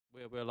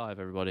We're live,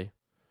 everybody.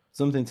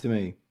 Something to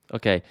me.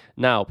 Okay,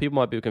 now people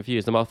might be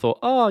confused. They might have thought,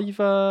 "Oh, you've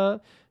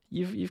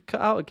cut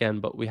out again,"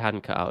 but we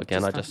hadn't cut out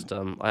again. I had Just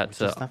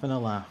having a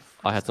laugh.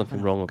 I had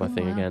something wrong with my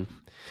thing again.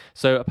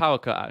 So a power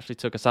cut actually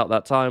took us out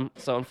that time.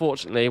 So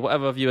unfortunately,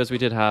 whatever viewers we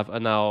did have are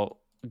now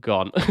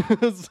gone.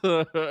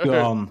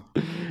 Gone.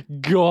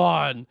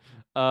 Gone.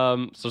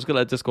 So just gonna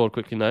let Discord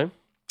quickly know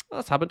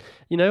that's happened.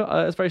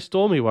 It's very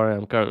stormy where I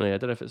am currently. I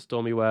don't know if it's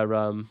stormy where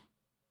our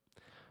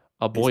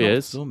boy It's not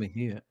is. stormy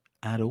here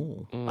at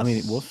all. I mean,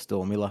 it was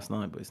stormy last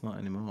night, but it's not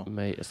anymore.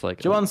 Mate, it's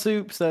like Joanne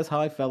Soup says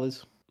hi,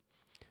 fellas.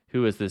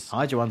 Who is this?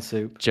 Hi, Joanne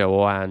Soup.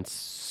 Joanne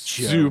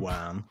Soup.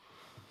 Joanne.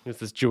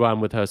 This is Joanne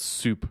with her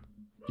soup.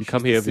 You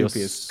come here with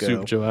your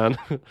soup, Joanne.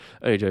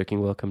 Only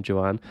joking. Welcome,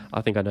 Joanne.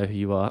 I think I know who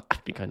you are.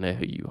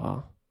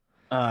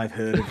 I've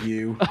heard of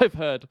you. I've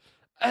heard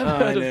I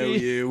of know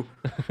you.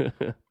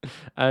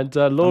 And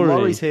Laurie. And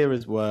Laurie's here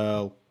as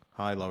well.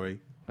 Hi,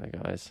 Laurie. Hi,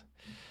 guys.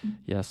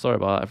 Yeah, sorry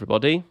about that,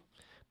 everybody.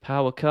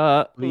 Power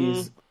cut.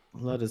 Please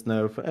let us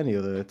know for any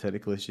other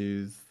technical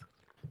issues.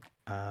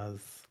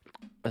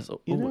 It's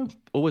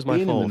always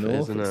my fault,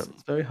 isn't it?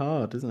 It's very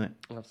hard, isn't it?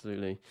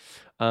 Absolutely.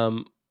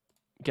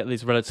 Get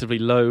these relatively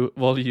low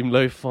volume,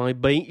 lo-fi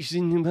beats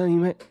in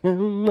the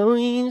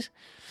noise.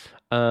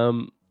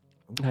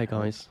 Hey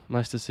guys,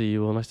 nice to see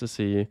you all. Nice to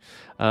see you.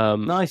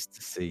 Nice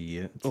to see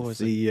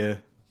you.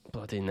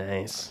 Bloody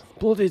nice.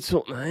 Bloody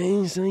so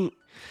nice.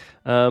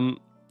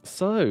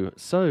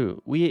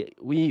 So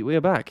we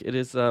are back. It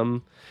is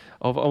I'm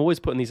always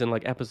putting these in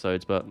like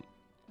episodes, but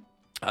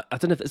I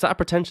don't know. Is that a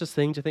pretentious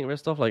thing? Do you think,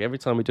 Ristov? Like every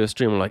time we do a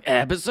stream, we're like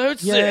episode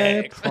 6.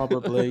 Yeah,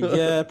 probably.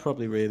 Yeah,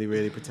 probably really,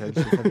 really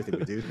pretentious. Everything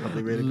we do is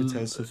probably really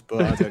pretentious,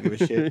 but I don't give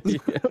a shit.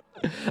 Yeah.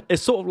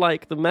 It's sort of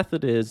like the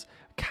method is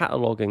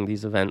cataloging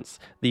these events,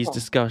 these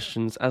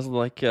discussions as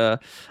I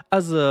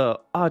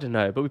don't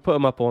know, but we put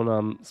them up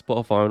on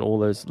Spotify and all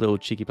those little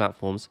cheeky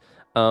platforms.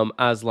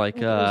 As like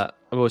I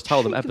always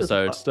tell them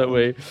episodes, don't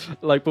we?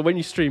 Like, but when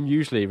you stream,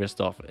 usually,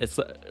 Ristov, it's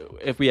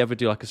if we ever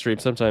do like a stream,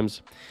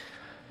 sometimes.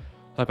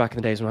 Like back in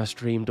the days when I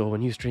streamed or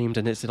when you streamed,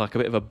 and it's like a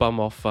bit of a bum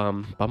off.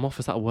 Bum off,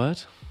 is that a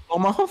word?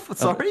 Bum off?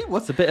 Sorry,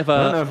 what's a bit of a?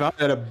 I don't know if I've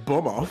had a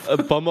bum off. A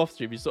bum off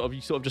stream. You sort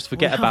of just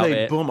forget about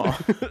it. Bum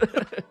off.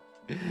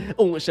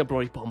 Oh, it's a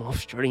bright bum off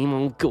stream.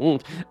 Oh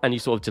god! And you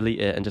sort of delete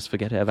it and just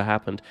forget it ever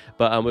happened.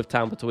 But with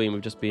Town Between,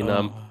 we've just been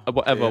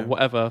whatever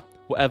weather.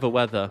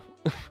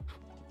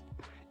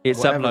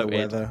 It's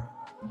uploaded.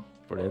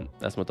 Brilliant.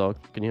 That's my dog.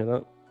 Can you hear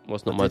that? Well,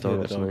 it's not my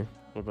dog actually.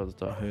 My brother's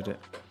dog.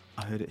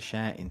 I heard it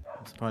shouting.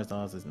 I'm surprised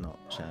ours is not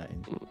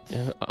shouting.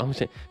 Yeah, I'm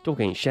saying, dog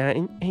ain't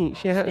shouting,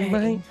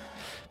 mate.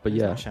 But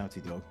yeah,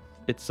 shouty dog.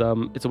 It's a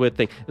weird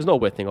thing. It's not a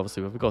weird thing,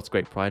 obviously. We've got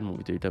great pride in what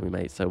we do, don't we,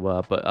 mate? So,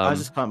 but I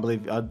just can't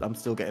believe I'm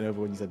still getting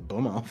over when you said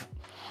bum off.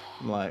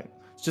 I'm like,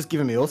 it's just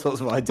giving me all sorts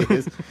of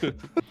ideas.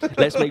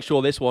 Let's make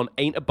sure this one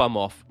ain't a bum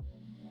off.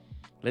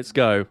 Let's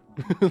go.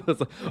 There's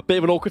a bit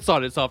of an awkward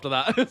silence after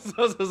that.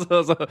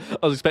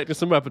 I was expecting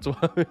some repertoire.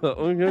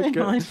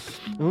 Okay.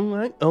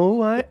 All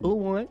right.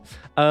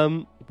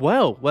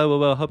 Well.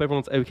 Hope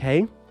everyone's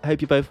okay. I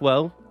hope you're both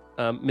well,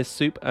 Miss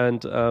Soup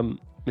and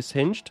Miss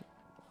Hinged.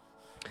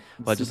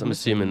 Well, I'm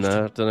assuming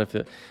there. I don't know if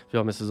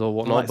you're Mrs. or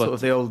whatnot. Like sort of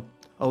the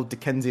old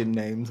Dickensian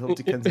names, old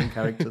Dickensian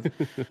characters.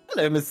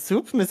 Hello, Miss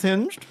Soup, Miss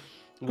Hinged.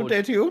 Good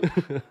day to you.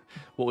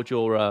 What would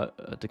your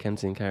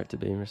Dickensian character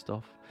be,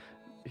 Ristov?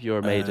 If you're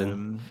a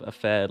maiden, a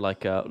fair,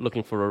 like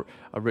looking for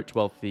a rich,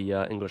 wealthy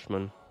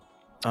Englishman.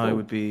 I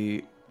would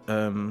be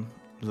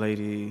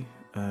Lady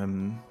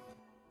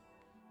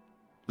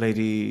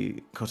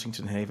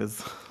Cottington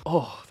Havers.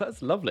 Oh,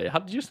 that's lovely. How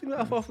did you sing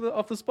that off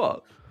the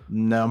spot?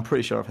 No, I'm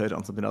pretty sure I've heard it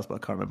on something else, but I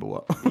can't remember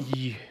what.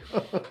 You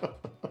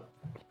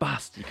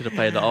bastard! You could have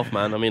played that off,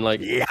 man. I mean, like,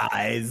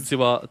 yes.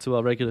 To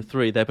our regular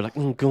 3, they'd be like,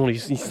 "Oh God,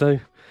 he's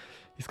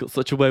got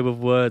such a way with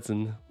words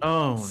and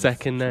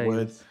second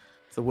names."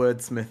 It's a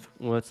wordsmith.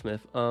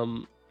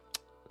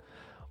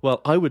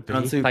 Well, I would be.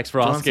 Thanks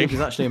for asking. He's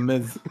actually a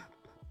Ms.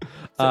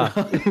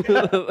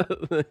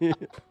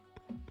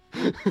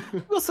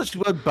 We're such a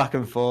word back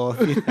and forth.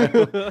 You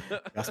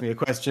ask me a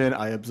question,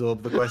 I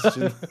absorb the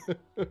question.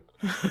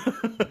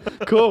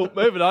 Cool.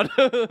 Moving on.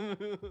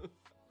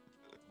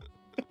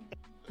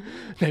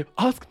 No,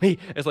 ask me.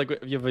 It's like,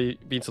 have you ever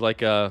been to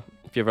like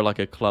if you ever like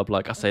a club?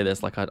 Like I say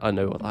this, like I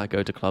know I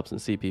go to clubs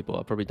and see people.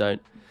 I probably don't.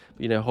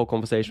 But, whole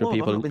conversation with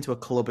people. I've not been to a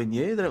club in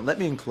years. They don't let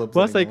me in clubs.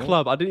 When I say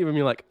club, I didn't even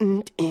mean like.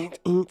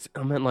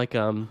 I meant like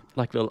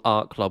little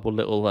art club or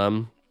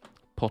little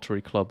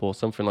pottery club or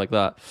something like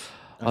that.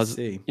 I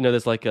see.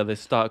 There's like this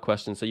start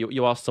question. So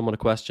you ask someone a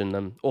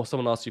question, or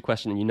someone asks you a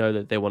question, and you know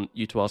that they want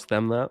you to ask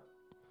them that.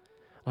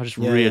 I just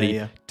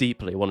really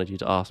deeply wanted you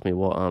to ask me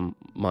what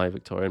my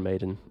Victorian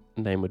maiden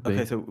name would be.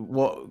 Okay, so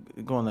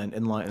what? Go on then,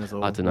 enlighten us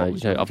all. I don't know.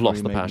 I've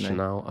lost the passion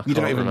now. You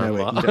don't even know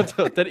it.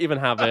 I don't even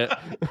have it.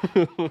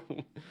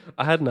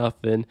 I had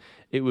nothing.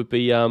 It would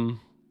be Sorry,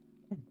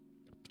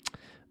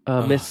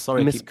 I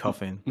keep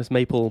coughing. Miss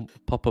Maple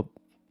Popper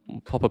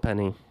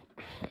Penny.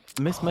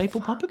 Miss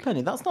Maple Popper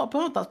Penny. That's not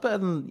bad. That's better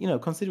than,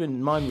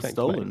 considering mine was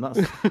stolen.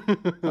 mate.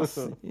 That's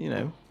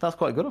that's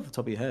quite good off the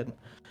top of your head.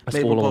 That's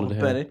Mabel all I wanted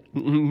Popper to Penny.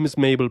 hear. Miss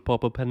Mabel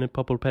Popper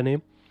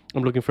Penny.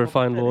 I'm looking for a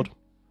fine lord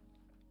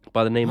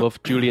by the name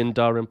of Julian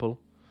Dalrymple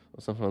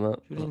or something like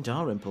that. Julian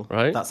Dalrymple.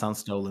 Right? That sounds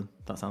stolen.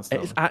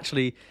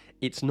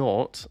 It's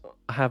not.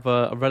 I have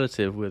a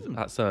relative with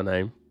that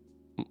surname.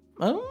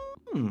 Oh,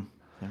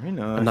 very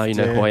nice. And now you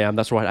know who I am.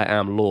 That's right, I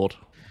am Lord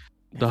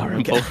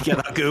Dalrymple. Get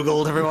that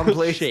Googled, everyone,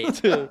 please.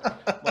 Shit. My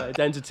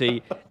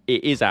identity,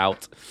 it is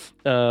out.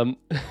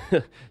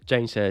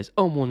 Jane says,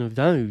 I'm one of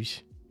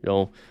those.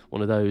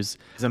 One of those.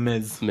 It's a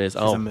Miz. Miz.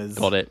 She's Oh, a Miz.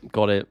 got it. She's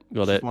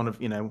one of,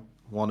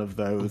 one of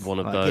those. One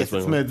of Like, those. Yes,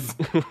 it's Miz.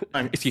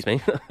 Excuse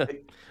me.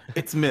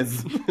 It's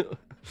Miz.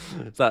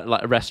 Is that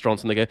like a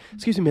restaurant and they go,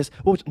 excuse me, Miz.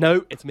 Oh,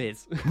 no, it's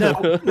Miz.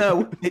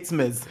 No, it's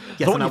Miz.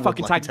 Yes, Don't and I you would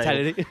fucking like tag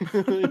a table.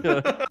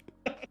 it.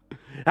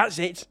 That's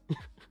it.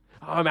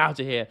 I'm out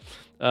of here.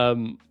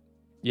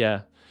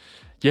 Yeah.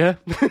 Yeah. Yeah.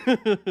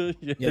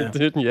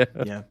 Dude, yeah.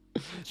 Yeah,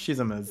 she's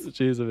a Miz.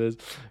 Cheers of his.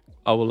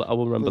 I will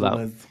remember Little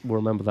that. Miz. We'll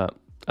remember that.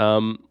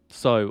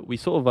 So we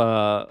sort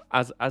of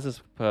as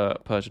is per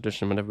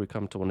tradition, whenever we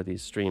come to one of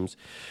these streams,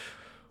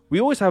 we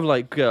always have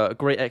like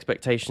great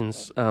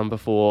expectations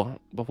before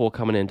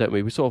coming in, don't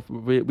we?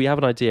 We have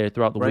an idea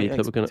throughout the week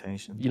that we're gonna,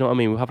 you know what I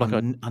mean? We have like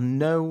a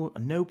no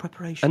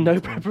preparation. no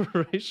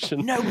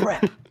preparation, no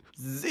prep,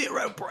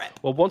 zero prep.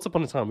 Well, once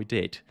upon a time we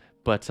did,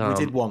 but We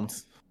did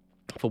once.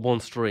 for one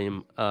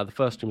stream. The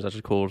first stream is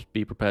actually called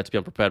 "Be Prepared to Be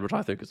Unprepared," which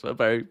I think is a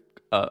very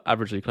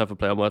averagely clever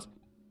play on words.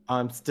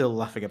 I'm still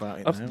laughing about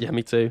it now. Yeah,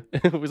 me too.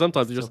 We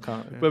sometimes we Still just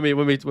can't, yeah.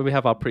 when we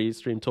have our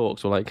pre-stream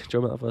talks, we're like, "Do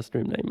you remember that first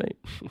stream name, mate?"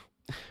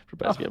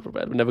 Prepared to be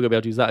unprepared. We're never gonna be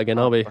able to use that again,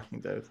 are we? Fucking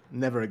don't.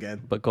 Never again.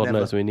 But God Never.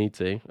 knows we need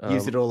to.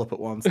 Use it all up at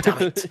once.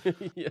 Damn it.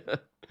 Yeah.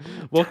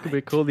 What can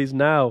we call these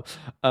now?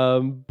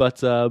 No,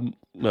 I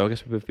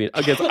guess we've been.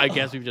 I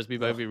guess we've just been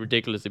very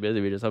ridiculously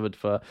busy. We just haven't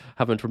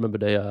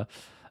remembered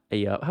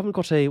haven't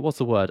got a what's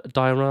the word? A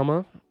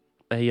diorama.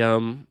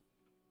 Diorama.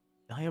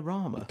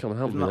 Come on,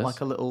 help Isn't me that with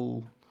this.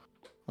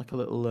 like a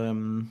little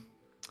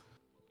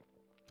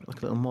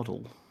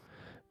model?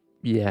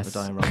 Yes, A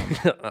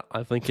diorama.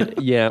 I think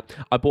it. Yeah,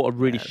 I bought a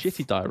really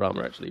shitty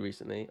diorama actually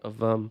recently of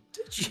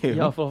Did you?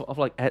 Yeah, of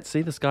like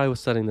Etsy. This guy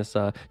was selling this. Do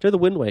you know the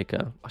Wind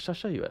Waker? Shall I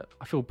show you it?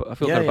 I feel Yeah,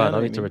 kind of yeah, I bad. know I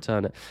what need you to mean.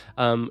 return it.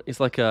 It's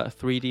like a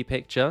 3D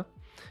picture, and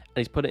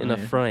he's put it in a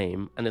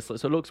frame, and so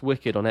it looks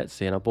wicked on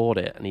Etsy. And I bought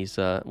it, and he's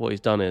what he's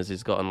done is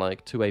he's gotten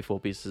like 2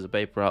 A4 pieces of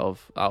paper out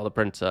of the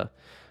printer,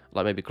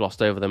 like maybe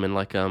glossed over them in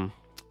like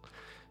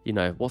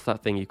what's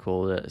that thing you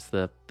call it? It's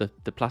the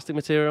plastic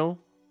material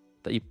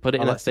that you put it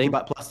in like a thing,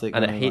 sticky-back plastic,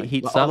 and it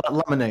heats up.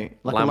 Like laminate,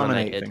 like a laminate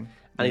Laminated. thing.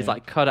 And he's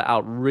like cut it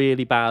out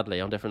really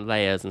badly on different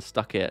layers and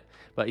stuck it.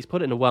 But he's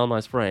put it in a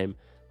nice frame.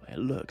 It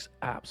looks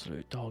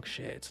absolute dog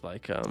shit.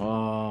 Like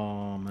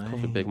Oh probably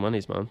man, big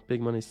monies, man.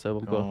 Big monies. So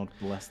I'm God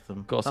bless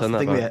them. got to That's send the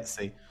that thing back. with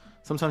Etsy.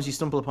 Sometimes you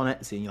stumble upon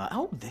Etsy and you're like,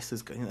 oh, this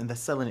is good, and they're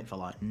selling it for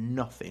like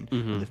nothing.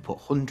 Mm-hmm. And they've put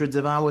hundreds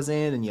of hours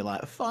in, and you're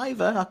like,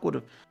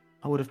 $5.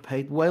 I would have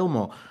paid way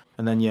more.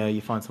 And then you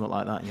find something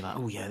like that, and you're like,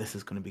 oh yeah, this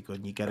is going to be good.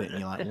 And you get it, and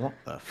you're like, what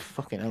the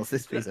fucking hell is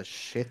this piece of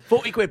shit?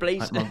 40 quid,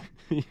 please. Like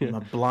my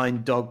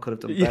blind dog could have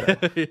done Yeah,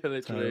 better. yeah,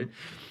 literally.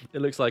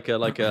 It looks like a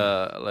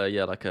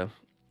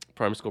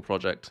primary school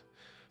project.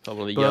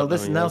 Probably. Well,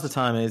 now's the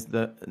time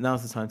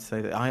to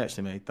say that I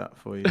actually made that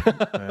for you.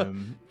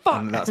 And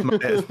that's my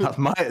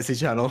Etsy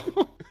channel.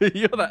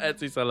 You're that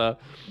Etsy seller.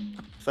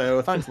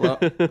 So thanks a lot.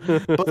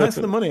 But thanks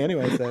for the money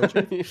anyway. So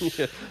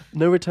Yeah.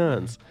 No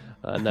returns.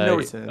 No. No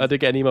returns. I did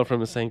get an email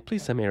from him saying,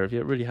 "Please send me a review.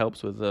 It really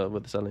helps with the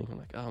selling." I'm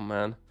like, "Oh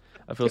man,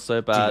 I feel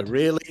so bad." Do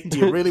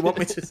you really want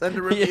me to send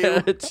a review?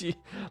 Yeah,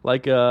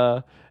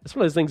 it's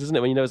one of those things, isn't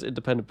it? When you know it's an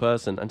independent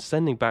person and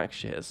sending back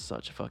shit is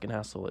such a fucking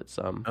hassle. It's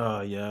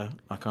Oh yeah,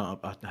 I can't.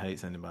 I hate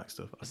sending back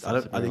stuff.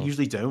 Sounds I real.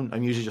 usually don't.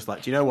 I'm usually just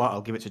like, do you know what?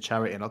 I'll give it to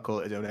charity and I'll call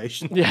it a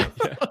donation. yeah.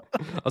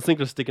 I was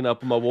thinking of sticking it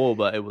up on my wall,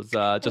 but it was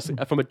just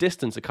from a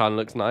distance. It kind of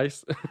looks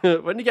nice.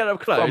 When you get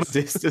up From a close,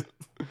 distance.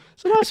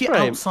 it's a nice If you're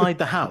frame. outside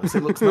the house,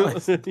 it looks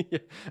nice. Yeah.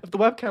 If the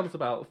webcam's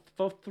about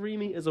 3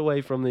 meters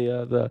away from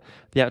the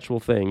actual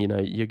thing,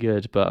 you're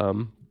good. But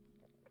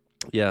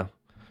yeah.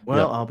 Well,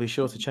 Yeah. I'll be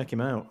sure to check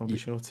him out. I'll be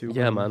sure to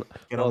man.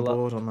 get on Well,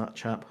 board on that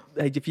chap.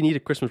 Hey, if you need a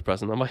Christmas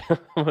present, I might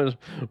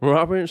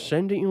Robert,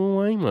 send it your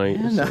way, mate.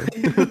 No.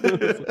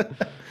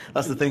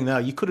 That's the thing now.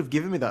 You could have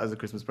given me that as a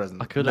Christmas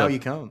present. I could Now have. you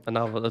can't. And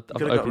now I've could've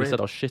got openly rid. said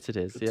how shit it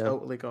is. Yeah.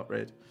 Totally got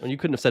rid. And you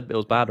couldn't have said it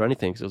was bad or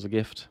anything because it was a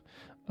gift.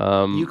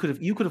 You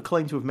could have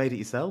claimed to have made it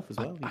yourself as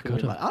well. You I could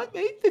have could been like, I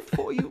made this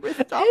for you, Riff.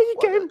 There you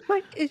go,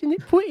 mate. Isn't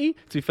it pretty?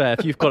 To be fair,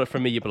 if you've got it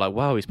from me, you'd be like,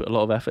 wow, he's put a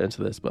lot of effort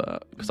into this.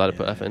 But because I'd have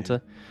put effort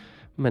into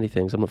many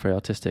things. I'm not very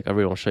artistic. I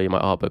really want to show you my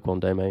art book one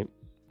day, mate.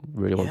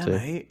 Really want to.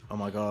 Mate. Oh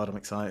my god, I'm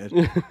excited.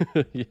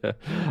 Yeah.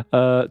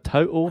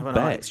 Total Have an art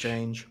Betch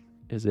exchange.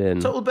 is in.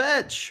 Total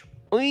Betch.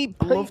 I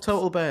I love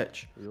Total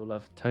Betch. We all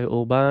love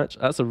Total Batch.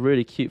 That's a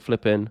really cute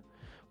flipping.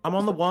 I'm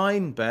on the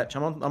wine Betch.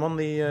 I'm on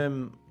the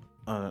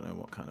I don't know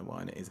what kind of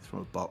wine it is. It's from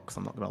a box.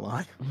 I'm not gonna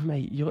lie.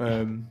 Mate,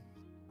 you're.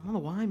 I'm on the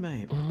wine,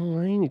 mate.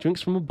 Wine. He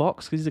drinks from a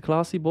box because he's a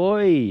classy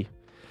boy.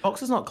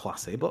 Box is not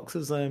classy. Box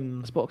is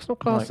This box not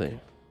classy.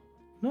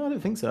 No, I don't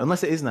think so.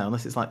 Unless it is now.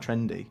 Unless it's like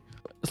trendy.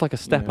 It's like a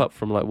step up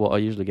from like what I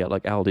usually get,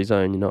 like Aldi's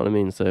Own. You know what I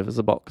mean? So if it's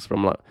a box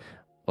from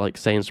like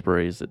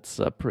Sainsbury's, it's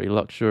pretty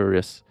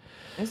luxurious.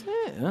 Isn't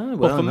it? Oh,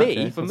 Well, for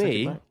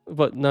me,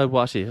 but no,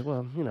 well, actually,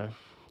 well, you know,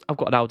 I've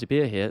got an Aldi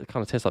beer here. It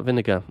kind of tastes like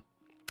vinegar.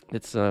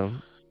 It's all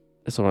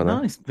right.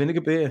 Nice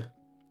vinegar beer.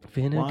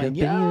 Vinegar Wine,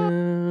 beer.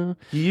 yeah.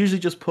 You usually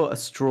just put a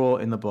straw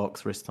in the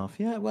box, Ristoff.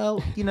 Yeah,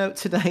 well, you know,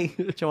 today,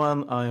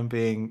 Joanne, I am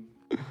being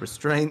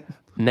restrained.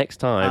 Next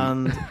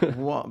time. And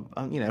what,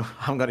 you know,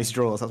 I haven't got any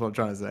straws. That's what I'm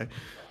trying to say.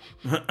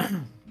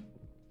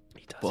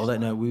 But I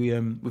don't know.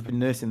 We've been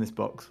nursing this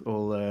box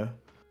all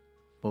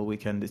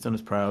weekend. It's done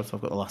us proud. So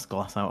I've got the last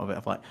glass out of it.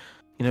 I've like,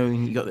 you know,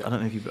 you got. I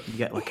don't know if you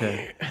get like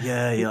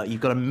you've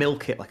got to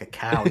milk it like a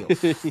cow.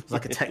 It's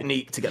like a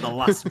technique to get the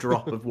last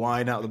drop of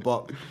wine out of the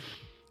box.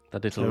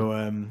 That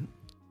little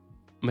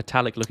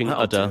metallic-looking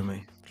udder.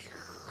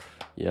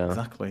 Yeah,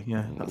 exactly.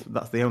 Yeah,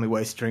 that's the only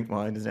way to drink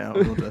wine, is out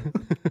of udder.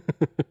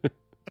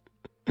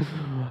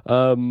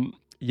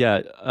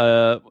 Yeah.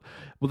 Well,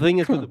 the thing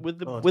is,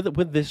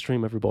 with this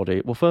stream,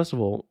 everybody. Well, first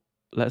of all,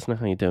 let us know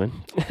how you're doing.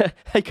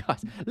 Hey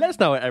guys, let us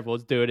know how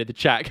everyone's doing in the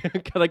chat.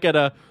 Can I get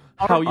a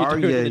how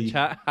you doing in the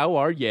chat? How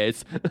are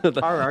yous?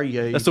 How are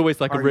you? That's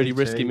always like a really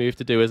risky move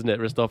to do, isn't it,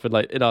 Ristoff?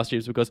 In our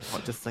streams, because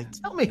just say,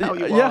 tell me how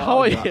you are. Yeah, how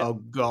are you? Oh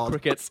God,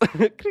 crickets.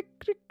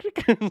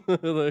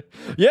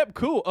 Yep,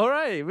 cool. All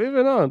right,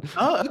 moving on.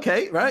 Oh,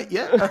 okay, right,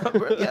 yeah,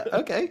 yeah,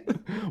 okay.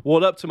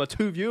 What up to my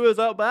 2 viewers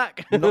out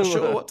back? Not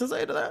sure what to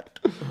say to that.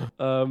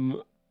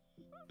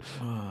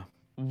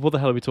 What the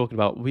hell are we talking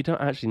about? We don't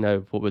actually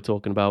know what we're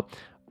talking about.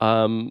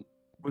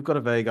 We've got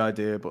a vague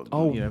idea, but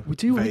you know, we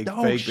do.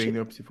 Vague being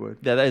the opposite word.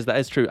 Yeah, that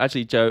is true.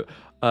 Actually, Joe,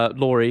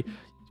 Laurie,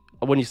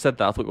 when you said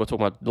that, I thought we were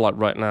talking about like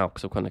right now,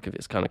 because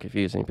it's kind of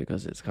confusing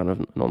because it's kind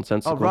of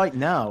nonsensical. Oh, right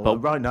now. But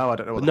right now, I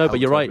don't know. What no, but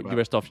you're right,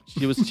 Ristoff.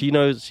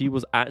 She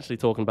was actually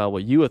talking about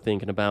what you were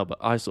thinking about, but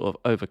I sort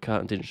of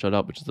overcut and didn't shut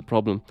up, which is the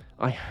problem.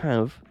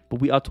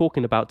 But we are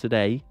talking about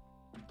today.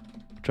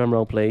 Drum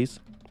roll, please.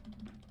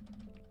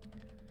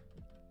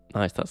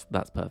 Nice, that's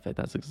perfect.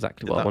 That's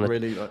exactly what I wanted.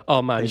 Really,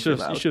 oh man, you should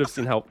have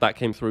seen how that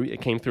came through. It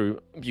came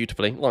through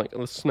beautifully, like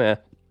the snare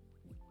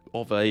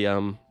of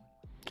an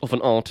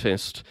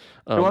artist.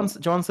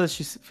 Joanne says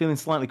she's feeling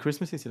slightly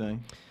Christmassy today.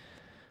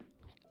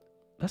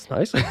 That's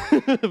nice.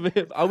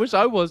 I wish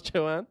I was,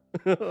 Joanne.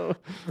 I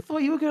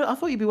thought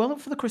you'd be well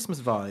up for the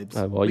Christmas vibes.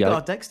 Oh, well, we got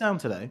our decks down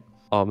today.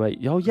 Oh mate,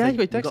 yeah,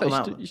 you got decks.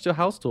 You still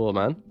house tour,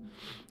 man.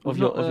 Of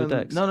your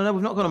decks. No,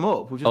 we've not got them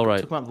up. We've just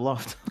took them out of the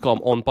loft. Got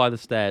them on by the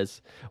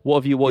stairs. What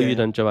have you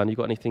done, Joanne? You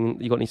got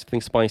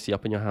anything spicy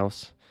up in your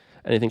house?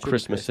 Anything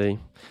Christmassy?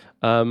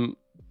 And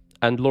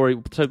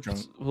Laurie, so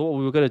what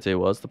we were going to do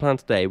was, the plan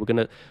today, we're going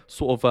to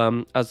sort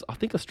of, as I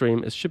think the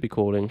stream should be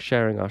calling,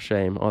 Sharing Our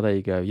Shame. Oh, there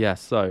you go.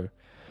 Yes, so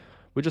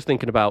we're just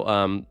thinking about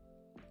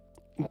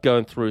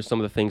going through some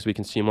of the things we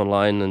consume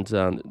online and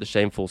the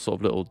shameful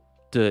sort of little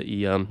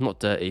dirty, not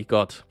dirty,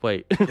 God,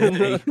 wait.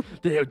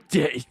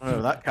 Dirty.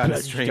 Oh, that kind of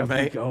stream,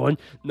 mate. Going.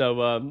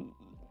 No,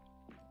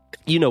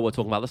 you know what we're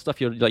talking about. The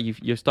stuff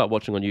you start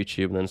watching on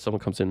YouTube and then someone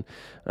comes in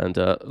and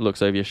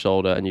looks over your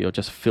shoulder and you're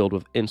just filled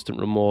with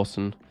instant remorse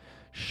and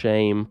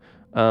shame.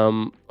 I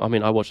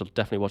mean, I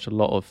definitely watch a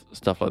lot of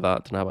stuff like that. I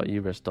don't know about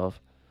you, Ristoff.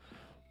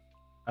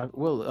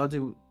 Well, I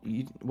do.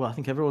 I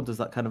think everyone does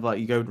that kind of, like,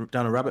 you go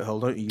down a rabbit hole,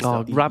 don't you?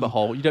 Rabbit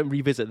hole. You don't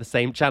revisit the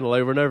same channel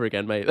over and over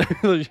again, mate.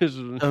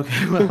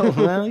 Okay,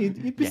 well,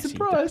 you'd be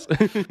surprised.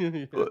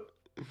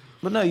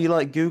 But no, you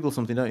like Google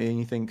something, don't you? And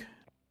you think,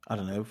 I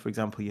don't know. For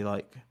example, you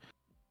like,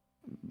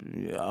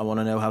 I want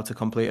to know how to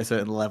complete a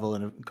certain level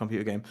in a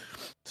computer game.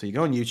 So you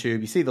go on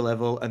YouTube, you see the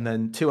level, and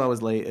then 2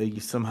 hours later,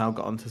 you somehow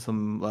got onto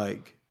some,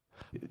 like,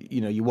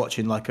 you know, you're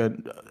watching like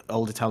an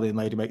old Italian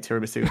lady make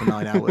tiramisu for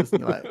 9 hours.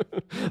 And you're like,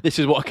 this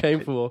is what I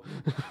came for.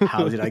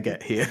 How did I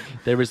get here?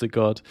 There is a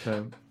God.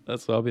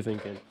 That's what I'll be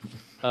thinking.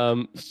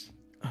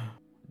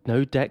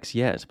 No decks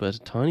yet, but a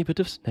tiny bit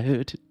of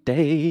snow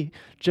today.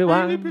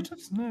 Joanne. Bit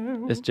of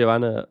snow. It's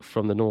Joanna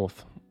from the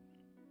north.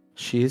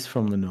 She is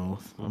from the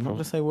north. I'm not going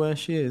to say where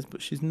she is,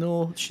 but she's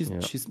north.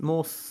 She's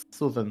more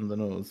southern than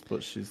us,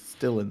 but she's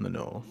still in the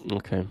north.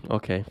 Okay.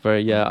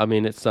 I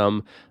mean, it's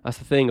that's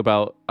the thing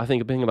about, I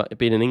think,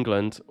 being in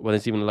England, where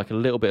there's even like a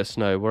little bit of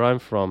snow. Where I'm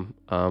from,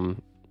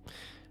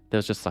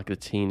 there's just like the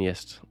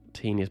teeniest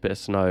bit of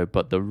snow,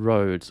 but the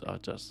roads are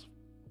just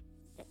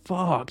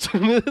fucked.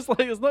 It's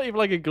not even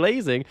like a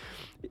glazing.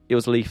 It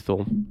was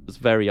lethal. It was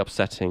very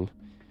upsetting.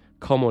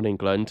 Come on,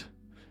 England.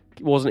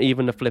 It wasn't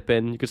even a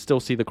flip-in. You could still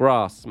see the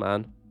grass,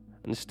 man.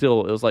 And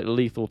still, it was like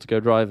lethal to go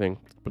driving.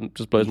 But it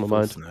just blows my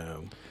mind.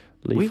 Snow.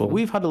 Lethal.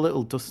 We've had a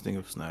little dusting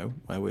of snow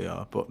where we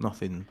are, but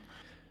nothing.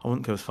 I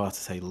wouldn't go as far to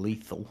say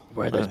lethal.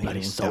 Where are those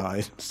bloody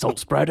salt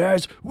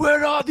spreaders?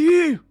 Where are they?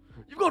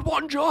 You've got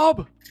one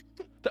job.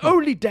 The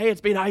only day it's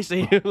been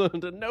icy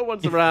and no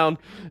one's around.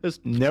 There's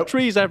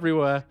trees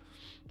everywhere.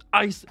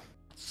 Ice,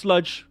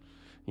 sludge.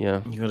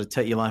 Yeah. You got to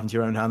take your life into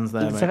your own hands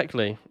there, mate.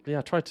 Exactly. Yeah,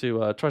 I tried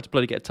to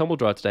bloody get a tumble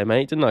dryer today,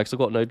 mate, didn't I? Because I've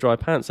got no dry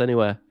pants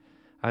anywhere.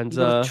 And You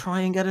gotta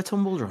try and get a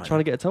tumble dryer.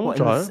 trying to get a tumble What,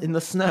 dryer in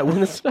the snow. in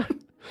the snow.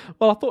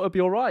 Well, I thought it'd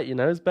be all right, you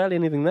know. There's barely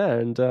anything there,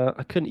 and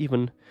I couldn't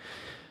even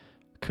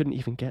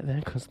get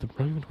there because the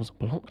road was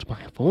blocked by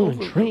a fallen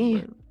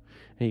tree.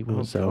 It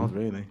was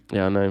really?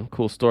 Yeah, I know.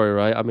 Cool story,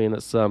 right? I mean,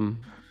 that's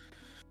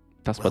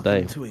my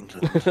day. To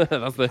England.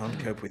 Can't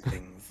cope with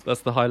things.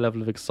 That's the high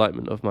level of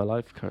excitement of my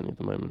life currently at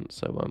the moment.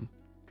 So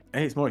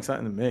Hey, it's more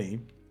exciting than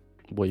me.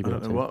 what you been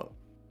up to?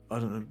 I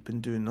don't know.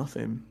 Been doing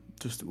nothing.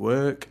 Just at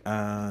work,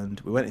 and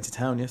we went into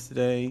town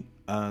yesterday,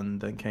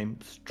 and then came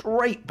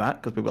straight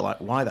back because we were like,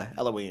 "Why the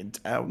hell are we in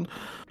town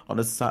on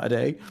a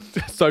Saturday?"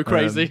 So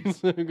crazy.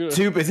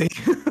 Too busy.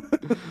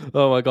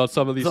 Oh my god,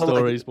 some of these So, like,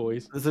 stories,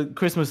 boys. There's a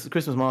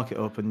Christmas market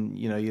up, and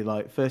you know, you're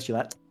like, first you're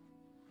like,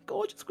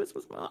 gorgeous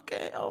Christmas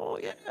market, oh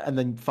yeah, and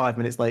then 5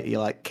 minutes later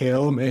you're like,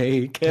 kill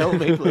me,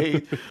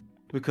 please,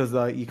 because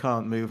like you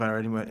can't move or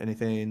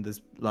anything.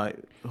 There's like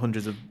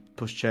hundreds of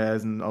push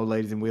chairs and old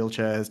ladies in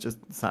wheelchairs just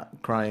sat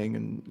crying,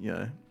 and you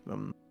know,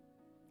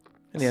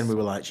 in the end we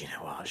were like, you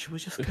know what, should we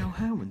just go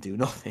home and do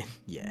nothing?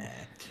 Yeah.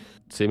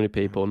 Too many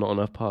people, not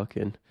enough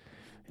parking.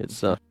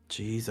 It's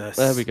Jesus.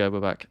 There we go, we're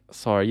back.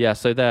 Sorry, yeah.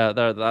 So there,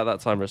 that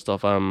time of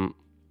stuff.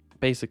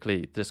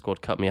 Basically,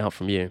 Discord cut me out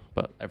from you,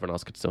 but everyone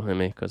else could still hear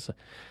me because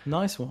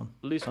Nice one.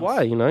 loose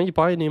wire. You know, you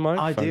buy a new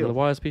microphone, Ideal. and the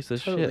wire's a piece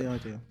of Totally shit.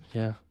 ideal.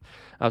 Yeah,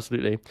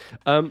 absolutely.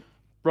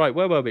 Right,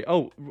 where were we?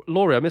 Oh,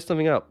 Laurie, I missed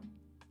something up.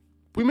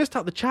 We missed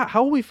out the chat.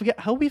 How are we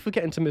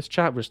forgetting to miss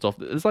chat with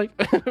stuff? It's like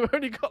we've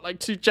only got like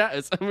 2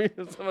 chatters. I mean,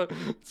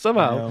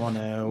 somehow. I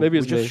know. Maybe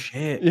it's We're me. just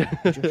shit. Yeah.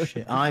 We're just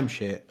shit. I'm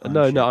shit.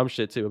 No, I'm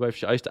shit too. We're both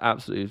shit. I used to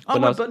absolutely.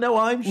 Oh, but no,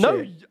 I'm shit.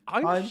 No,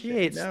 I'm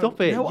shit. No,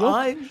 Stop it. No,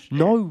 I'm shit.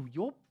 No,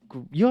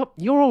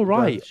 you're all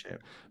right. Both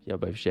shit. Yeah,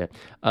 both shit.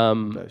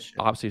 Both shit.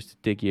 I absolutely used to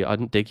dig you. I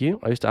didn't dig you.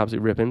 I used to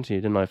absolutely rip into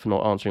you, didn't I, for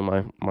not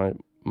answering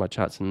my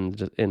chats in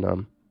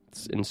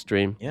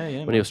stream.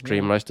 Yeah. When he was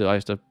streaming, I used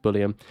to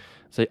bully him.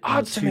 Say,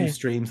 answer 2 me.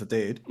 streams I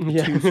did.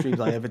 Yeah. 2 streams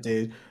I ever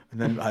did, and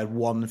then I had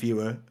 1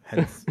 viewer,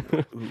 hence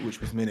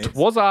which was minutes.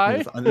 Was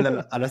I?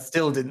 And I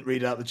still didn't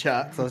read out the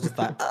chat, so I was just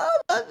like,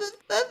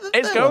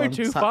 It's going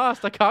too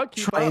fast. I can't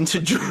keep trying up.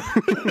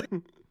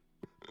 to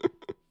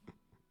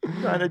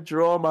trying to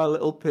draw my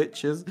little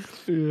pictures.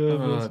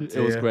 Yeah, it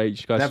was great.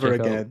 You guys Never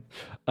check again.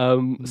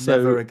 Out. So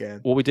Never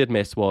again. what we did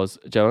miss was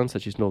Joanne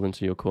said she's northern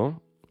to your core.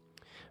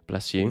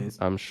 Bless you. Yes.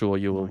 I'm sure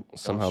you will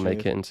somehow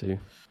make it into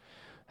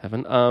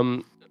heaven.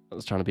 I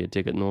was trying to be a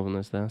dig at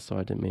northerners there, so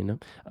I didn't mean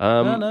it.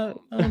 No,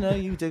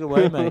 you dig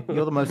away, mate.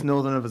 You're the most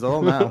northern of us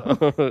all now.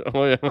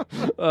 Oh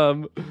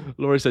yeah.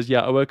 Laurie says,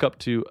 "Yeah, I woke up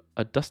to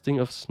a dusting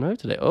of snow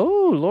today."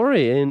 Oh,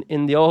 Laurie,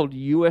 in the old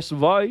US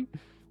of A,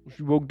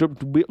 she woke up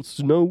to a bit of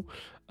snow.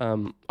 I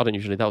don't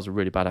usually. That was a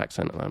really bad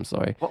accent, and I'm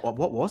sorry.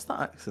 What was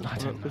that accent? I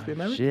don't Supposed to be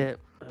know. American? Shit.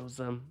 It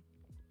was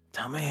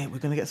Damn it, we're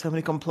gonna get so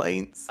many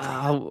complaints.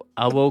 I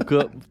woke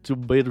up to a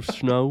bit of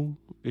snow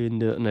in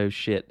no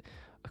shit.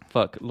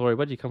 Fuck, Laurie,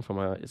 where do you come from?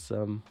 It's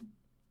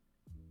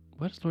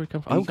where does Laurie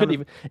come from? I couldn't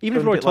even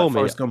if Laurie told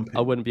me, I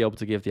wouldn't be able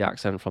to give the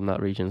accent from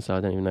that region, so I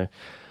don't even know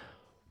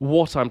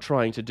what I'm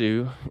trying to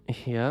do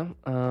here.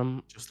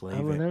 Just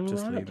leave it.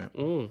 Just leave it.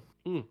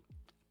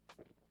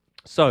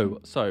 So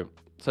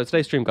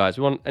today's stream, guys.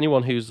 We want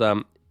anyone who's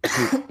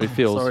who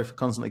feels Sorry for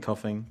constantly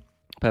coughing.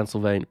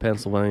 Pennsylvania.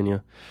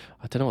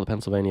 I don't know what the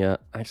Pennsylvania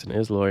accent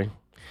is, Laurie.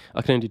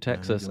 I can only do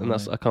Texas, and I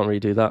can't really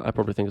do that. I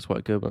probably think it's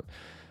quite good, but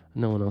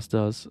no one else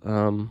does. I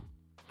don't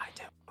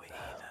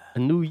either.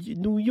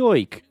 New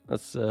York.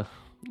 That's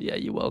yeah,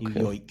 you're welcome.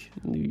 New York.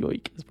 New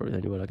York is probably the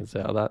only word I can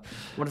say out of that.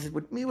 What is it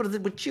with me? What is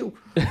it with you?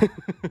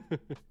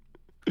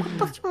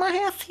 What's my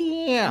ass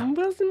here? I'm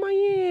busting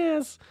my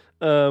ass.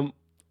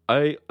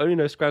 I only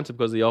know Scranton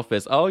because of The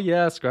Office. Oh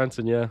yeah,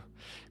 Scranton. Yeah,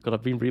 God,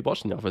 I've been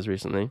rewatching The Office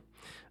recently.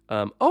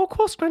 Oh, of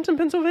course, Scranton,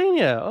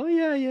 Pennsylvania. Oh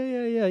yeah.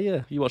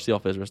 You watch The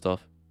Office, Rostov?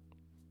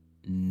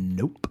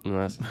 Nope.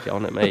 Nice. Get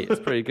on it, mate.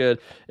 It's pretty good.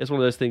 It's one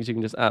of those things you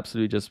can just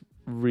absolutely just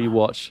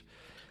rewatch.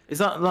 Is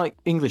that like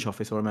English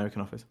Office or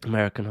American Office?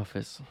 American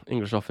Office.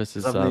 English Office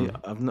is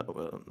I've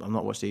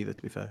not watched either,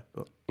 to be fair.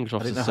 But English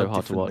Office is so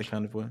hard to watch.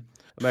 Kind of were.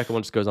 American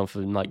one just goes on for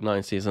like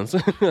 9 seasons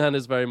and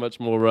is very much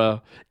more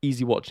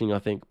easy watching, I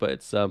think. But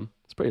it's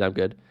pretty damn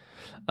good.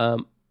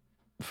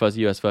 For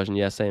the US version,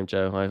 yeah, same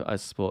Joe. I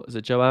support. Is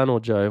it Joanne or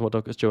Joe? What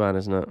dog is Joanne,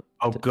 isn't it?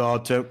 Oh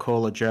God, don't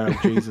call her Joe.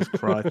 Jesus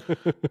Christ.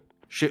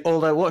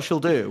 Although what she'll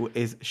do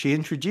is she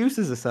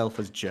introduces herself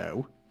as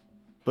Joe,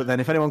 but then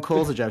if anyone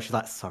calls her Joe, she's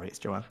like, "Sorry, it's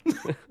Joanne."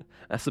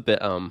 That's a bit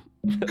a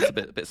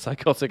bit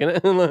psychotic,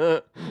 isn't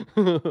it?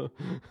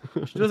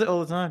 She does it all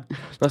the time.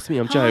 Nice to meet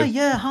you, I'm Joe.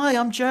 Hi,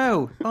 I'm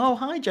Joe. Oh,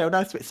 hi, Joe.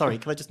 Nice to meet. Sorry,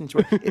 can I just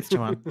interrupt? It's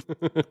Joanne.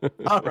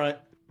 All right.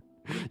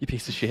 You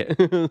piece of shit.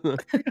 Do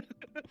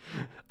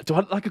I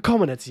look like a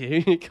commoner to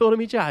you? You're calling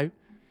me Joe?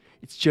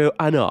 It's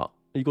Joanna.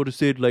 You got to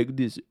say it like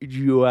this,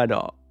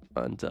 Joanna.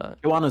 And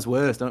Joanna's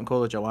worse. Don't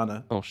call her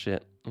Joanna. Oh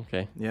shit.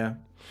 Okay. Yeah.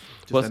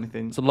 Just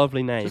anything. It's a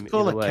lovely name. Just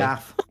call her way.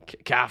 Kath.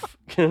 Calf.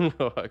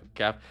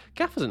 Calf.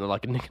 Calf isn't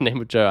like a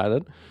nickname of Joe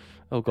Allen.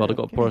 Oh God, I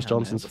got Boris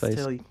Johnson's face.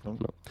 No.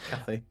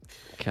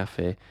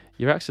 Cafe.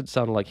 Your accent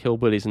sounded like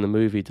hillbillies in the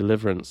movie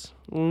Deliverance.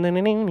 I've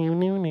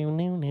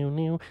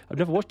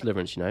never watched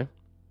Deliverance, you know,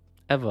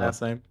 ever. Yeah,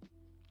 same.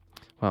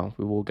 Well,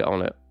 we will get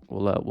on it.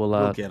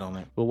 We'll get on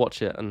it. We'll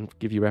watch it and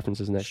give you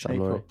references next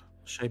time.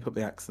 Shape up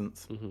the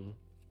accents.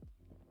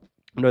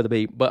 No, the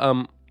beat,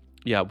 but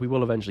yeah, we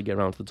will eventually get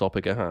around to the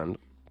topic at hand,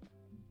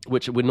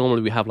 which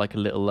we have like a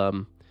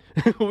little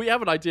we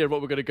have an idea of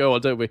what we're going to go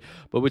on, don't we?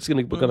 But we're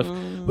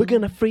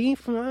gonna free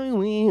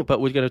fly.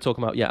 But we're going to talk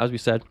about, yeah, as we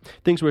said,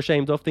 things we're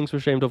ashamed of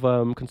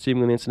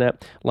consuming on the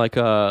internet, like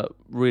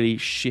really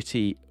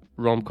shitty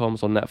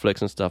rom-coms on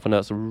Netflix and stuff. I know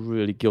it's a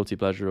really guilty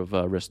pleasure of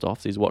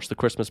Ristoff's. He's watched The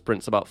Christmas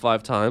Prince about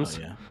 5 times.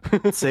 Oh,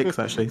 yeah. 6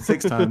 actually.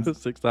 6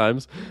 times. 6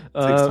 times.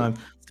 6 times.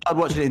 I'd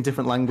watch it in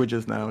different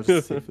languages now, just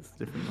to see if it's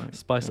different. Like,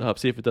 spice it up,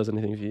 see if it does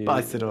anything for you.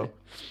 Spice it up.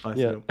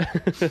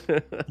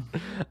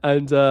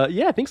 And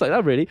yeah, things like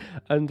that really.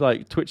 And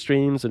like Twitch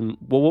streams, and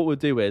well, what we'll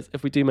do is,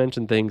 if we do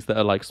mention things that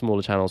are like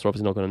smaller channels, we're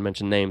obviously not going to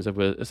mention names if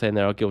we're saying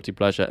they're our guilty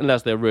pleasure,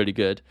 unless they're really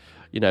good.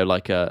 You know,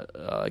 like a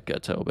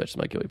Total Bitch is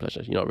my guilty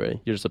pleasure. You're not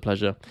really. You're just a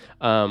pleasure.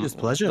 Just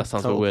pleasure. That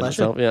sounds a bit weird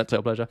itself. Yeah,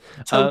 total pleasure.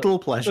 Total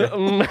pleasure.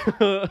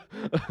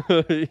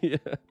 Yeah.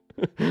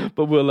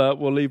 But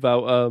we'll leave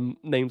out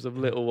names of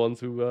little ones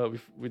who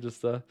we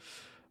just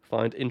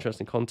find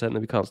interesting content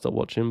that we can't stop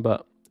watching.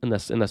 But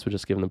unless we're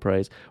just giving them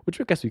praise, which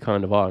I guess we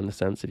kind of are in the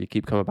sense if you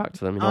keep coming back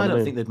to them. You know I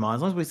don't think they'd mind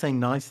as long as we say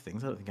nice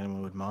things. I don't think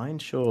anyone would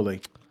mind.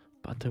 Surely.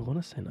 But I don't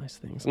want to say nice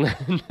things.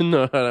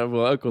 No,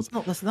 well, of course.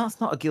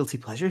 That's not a guilty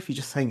pleasure if you're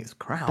just saying it's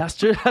crap. That's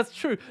true. That's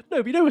true. No,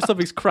 but you know when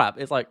something's crap,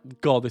 it's like,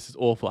 God, this is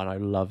awful, and I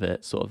love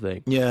it, sort of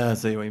thing. Yeah, I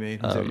see what you mean.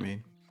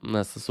 And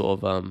that's the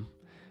sort of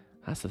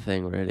that's the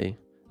thing, really.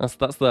 That's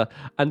the,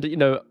 and you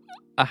know,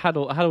 I had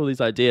all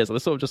these ideas, and they're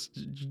sort of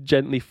just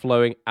gently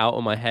flowing out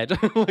of my head,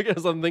 like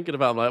as I'm thinking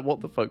about. I'm like,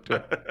 what the fuck do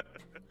I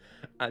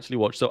actually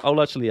watch? So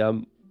I'll actually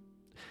I'll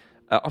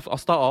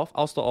start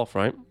off,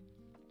 right?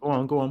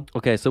 Go on.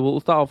 Okay, so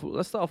let's start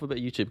off with a bit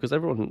of YouTube, because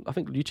I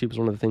think YouTube is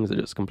one of the things that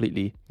just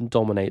completely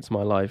dominates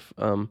my life.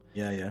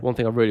 Yeah. One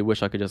thing I really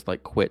wish I could just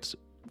like quit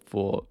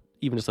for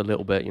even just a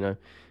little bit, you know,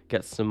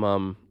 get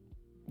some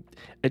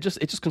it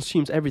just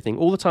consumes everything.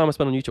 All the time I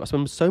spend on YouTube, I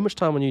spend so much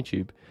time on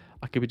YouTube.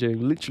 I could be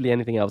doing literally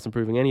anything else,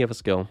 improving any other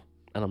skill,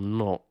 and I'm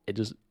not. It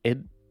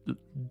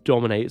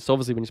dominates. So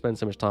obviously when you spend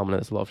so much time on it,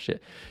 there's a lot of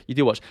shit you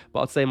do watch.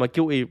 But I'd say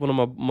one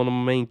of my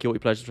main guilty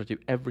pleasures I do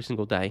every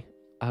single day.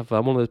 I'm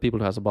one of those people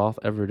who has a bath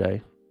every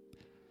day.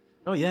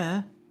 Oh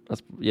yeah.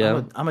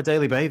 I'm a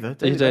daily bather.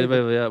 Daily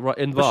bather, yeah. Right,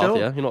 in the bath, sure.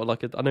 Yeah. You're not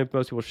like I know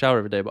most people shower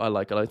every day, but I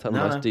like to have a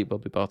nice deep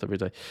bubbly bath every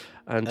day.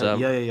 And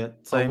yeah.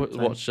 Same.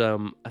 Watch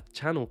a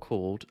channel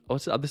called I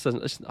say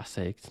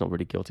it's not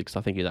really guilty because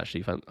I think he's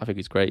actually fun. I think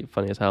he's great,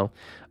 funny as hell.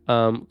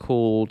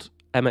 Called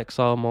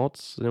MXR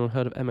Mods. Has anyone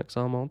heard of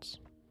MXR Mods?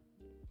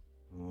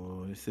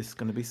 Oh, is this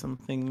going to be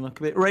something like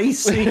a bit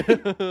racy?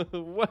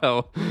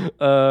 Well,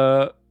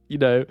 you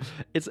know,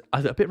 it's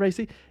a bit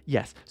racy.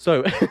 Yes.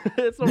 So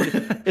it's not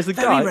really, it's a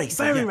guy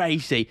very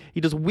racy.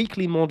 He does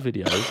weekly mod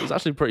videos. It's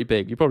actually pretty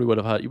big. You probably would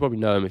have heard. You probably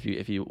know him if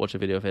you watch a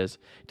video of his.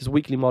 He does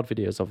weekly mod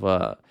videos of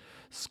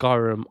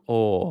Skyrim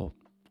or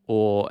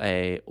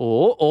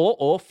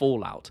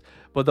Fallout.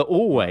 But they're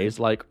always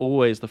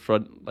the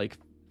front like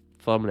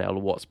thumbnail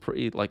of what's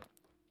pretty like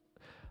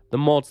the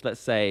mods. Let's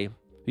say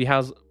he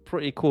has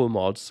pretty cool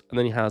mods, and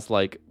then he has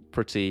like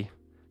pretty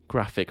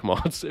graphic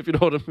mods, if you know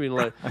what I mean,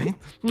 like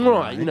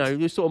right, you know,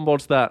 these sort of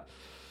mods that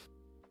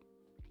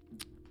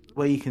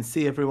where you can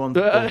see everyone's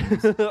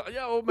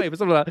yeah, or maybe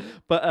something like that.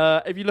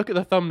 But if you look at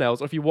the thumbnails,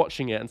 or if you're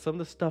watching it, and some of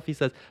the stuff he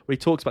says, where he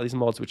talks about these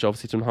mods, which are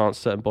obviously to enhance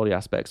certain body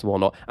aspects and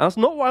whatnot, and that's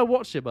not why I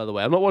watched it, by the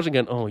way. I'm not watching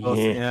it. I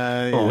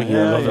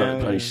love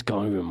that bloody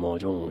Skyrim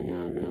mod.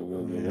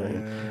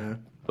 Yeah.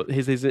 But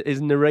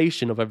his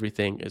narration of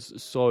everything is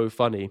so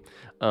funny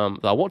that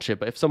I watch it.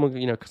 But if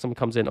someone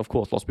comes in, of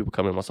course, lots of people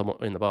come in while someone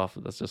in the bath.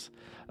 That's just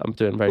I'm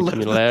doing very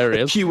communal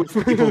areas. Queue of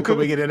people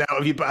coming in and out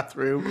of your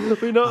bathroom.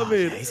 You know what I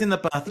mean? Yeah, he's in the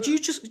bath. Did you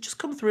just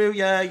come through?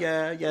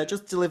 Yeah.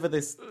 Just deliver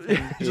this.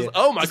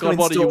 Oh my god,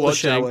 what are you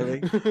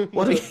watching?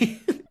 What are you?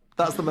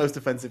 That's the most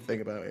offensive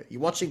thing about it.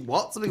 You're watching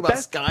what? Something about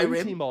Best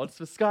Skyrim mods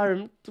for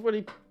Skyrim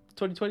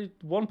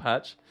 2021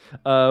 patch.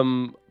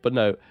 But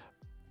no.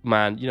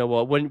 Man, you know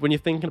what? When you're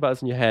thinking about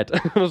this in your head,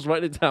 I was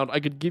writing it down. I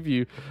could give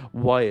you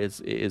why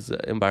it is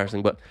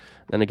embarrassing, but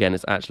then again,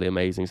 it's actually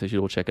amazing. So you should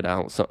all check it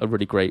out. So a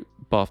really great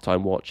bath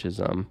time watch is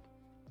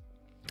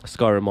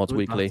Skyrim Mods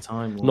Weekly.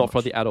 Not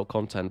for the adult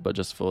content, but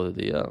just for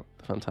the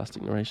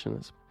fantastic narration.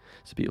 It's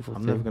a beautiful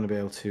thing. I'm never going to be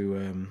able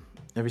to.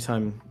 Every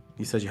time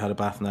you said you had a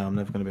bath, now I'm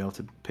never going to be able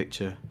to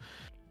picture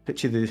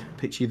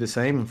you the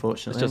same.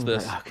 Unfortunately, it's just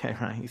this. Okay,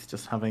 right. He's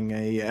just having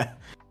a.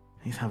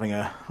 He's having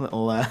a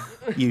little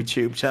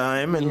YouTube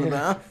time in the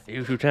bath.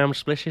 YouTube time,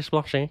 splishy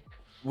splashy.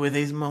 With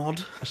his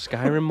mod. A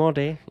Skyrim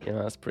moddy.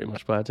 Yeah, that's pretty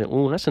much what I do.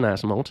 Oh, that's a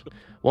nice mod.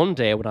 One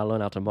day when I learn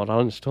how to mod,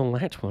 I'll install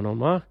that one on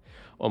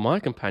Or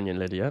my companion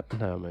Lydia.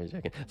 No, I'm only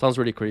joking. Sounds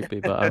really creepy,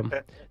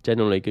 but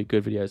genuinely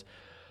good videos.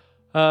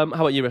 How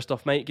about you,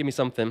 Restov, mate? Give me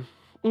something.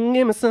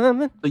 Give me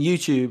something. So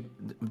YouTube,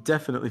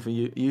 definitely for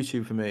you,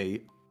 YouTube for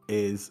me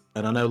is,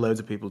 and I know loads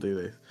of people do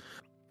this,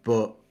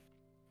 but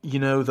you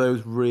know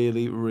those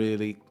really,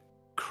 really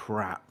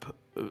crap,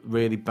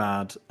 really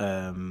bad,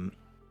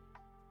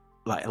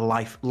 like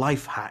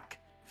life hack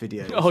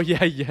videos. Oh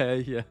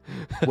yeah.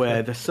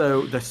 Where they're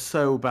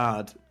so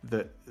bad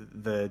that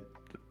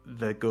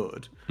they're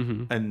good,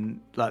 and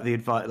like the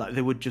advice, like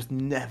they would just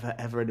never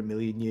ever in a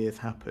million years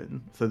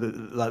happen. So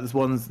that, like, there's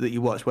ones that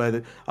you watch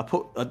where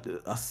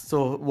I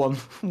saw one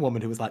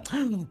woman who was like,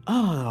 oh,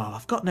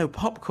 I've got no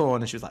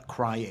popcorn, and she was like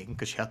crying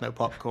because she had no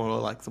popcorn, or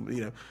like something,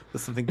 you know,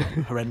 there's something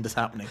horrendous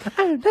happening.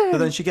 Oh no! But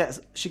then she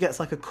gets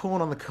like a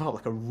corn on the cob,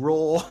 like a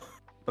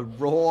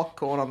raw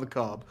corn on the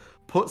cob,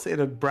 puts it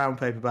in a brown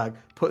paper bag,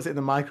 puts it in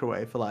the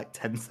microwave for like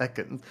 10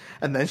 seconds,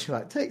 and then she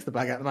like takes the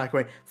bag out of the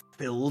microwave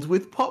filled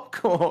with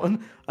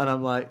popcorn, and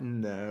I'm like,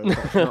 no,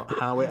 that's not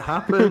how it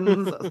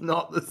happens. That's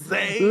not the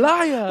same.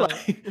 Liar!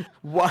 Like,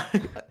 why?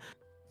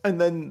 And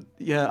then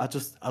yeah,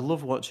 I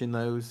love watching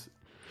those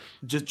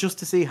just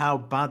to see how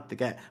bad they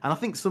get. And I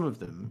think some of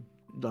them,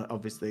 like,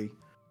 obviously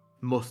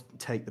must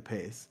take the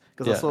piss,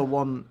 because I saw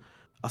one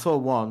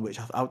which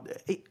I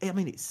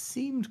mean, it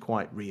seemed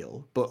quite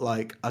real, but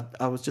like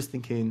I was just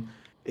thinking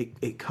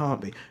it can't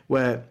be,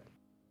 where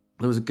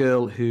there was a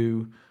girl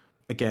who,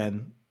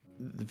 again,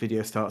 the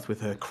video starts with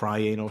her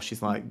crying, or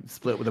she's like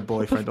split with a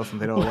boyfriend or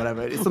something, or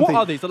whatever. It's something, what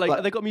are these? They're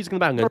like, they got music in the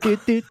background going,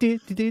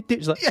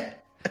 She's like, yeah.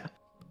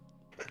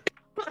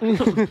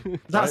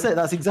 That's it.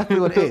 That's exactly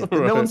what it is.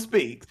 Right. No one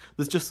speaks.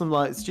 There's just some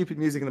like stupid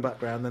music in the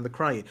background, and then they're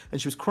crying. And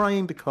she was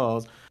crying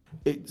because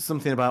it's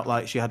something about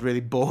like she had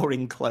really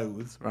boring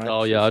clothes, right?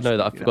 Oh yeah, I know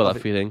that. I forgot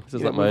that feeling. This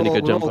is like my only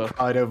good jumper. We all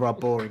cried over our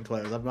boring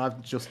clothes.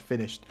 I've just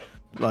finished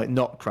like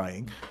not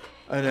crying,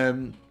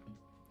 and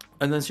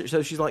then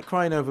so she's like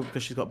crying over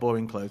because she's got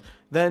boring clothes.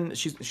 Then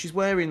she's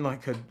wearing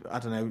like I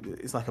don't know,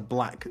 it's like a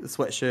black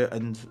sweatshirt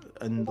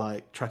and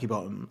like tracky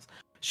bottoms.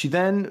 She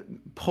then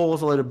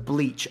pours a load of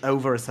bleach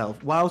over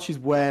herself while she's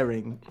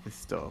wearing this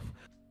stuff.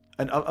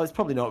 And it's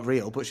probably not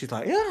real, but she's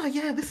like,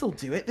 yeah, this'll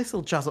do it.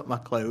 This'll jazz up my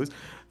clothes.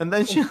 And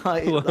then she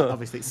like,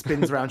 obviously it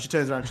spins around. She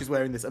turns around. She's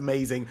wearing this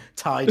amazing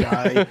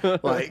tie-dye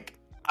like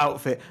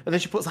outfit. And then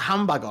she puts a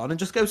handbag on and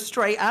just goes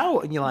straight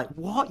out. And you're like,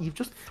 what? You've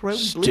just thrown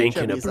bleach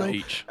over yourself.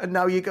 Bleach. And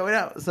now you're going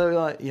out. So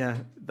like, yeah,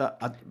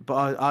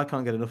 I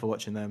can't get enough of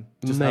watching them.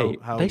 Just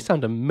Mate, how they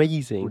sound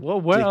amazing.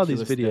 Well, where are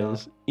these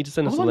videos? You just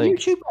send us a link.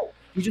 YouTube.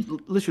 You just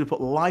literally put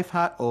life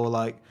hack or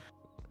like,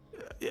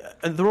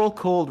 and they're all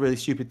called really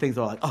stupid things.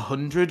 They're like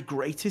 100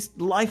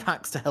 greatest life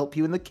hacks to help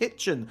you in the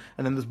kitchen,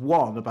 and then there's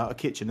one about a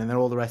kitchen, and then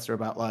all the rest are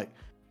about like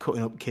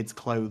cutting up kids'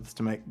 clothes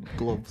to make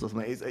gloves or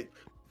something. It's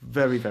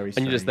very, very strange.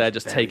 And you're just there,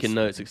 just taking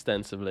notes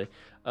extensively.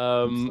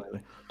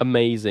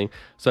 Amazing.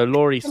 So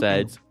Laurie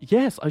said,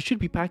 yes, I should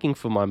be packing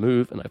for my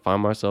move, and I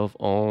find myself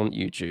on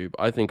YouTube.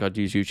 I think I'd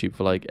use YouTube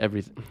for like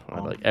everything,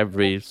 like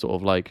every sort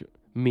of like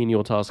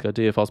menial task I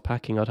do. If I was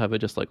packing, I'd have it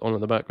just like on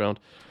in the background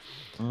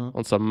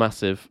on some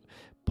massive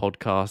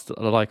podcast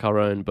like our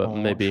own, but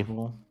maybe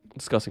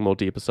discussing more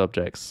deeper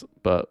subjects.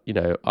 But you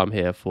know, I'm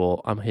here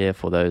for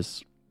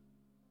those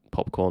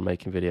popcorn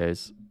making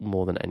videos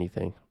more than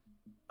anything.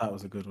 That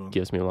was a good one.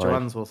 Gives me life.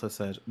 Joanne's also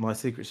said, my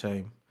secret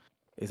shame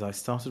is I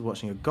started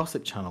watching a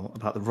gossip channel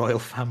about the royal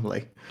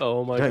family.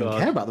 Oh my god! I don't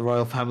care about the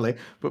royal family,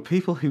 but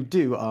people who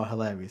do are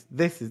hilarious.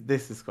 This is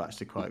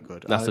actually quite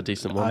good. That's a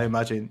decent one. I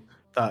imagine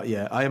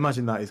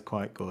that is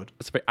quite good.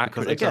 It's a very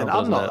accurate because, again,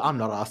 example, I'm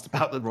not asked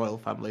about the royal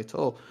family at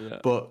all. Yeah.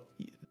 But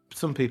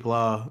some people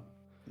are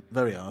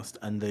very asked,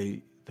 and they're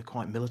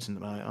quite militant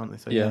about it, aren't they?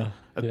 So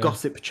a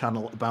gossip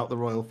channel about the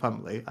royal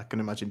family, I can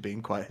imagine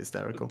being quite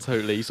hysterical.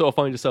 Totally. You sort of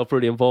find yourself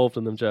really involved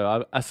in them,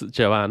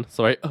 Joanne.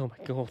 Sorry. Oh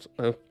my god.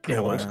 Oh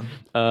god.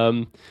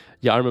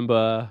 Yeah, I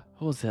remember.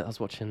 What was it? I was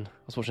watching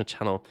a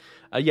channel.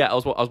 I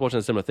was watching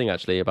a similar thing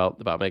actually about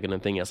Meghan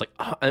and thingy. I was like,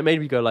 and it made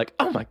me go like,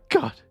 oh my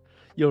god,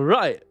 you're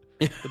right.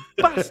 The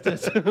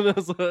bastards! And I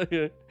was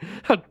like,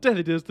 how dare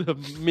they do this to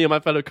me and my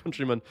fellow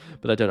countrymen?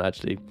 But I don't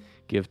actually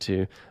give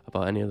two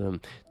about any of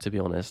them, to be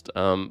honest.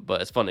 But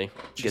it's funny.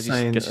 Gets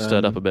you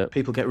stirred up a bit.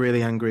 People get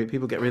really angry.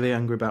 People get really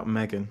angry about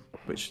Meghan,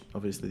 which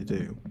obviously they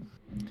do.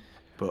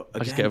 But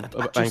again, I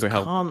just get angry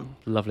how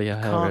lovely her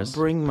hair is. I can't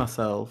bring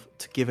myself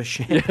to give a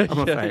shit. I'm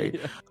afraid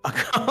I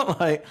can't.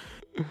 Like,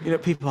 you know,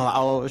 people are like,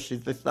 oh,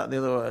 she's this, that, the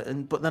other,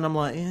 but then I'm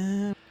like,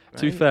 yeah. Right?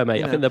 To be fair,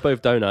 mate, I think they're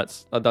both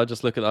donuts. I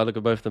just look at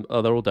both of them.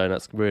 Oh, they're all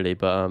donuts, really.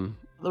 But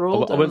they're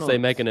all I wouldn't say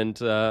Meghan and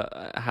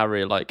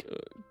Harry are like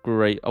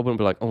great. I wouldn't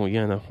be like, oh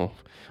yeah, no,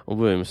 I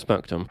wouldn't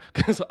respect them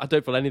because I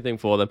don't feel anything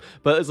for them.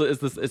 But it's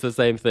the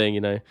same thing, you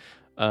know.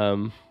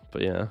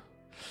 But yeah,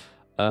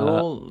 they're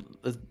all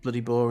as bloody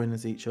boring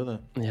as each other.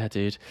 Yeah,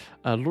 dude.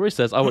 Laurie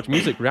says I watch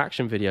music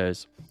reaction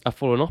videos. I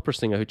follow an opera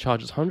singer who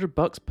charges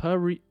 $100 per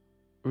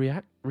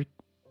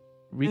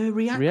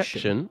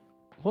reaction.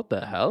 What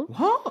the hell?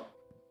 What?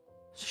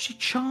 So she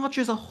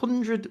charges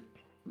 $100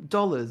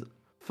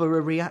 for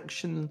a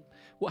reaction.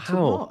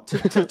 How?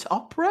 To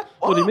opera?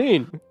 What do you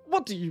mean?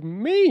 What do you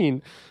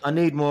mean? I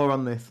need more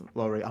on this,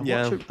 Laurie. I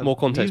Yeah, watch a more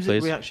context,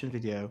 music please. reaction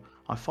video.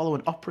 I follow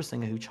an opera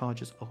singer who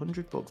charges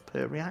 $100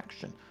 per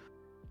reaction.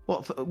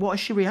 What is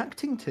she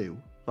reacting to?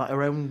 Like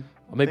her own.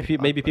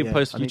 Maybe people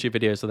post YouTube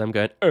videos of them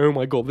going, "Oh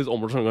my god, this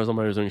opera song goes on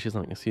my own." She's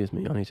like, "Excuse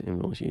me, I need to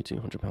invoice you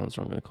 £200.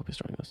 So I'm going to copy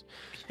strike this."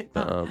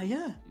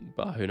 Yeah.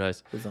 But who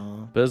knows?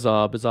 Bizarre.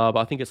 Bizarre. But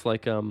I think it's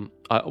like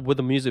with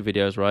the music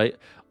videos, right?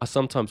 I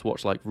sometimes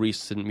watch like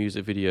recent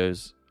music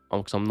videos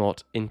because I'm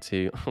not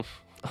into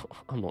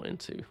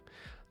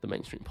the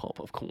mainstream pop,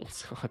 of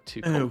course. I'm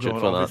too cultured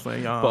for that.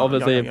 But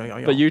obviously,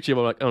 but YouTube,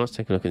 I'm like, oh, let's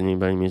take a look at the new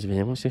music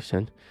video. What's this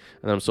then?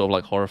 And I'm sort of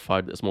like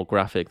horrified that it's more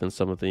graphic than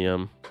some of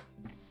the,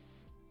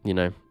 you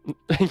know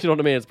what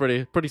I mean? It's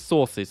pretty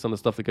saucy, some of the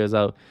stuff that goes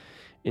out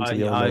into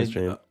the old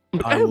mainstream.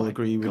 I will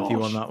agree with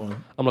you on that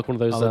one. I'm like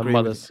one of those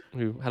mothers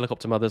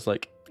helicopter mothers,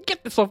 like,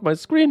 get this off my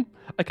screen.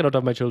 I cannot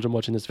have my children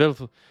watching this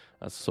filth.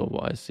 That's sort of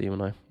what I see when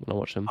I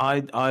watch them.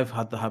 I've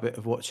had the habit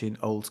of watching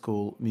old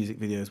school music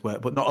videos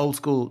but not old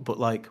school, but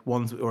like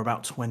ones that were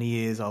about 20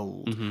 years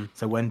old. Mm-hmm.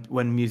 So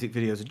when music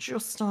videos are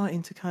just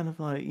starting to kind of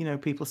like,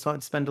 people are starting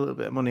to spend a little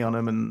bit of money on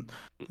them and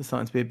they're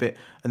starting to be a bit,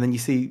 and then you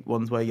see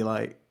ones where you're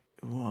like,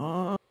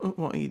 what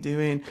are you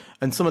doing?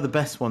 And some of the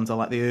best ones are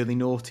like the early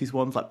noughties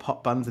ones, like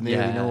pop bands in the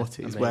early noughties,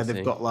 amazing. Where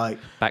they've got like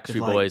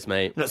Backstreet Boys,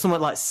 mate. Somewhere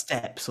like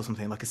Steps or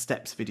something, like a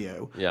Steps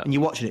video. Yeah. And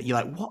you're watching it, you're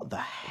like, what the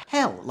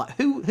hell? Like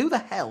who the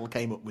hell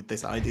came up with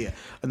this idea?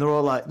 And they're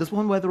all like, there's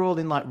one where they're all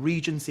in like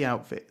Regency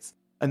outfits,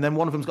 and then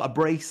one of them's got a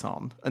brace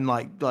on and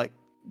like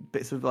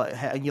bits of like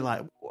hair, and you're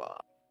like,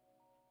 what?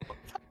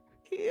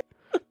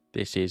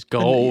 This is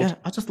gold. And,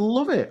 I just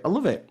love it. I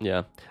love it.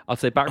 Yeah, I'd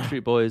say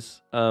Backstreet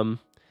Boys.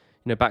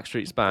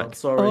 Backstreet's Back. God,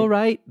 sorry. All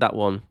right, that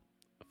one.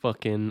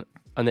 Fucking,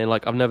 and then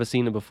like I've never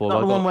seen it before.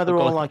 Not the one where they're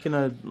all like in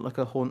a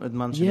haunted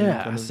mansion.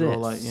 Yeah, that's it.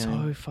 Like,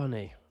 so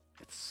funny.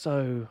 It's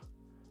so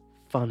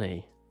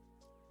funny,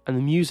 and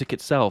the music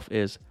itself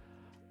is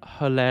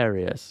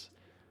hilarious.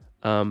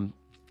 I'm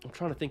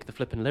trying to think of the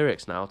flipping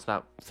lyrics now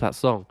to that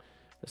song.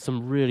 There's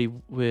some really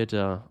weird.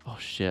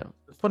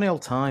 Funny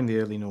old time, the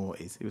early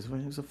noughties. It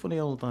was a funny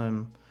old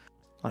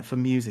like for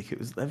music,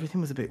 everything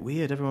was a bit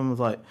weird. Everyone was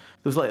like, there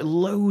was like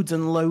loads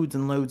and loads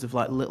and loads of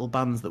like little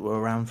bands that were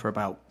around for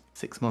about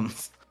 6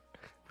 months,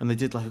 and they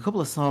did like a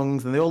couple of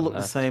songs, and they all looked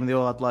the same. They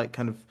all had like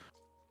kind of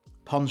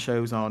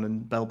ponchos on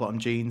and bell-bottom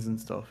jeans and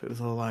stuff. It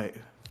was all like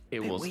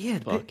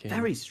weird,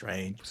 very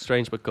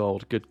strange but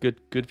gold.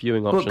 Good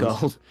viewing options. But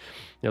gold.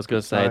 Yeah, I was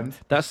going to say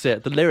that's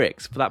it. The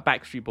lyrics for that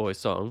Backstreet Boys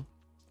song.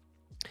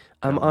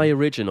 Am I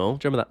original?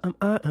 Do you remember that?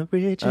 Am I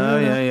original? Oh,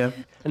 yeah.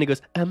 And he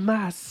goes, am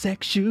I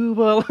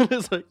sexual? And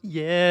it's like,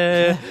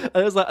 yeah. And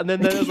it was like, and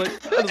then it was like,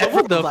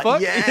 what the fuck?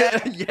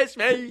 Yeah. Yes,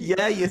 mate.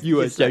 Yeah,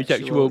 you are so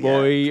sexual,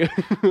 boy.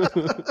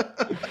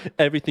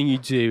 Everything you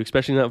do,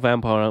 especially in that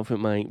vampire outfit,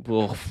 mate.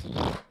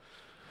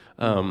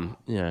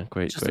 Yeah,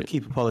 great. Just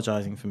keep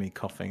apologising for me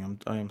coughing.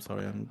 I am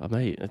sorry. I'm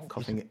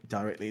coughing it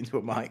directly into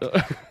a mic.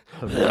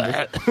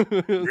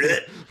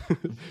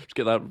 Just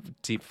get that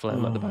deep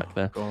phlegm at the back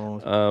there.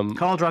 God.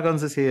 Carl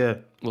Dragons is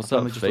here. What's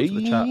up,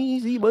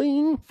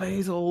 Faisal?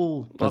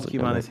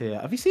 Barbecue Man is here.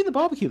 Have you seen the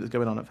barbecue that's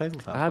going on at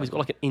Faisal's house? I have. He's got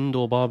like an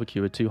indoor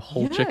barbecue with 2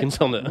 whole chickens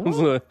on it.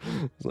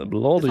 It's like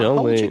bloody hell,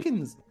 whole mate.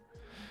 Chickens.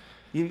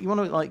 You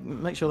want to like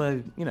make sure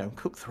they're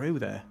cook through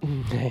there.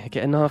 Yeah,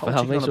 get enough. Make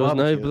sure there's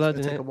no blood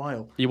in it. Take a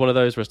while. You're one of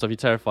those where you're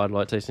terrified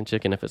like tasting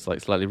chicken if it's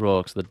like slightly raw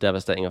because of the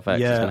devastating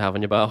effects it's gonna have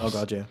on your bowels. Oh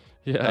god, yeah.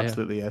 Yeah,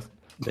 absolutely, yes.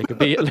 They could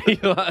be.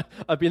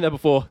 I've been there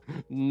before.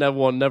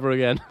 Never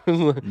again.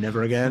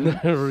 Never again.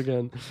 Never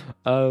again.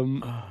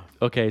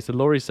 Okay, so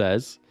Laurie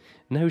says,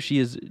 no, she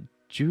is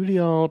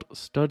Juilliard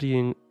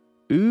studying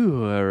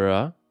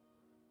opera,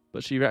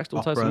 but she reacts to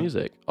all types of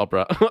music.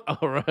 Opera.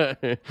 All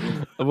right.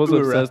 I was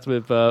obsessed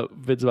with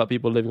vids about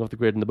people living off the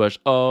grid in the bush.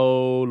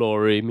 Oh,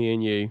 Laurie, me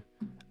and you.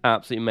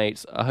 Absolute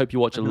mates. I hope you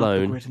watch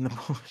Alone. Grid in the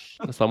bush.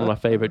 That's like one of my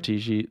favourite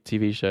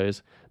TV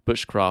shows.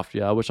 Bushcraft.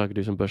 Yeah, I wish I could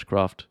do some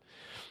bushcraft.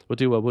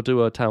 We'll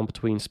do a town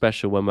between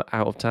special when we're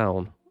out of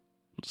town,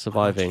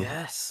 surviving.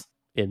 Yes.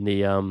 In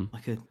the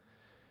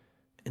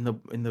in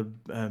the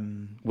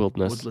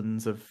wilderness,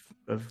 woodlands of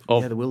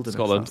the wilderness,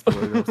 Scotland,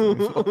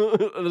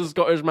 the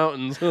Scottish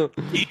mountains,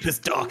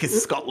 deepest,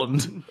 darkest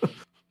Scotland.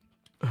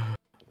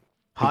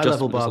 High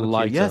level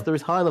barbecue. Yes, there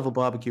is high level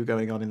barbecue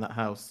going on in that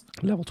house.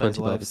 Level 20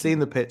 barbecue. I've seen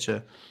the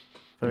picture.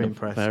 Very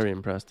impressed. Very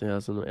impressed. Yeah,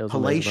 it was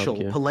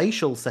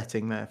palatial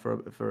setting there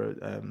for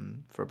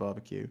a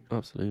barbecue.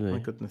 Absolutely. My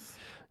goodness.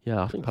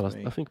 Yeah, I think Palace.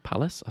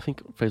 I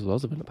think Faisal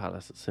does live in a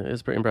palace.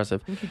 It's pretty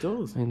impressive. I think he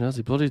does. He does.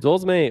 He bloody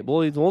does, mate.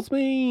 Bloody does,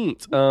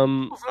 mate.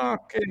 Right.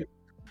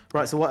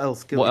 So what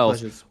else?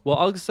 Pleasures? Well,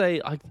 I'll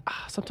say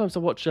sometimes I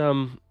watch.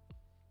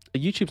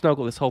 YouTube's now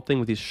got this whole thing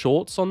with these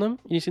shorts on them.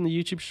 You seen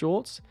the YouTube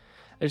shorts?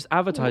 It just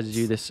advertises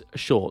you this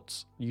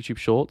shorts. YouTube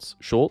shorts.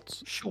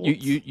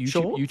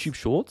 YouTube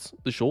shorts.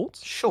 The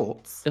shorts.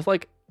 Shorts. It's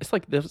like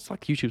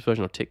YouTube's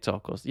version of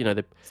TikTok, or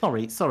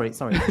Sorry.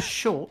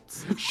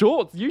 Shorts.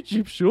 Shorts.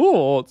 YouTube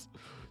shorts.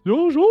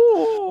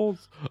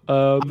 yours.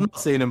 I've not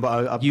seen them,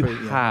 but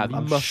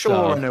I'm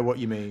sure I know what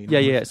you mean.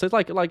 Yeah. So it's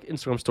like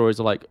Instagram stories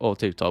are like, or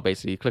TikTok,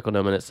 basically. You click on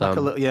them and it's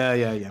yeah.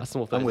 That's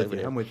small thing.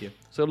 I'm with you.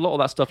 So a lot of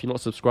that stuff you're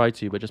not subscribed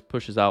to, but just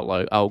pushes out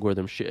like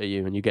algorithm shit at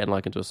you, and you get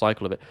like into a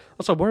cycle of it.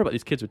 That's why I worry about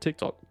these kids with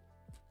TikTok.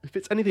 If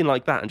it's anything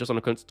like that and just on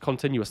a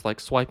continuous like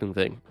swiping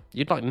thing,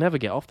 you'd like never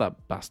get off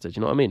that bastard.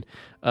 You know what I mean?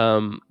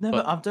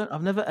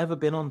 I've never ever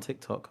been on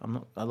TikTok.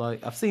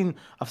 I've seen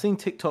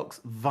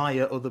TikToks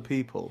via other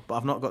people, but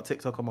I've not got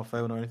TikTok on my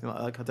phone or anything like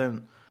that.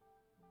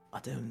 I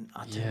don't.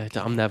 Yeah,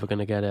 I'm never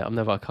gonna get it.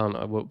 I can't.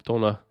 I don't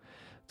wanna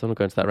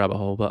go into that rabbit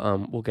hole.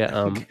 But we'll get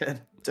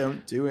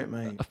Don't do it,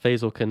 mate.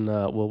 Faisal can.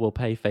 We'll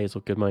pay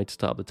Faisal good money to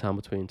start up the town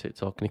between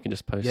TikTok, and he can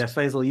just post. Yeah,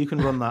 Faisal, you can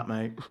run that,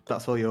 mate.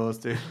 That's all yours,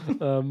 dude.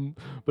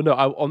 But no,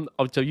 on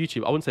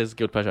YouTube, I wouldn't say it's a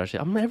good pleasure. Actually,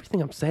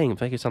 everything I'm saying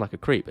making it sound like a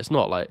creep. It's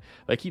not like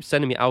they keep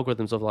sending me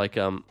algorithms of like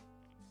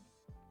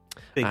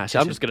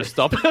Actually, I'm just gonna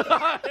stop.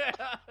 I'm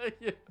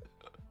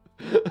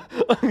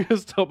gonna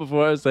stop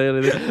before I say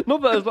anything.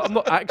 Not that I'm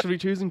not actually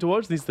choosing to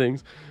watch these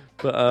things,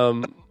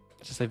 but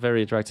just say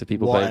very attractive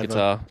people playing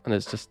guitar, and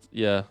it's just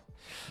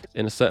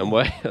in a certain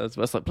way. It's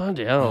like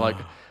bloody hell, like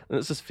and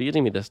it's just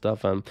feeding me this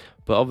stuff. But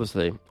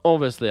obviously,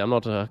 I'm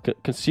not a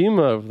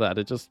consumer of that.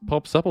 It just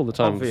pops up all the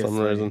time for some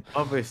reason.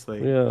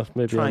 Obviously, yeah.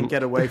 Maybe try and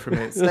get away from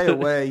it. Stay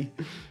away.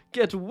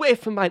 Get away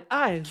from my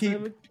eyes.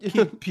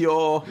 Keep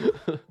pure.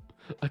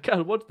 I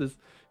can't watch this.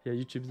 Yeah,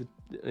 YouTube's.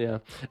 Yeah.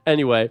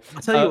 Anyway,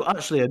 I tell you,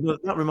 actually,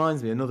 that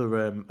reminds me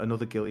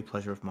another guilty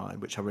pleasure of mine,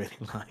 which I really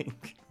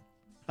like.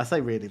 I say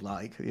really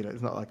like.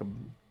 It's not like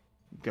I'm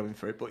going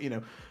for it, but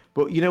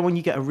when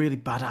you get a really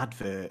bad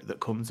advert that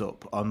comes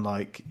up on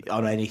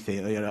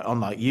anything, on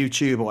like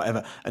YouTube or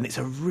whatever, and it's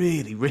a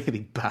really,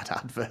 really bad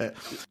advert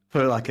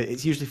for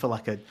it's usually for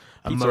like a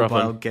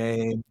mobile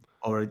game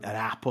or an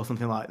app or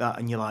something like that,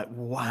 and you're like,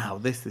 wow,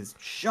 this is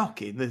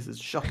shocking. This is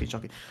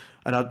shocking.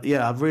 And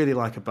I really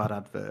like a bad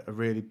advert, a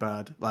really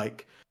bad,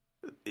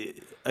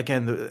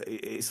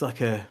 it's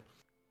like a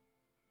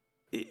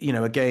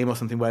game or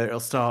something where it'll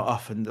start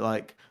off and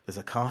like there's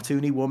a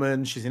cartoony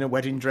woman, she's in a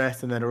wedding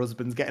dress, and then her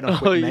husband's getting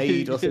off with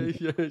maid or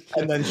something,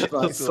 and then she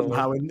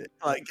somehow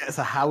gets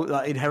a house,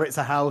 inherits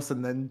a house,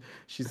 and then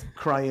she's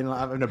crying,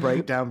 having a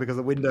breakdown because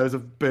the windows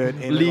have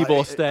burnt in. Leave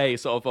or stay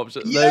sort of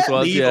option. Yeah, those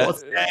ones, leave or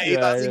stay.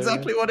 That's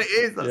exactly what it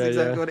is. That's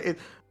exactly what it is.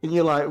 And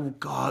you're like, oh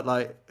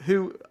God,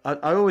 who?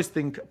 I always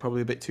think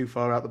probably a bit too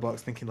far out the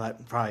box, thinking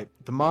right,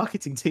 the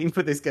marketing team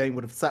for this game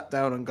would have sat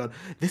down and gone,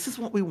 this is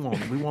what we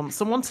want. We want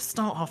someone to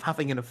start off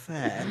having an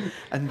affair,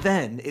 and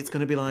then it's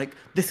going to be like,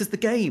 this is the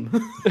game.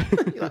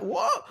 You're like,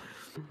 what?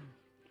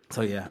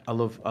 So yeah, I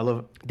love.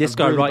 This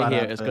guy right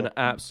here is going to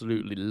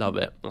absolutely love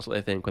it. That's what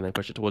they think when they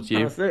push it towards you.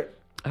 That's it.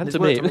 And to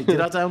me.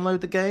 Did I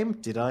download the game?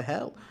 Did I?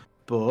 Hell,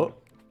 but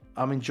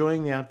I'm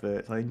enjoying the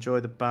adverts. I enjoy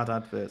the bad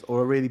adverts,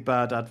 or a really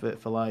bad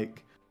advert for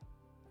like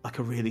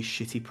a really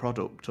shitty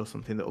product or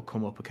something that will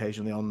come up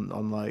occasionally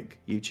on like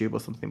YouTube or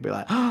something. Be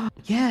like, oh,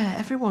 yeah,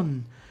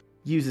 everyone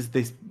uses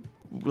this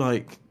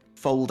like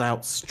fold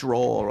out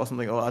straw or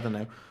something, or I don't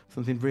know,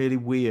 something really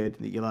weird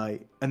that you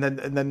like. And then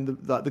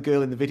the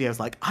girl in the video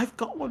is like, I've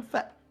got one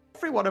for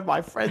every one of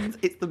my friends.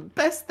 It's the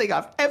best thing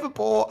I've ever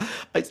bought.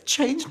 It's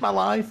changed my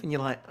life. And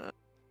you're like.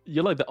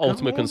 You're like the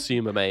ultimate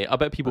consumer, mate. I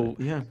bet people,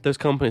 those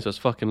companies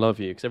just fucking love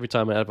you, because every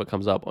time an advert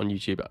comes up on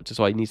YouTube, just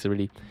why it needs to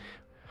really.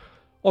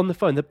 On the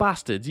phone, the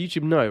bastards.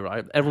 YouTube know,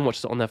 right? Everyone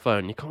watches it on their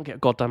phone. You can't get a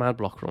goddamn ad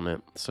blocker on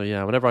it. So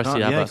yeah, whenever I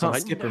see adverts, I'm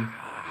like, skip them.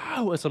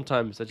 No. And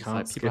sometimes they're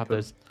just people have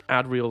those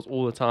ad reels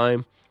all the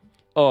time.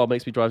 Oh,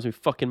 it drives me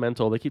fucking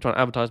mental. They keep trying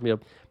to advertise me a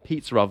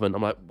pizza oven.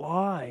 I'm like,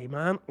 why,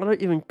 man? I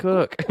don't even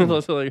cook. I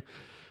don't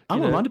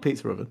mind a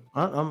pizza oven.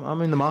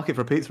 I'm in the market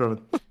for a pizza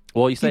oven.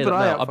 Well, you say that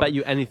now. I bet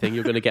you anything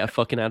you're going to get a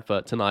fucking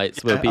advert tonight.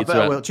 So pizza I bet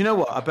I will. Do you know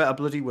what? I bet I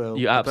bloody will.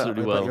 You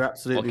absolutely will. You're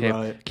absolutely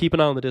right. Keep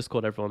an eye on the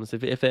Discord, everyone. So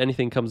if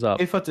anything comes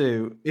up. If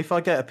I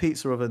get a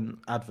pizza oven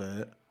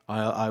advert,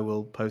 I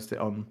will post it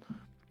on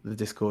the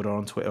Discord or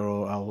on Twitter,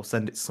 or I'll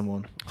send it to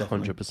someone.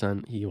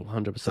 100%. You'll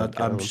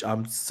 100%.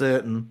 I'm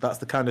certain that's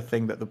the kind of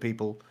thing that the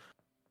people,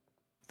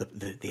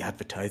 the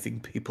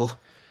advertising people,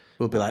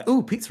 will be like,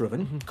 "Ooh, pizza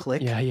oven!"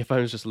 Click. Yeah, your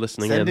phone's just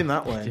listening. Send him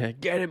that way. Yeah,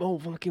 get him. Oh,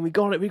 fucking, we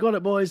got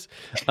it, boys.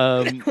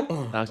 That's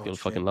gonna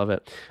fucking love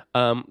it.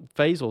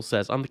 Faisal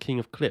says, "I'm the king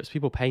of clips.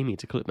 People pay me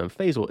to clip them."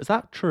 Faisal, is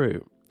that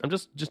true? I'm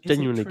just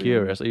genuinely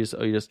curious. Is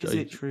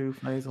it true,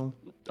 Faisal?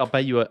 I'll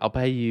pay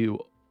you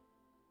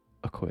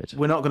a quid.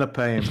 We're not gonna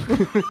pay him.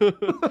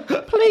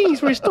 Please,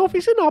 Christoph,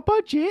 it's in our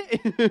budget.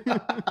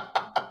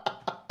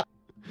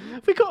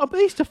 We got a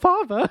Easter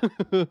father.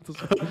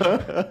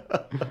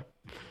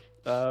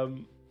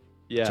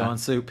 Yeah. John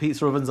Sue,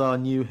 pizza ovens are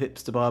new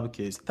hipster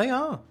barbecues. They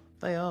are.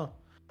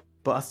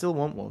 But I still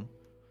want one.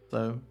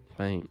 So,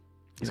 mate,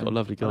 he's got a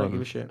lovely garden. I don't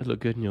give a shit. It'd look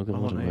good in your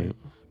garden, mate.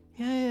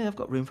 Yeah, I've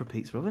got room for a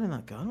pizza oven in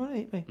that garden. Wouldn't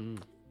it be?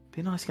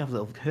 Be nice to have a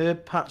little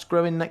herb patch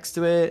growing next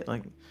to it.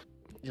 Like,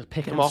 just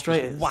pick them off,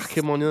 straight, whack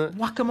them on it.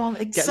 Whack them on,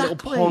 exactly. Get a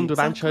little pond with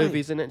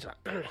anchovies in it.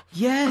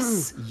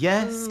 Yes.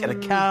 Get a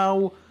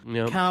cow.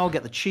 Cow,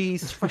 get the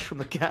cheese fresh from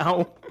the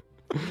cow.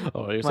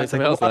 Oh, you're saying Might something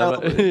take a else there.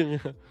 while,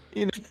 But...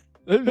 You know.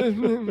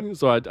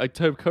 Sorry, I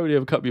totally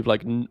overcut you with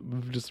like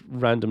just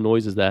random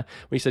noises there.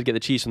 When you said get the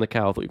cheese from the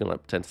cow, I thought you were going to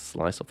like, pretend to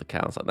slice off the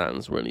cow. It's like, that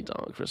is really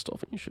dark,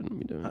 Christoph, and you shouldn't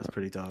be doing That's that.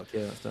 pretty dark.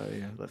 Yeah, that's dark.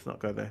 Yeah, let's not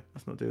go there.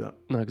 Let's not do that.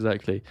 No,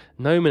 exactly.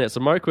 No minutes.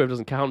 A microwave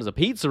doesn't count as a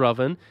pizza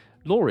oven.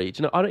 Laurie, do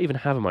you know, I don't even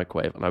have a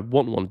microwave, and I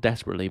want one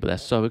desperately, but they're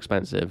so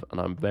expensive,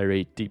 and I'm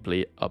very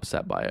deeply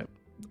upset by it.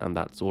 And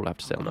that's all I have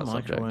to say on that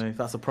subject.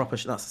 That's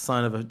a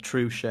sign of a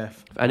true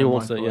chef. If anyone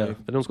wants to, if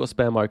anyone's got a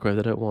spare microwave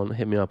they don't want,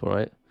 hit me up, all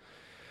right?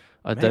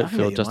 I don't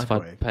feel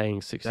justified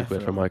paying 60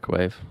 quid for a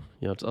microwave.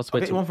 I'll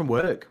get you one from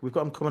work. We've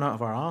got them coming out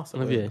of our arse.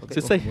 Have you?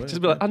 Just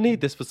be like, I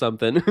need this for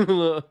something.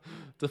 I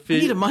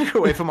need a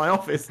microwave for my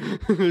office.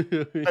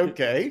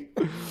 Okay.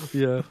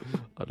 Yeah,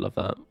 I'd love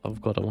that. Oh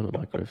God, I want a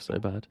microwave so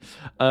bad.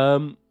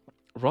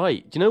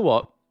 Right. Do you know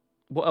what?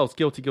 What else?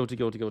 Guilty.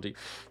 Guilty,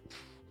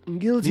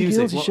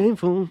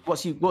 shameful.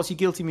 What's your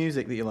guilty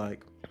music that you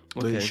like?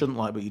 That you shouldn't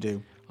like, but you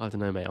do? I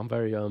don't know, mate. I'm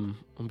very I'm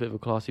a bit of a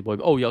classy boy.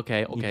 Oh yeah,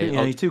 okay.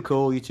 You're too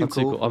cool. You're too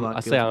cool.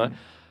 I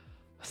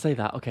say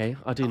that. Okay,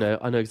 I do know.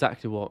 I know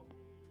exactly what.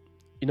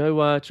 You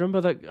know, do you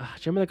remember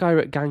the guy who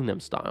wrote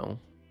Gangnam Style?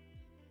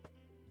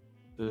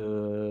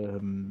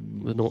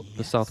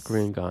 The South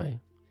Korean guy.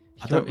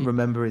 I don't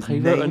remember his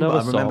name. He wrote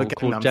another song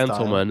called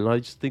Gentleman, and I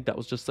just think that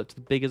was just such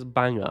the biggest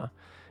banger.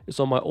 It's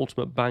on my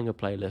ultimate banger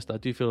playlist. I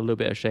do feel a little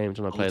bit ashamed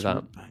when I play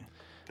that.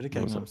 Bit of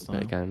Gangnam Style.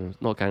 Not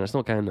Gangnam. It's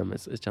not Gangnam.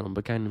 It's Gentleman,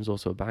 but Gangnam's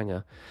also a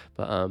banger.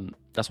 But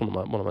that's one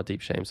of my deep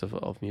shames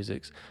of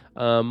musics.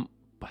 But I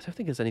don't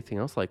think there's anything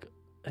else like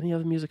any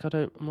other music.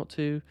 I'm not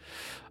too.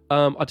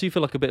 I do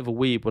feel like a bit of a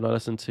weeb when I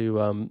listen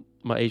to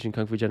my Asian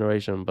Kung Fu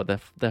generation, but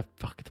they're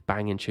fucking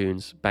banging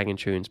tunes.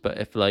 But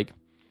if like.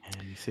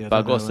 Yeah, you see, I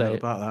gotta say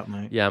about that,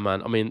 mate. Yeah,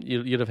 man. I mean,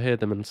 you'd have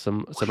heard them in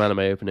some anime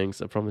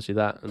openings. I promise you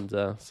that. And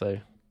so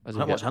as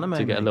you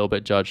get a little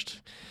bit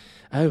judged.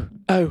 Oh,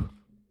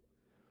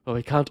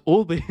 we can't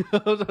all be.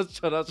 I was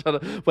trying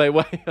to wait.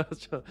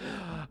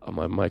 Oh,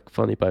 my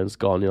funny bone's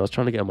gone. I was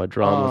trying to get on my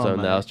drama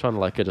zone there. I was trying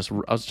to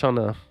I was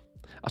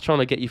trying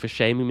to get you for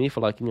shaming me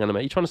for liking anime.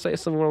 Are you trying to say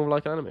something wrong with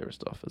like anime or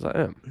stuff? Is that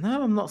it?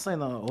 No, I'm not saying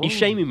that at all. Are you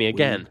shaming me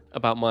again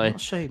about my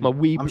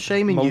weeb? I'm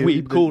shaming my you.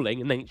 Weeb calling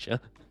in nature.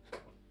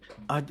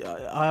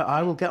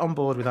 I will get on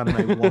board with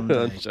anime one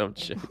day.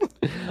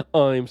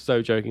 I'm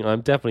so joking.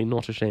 I'm definitely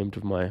not ashamed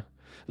of my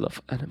love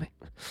for anime.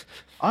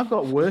 I've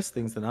got worse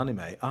things than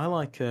anime. I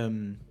like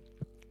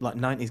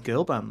 90s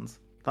girl bands.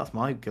 That's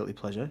my guilty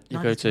pleasure.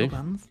 You go to?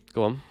 Bands.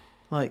 Go on.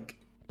 Like,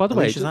 by the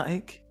Alicia's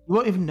Attic. You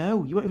won't even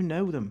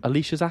know them.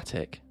 Alicia's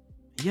Attic.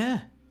 Yeah.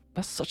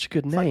 That's such a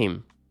good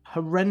name.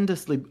 Like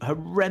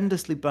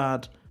horrendously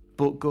bad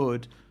but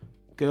good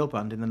girl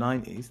band in the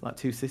 90s, like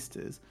two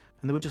sisters.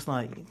 And they were just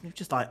like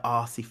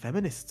arsey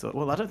feminists.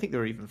 Well, I don't think they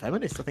were even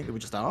feminists. I think they were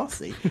just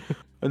arsey.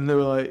 And they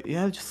were like,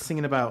 just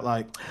singing about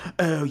like,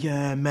 oh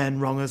yeah, men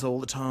wrong us all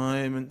the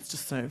time, and it's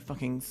just so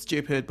fucking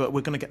stupid. But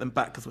we're gonna get them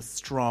back because we're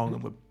strong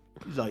and we're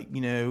like,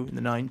 in the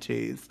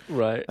 90s.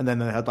 Right. And then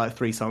they had like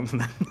 3 songs,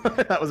 and then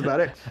that was about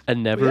it.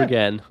 And never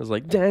again. I was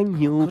like,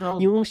 Daniel,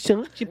 you're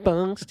such a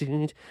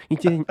bastard. You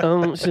didn't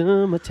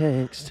answer my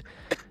text.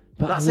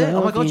 But that's it.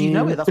 Oh my God, you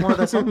know it. That's one of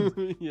their songs.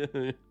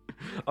 Yeah.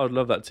 I would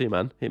love that too,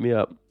 man. Hit me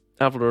up.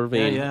 Avril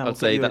Lavigne, I'd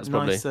say that's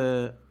probably.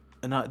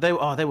 Nice, they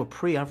were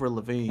pre-Avril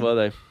Lavigne. Were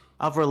they?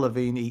 Avril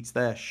Lavigne eats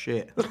their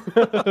shit.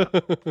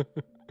 I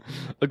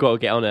got to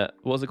get on it.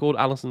 What's it called?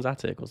 Alison's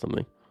Attic or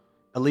something?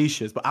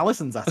 Alicia's, but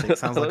Alison's Attic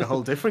sounds like a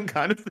whole different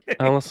kind of thing.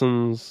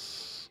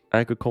 Alison's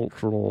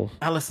agricultural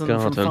Alison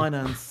garden. From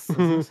finance.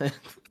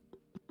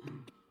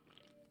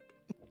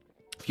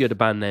 If you had a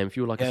band name, if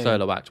you were like a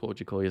solo act, what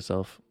would you call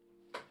yourself?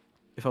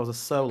 If I was a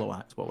solo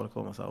act, what would I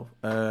call myself?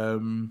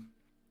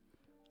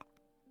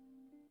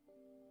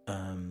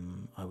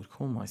 I would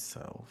call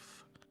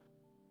myself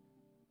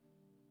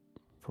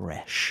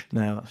Fresh.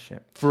 No, that's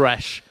shit.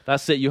 Fresh.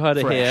 That's it. You heard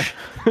it here.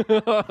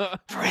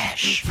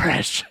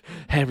 Fresh.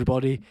 Hey,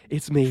 everybody.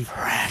 It's me.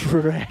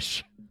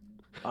 Fresh.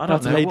 I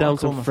don't know. Lay down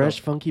some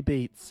fresh, funky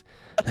beats.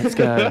 Let's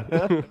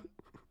go.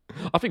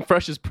 I think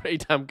Fresh is pretty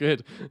damn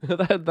good.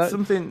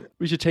 Something.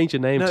 We should change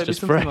your name to just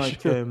Fresh.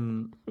 Like,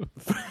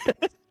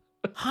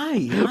 Hi.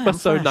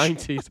 That's so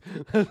 90s.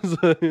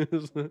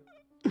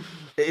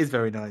 It is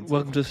very 90s.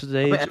 Welcome to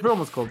today. Everyone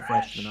was called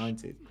Fresh in the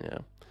 90s. Yeah.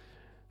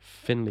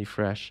 Finley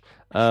Fresh.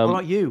 What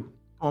about you?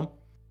 Come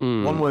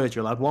on. One word,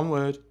 you're allowed. One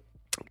word.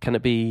 Can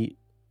it be...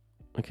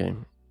 Okay.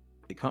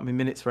 It can't be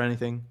minutes for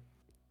anything.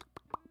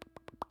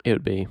 It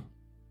would be...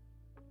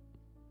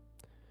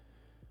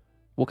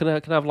 What can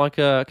I have like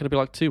can it be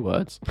like 2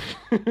 words?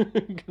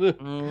 Can it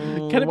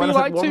be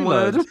like 2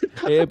 words?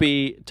 It would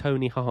be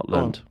Tony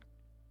Heartland.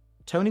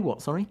 Tony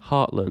what, sorry?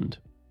 Heartland.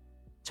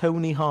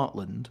 Tony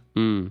Heartland.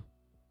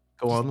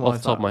 Go on. Off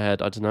the top of my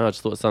head, I don't know. I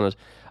just thought it sounded.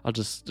 I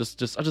just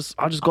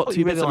got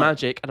 2 bits of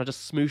magic and I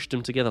just smooshed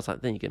them together. I was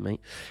like, there you go, mate.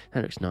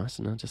 That looks nice.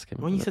 And I just came.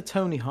 When you said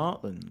Tony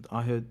Heartland,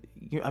 I heard.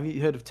 Have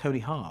you heard of Tony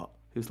Hart?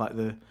 Who's like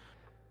the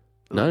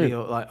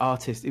no like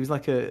artist. He was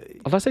like a.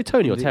 Did I say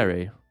Tony or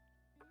Terry?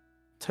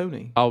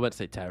 Tony. I meant to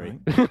say Terry.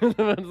 Right.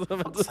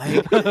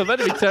 I meant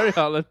to be Terry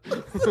Hartland.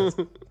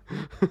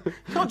 You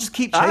can't just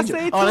keep changing.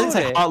 I didn't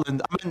say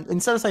Heartland. I meant,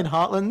 instead of saying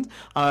Heartland,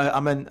 I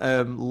meant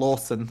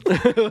Lawson.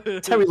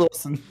 Terry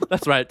Lawson.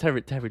 That's right,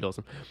 Terry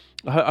Lawson.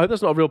 I hope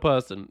that's not a real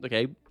person.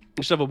 Okay,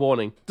 you should have a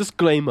warning.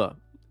 Disclaimer.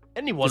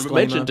 Anyone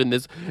mentioned in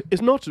this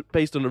is not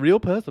based on a real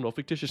person or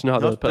fictitious. No,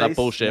 they put that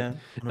bullshit. Yeah.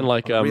 And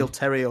like real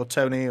Terry or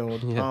Tony or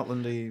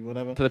Heartlandy,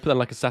 whatever. They put that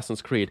like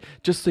Assassin's Creed.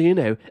 Just so you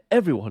know,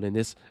 everyone in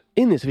this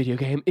video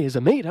game is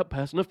a made-up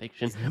person of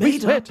fiction. We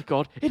swear to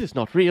God, it is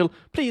not real.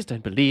 Please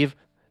don't believe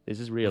this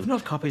is real. We've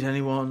not copied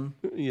anyone.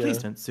 Yeah. Please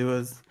don't sue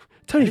us.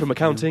 Tony from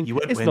accounting. You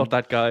won't it's win. not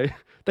that guy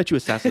that you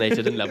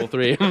assassinated in level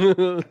 3.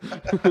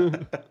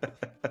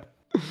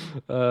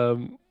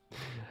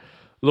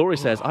 Laurie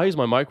says, I use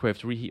my microwave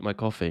to reheat my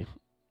coffee.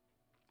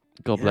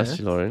 God bless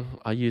you, Laurie.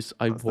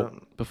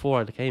 Before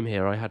I came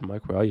here, I had a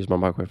microwave. I used my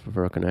microwave for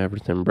fucking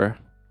everything, bruh.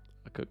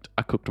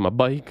 I cooked my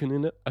bacon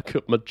in it. I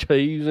cooked my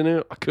cheese in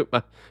it. I cooked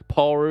my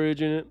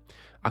porridge in it.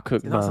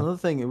 That's another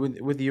thing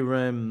with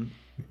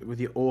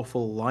your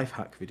awful life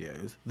hack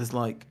videos. There's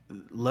like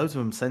loads of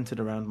them centered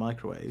around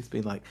microwaves,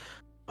 being like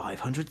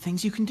 500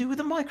 things you can do with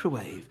a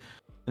microwave.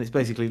 And it's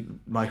basically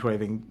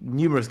microwaving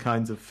numerous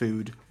kinds of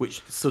food,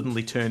 which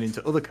suddenly turn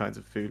into other kinds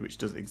of food which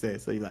doesn't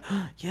exist. So you're like,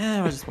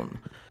 yeah, I just want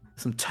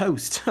some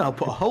toast. I'll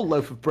put a whole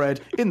loaf of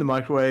bread in the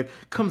microwave.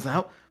 Comes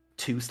out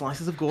 2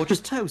 slices of gorgeous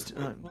toast.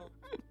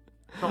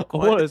 I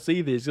want to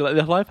see this. Like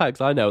the life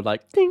hacks I know,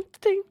 like ding,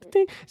 ding,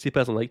 ding. See a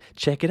person like,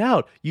 check it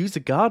out. Use a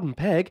garden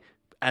peg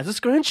as a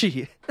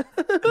scrunchie.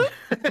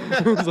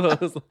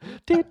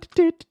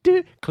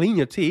 Clean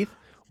your teeth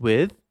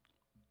with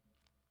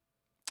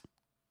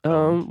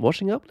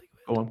washing up liquid.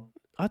 Go on.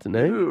 I don't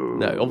know.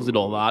 No, obviously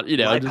not that. You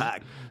know, Life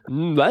hack.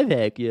 Life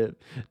hack, yeah.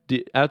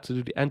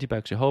 Absolutely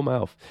antibacterial your whole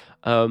mouth.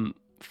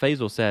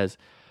 Faisal says,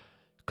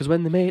 because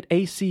when they made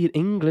AC in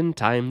England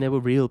time, there were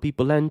real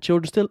people and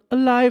children still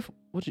alive.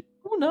 What do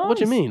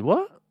you mean?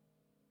 What?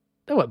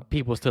 There weren't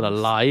people still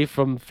alive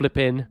from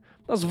flipping.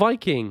 That's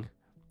Viking.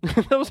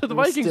 That was the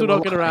Vikings were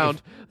knocking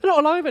around. They're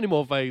not alive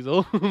anymore,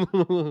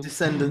 Faisal.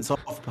 Descendants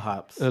of,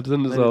 perhaps.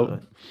 Descendants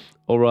of.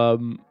 Or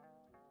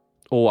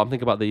I'm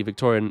thinking about the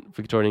Victorian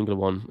England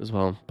one as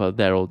well. But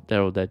they're all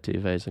dead too,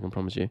 Faisal, I can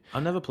promise you. I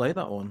never played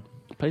that one.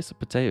 Place a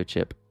potato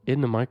chip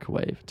in the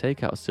microwave.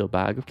 Take out a steel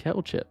bag of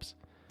kettle chips.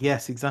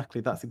 Yes,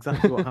 exactly. That's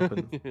exactly what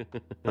happened.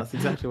 That's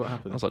exactly what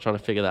happened. I was like trying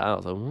to figure that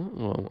out. I was like,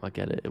 well, I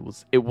get it. It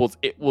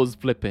was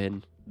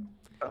flipping.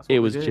 It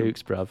was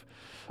jokes, bruv.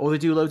 Or they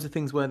do loads of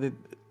things where they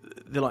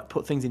like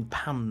put things in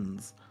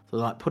pans. So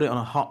they like put it on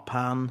a hot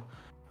pan,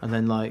 and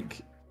then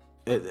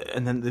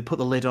they put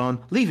the lid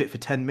on, leave it for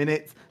 10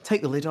 minutes,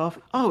 take the lid off.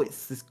 Oh,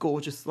 it's this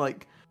gorgeous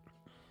like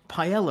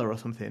paella or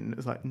something.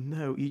 It's like,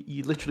 no,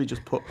 you literally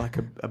just put like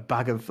a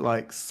bag of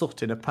like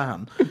soot in a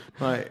pan,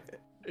 like.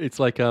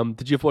 It's like,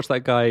 did you ever watch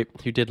that guy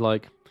who did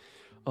like,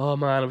 oh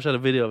man, I wish I had a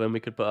video of him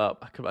we could put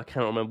up. I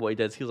can't remember what he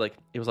did. He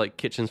was like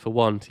Kitchens for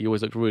One. He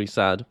always looked really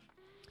sad.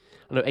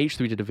 I know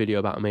H3 did a video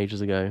about him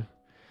ages ago.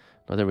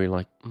 I don't really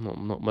like,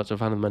 I'm not much of a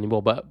fan of him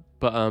anymore, but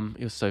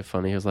it was so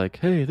funny. He was like,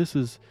 hey, this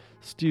is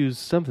Stew's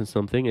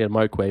something. He had a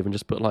microwave and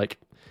just put like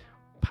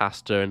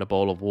pasta and a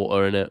bowl of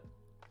water in it.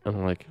 And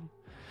I'm like,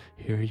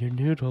 here are your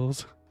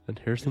noodles. And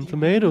here's some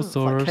tomato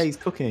sauce. Like Kay's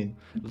cooking.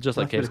 Just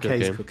like Kay's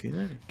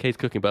cooking. Kay's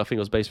cooking, but I think it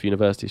was based for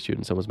university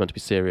students. So it was meant to be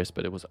serious,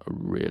 but it was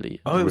really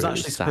it was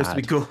actually sad. supposed to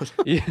be good.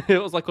 Yeah,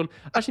 it was like on.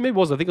 Actually, maybe it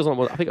was. I think it was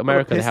on. I think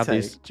America they have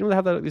these. Do you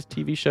know they have these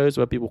TV shows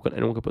where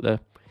anyone can put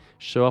their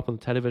show up on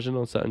the television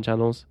on certain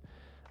channels?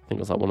 I think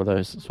it was like one of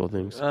those sort of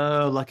things.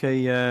 Like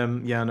a I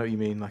know what you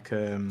mean. Like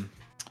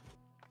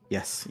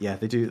yes, yeah,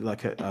 they do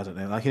like I don't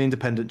know, like an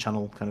independent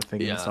channel kind of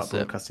thing. Yeah, and start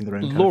broadcasting their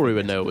own. Laurie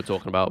would know what we're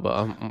talking about,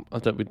 but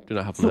we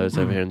don't have one of those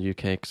over here in the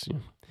UK because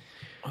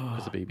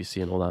the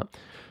BBC and all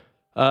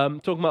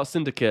that. Talking about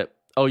Syndicate.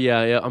 Oh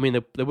yeah. I mean,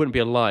 they wouldn't be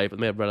alive, but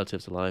they may have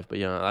relatives alive. But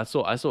yeah,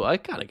 I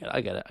kind of get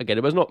it. I get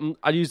it. But it's not.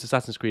 I used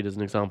Assassin's Creed as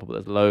an example, but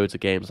there's loads of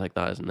games like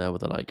that, isn't there? Where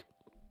they're like,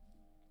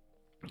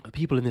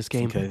 people in this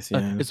game,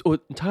 it's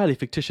entirely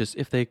fictitious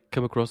if they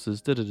come across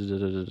as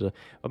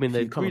I mean,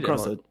 they come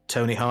across a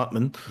Tony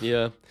Hartman.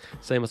 Yeah,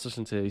 same as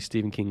listening to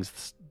Stephen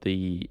King's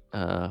the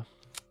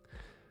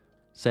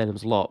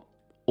Salem's Lot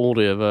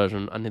audio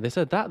version, and they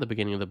said that at the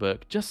beginning of the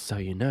book. Just so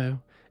you know,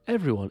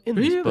 everyone in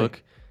this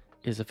book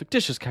is a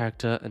fictitious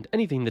character, and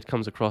anything that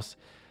comes across,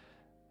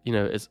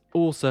 is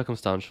all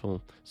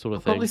circumstantial sort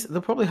of thing.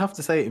 They'll probably have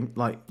to say it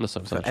like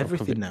for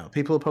everything now.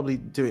 People will probably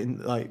do it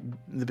in like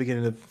the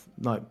beginning of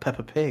like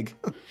Peppa Pig.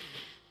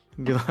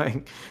 Be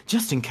like,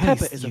 just in case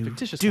Peppa is you a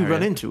fictitious do carrier.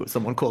 run into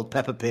someone called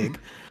Peppa Pig,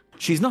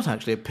 she's not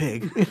actually a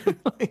pig.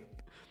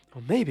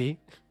 Or maybe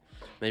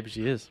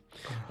she is.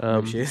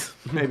 Maybe she is.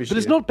 Maybe she but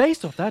it's not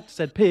based off that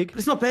said pig. But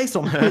it's not based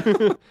on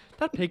her.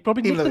 That pig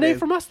probably nicked the name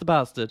from us, the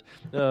bastard.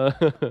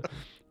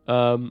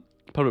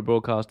 Public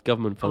broadcast,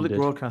 government funded.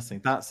 Public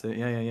broadcasting, that's it.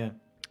 Yeah. Yeah,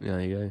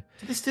 there you go.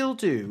 Do they still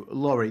do,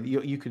 Laurie?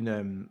 You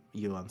can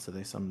you'll answer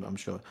this, I'm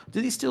sure.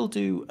 Do they still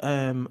do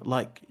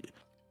like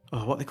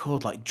what they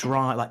called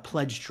like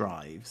pledge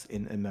drives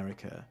in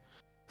America.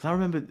 Because I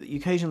remember you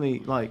occasionally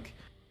like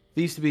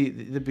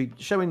they'd be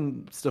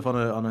showing stuff on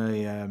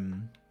a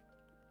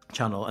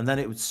channel, and then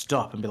it would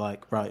stop and be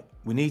like, right,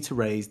 we need to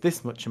raise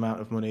this much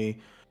amount of money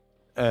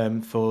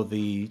for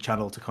the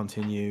channel to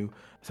continue.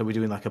 So we're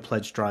doing like a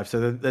pledge drive.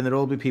 So then there'd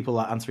all be people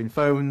like answering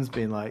phones,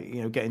 being like,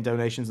 getting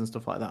donations and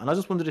stuff like that. And I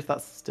just wondered if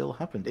that still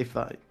happened, if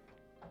that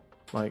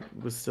like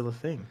was still a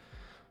thing.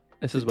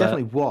 It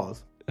definitely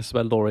was. This is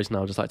where Laurie's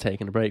now just like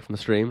taking a break from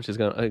the stream. She's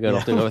going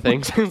off doing other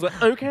things. She's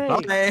like,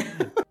 okay,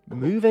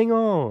 moving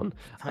on.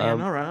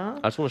 I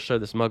just want to show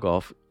this mug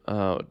off.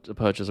 A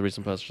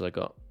recent purchase I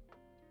got.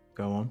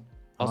 Go on.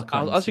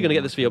 I was actually going to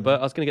get this for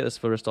I was going to get this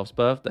for Ristof's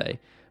birthday,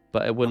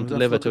 but it wouldn't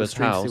deliver to his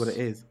house. See what it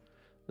is.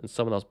 And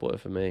someone else bought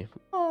it for me.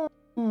 Oh.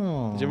 Do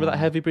you remember that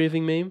heavy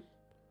breathing meme?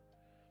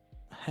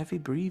 Heavy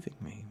breathing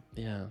meme?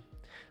 Yeah.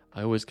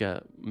 I always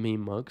get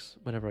meme mugs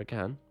whenever I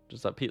can.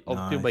 Just like people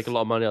make a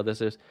lot of money out of this.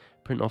 Just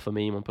print off a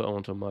meme and put it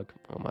onto a mug.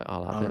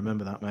 I'll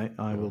remember that, mate.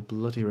 I will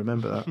bloody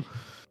remember that.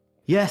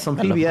 Yes, on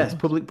PBS,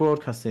 public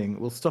broadcasting,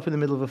 will stop in the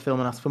middle of a film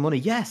and ask for money.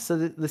 Yes, so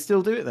they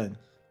still do it then.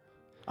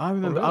 I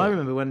remember. Oh, really? I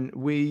remember when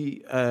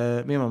me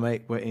and my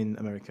mate were in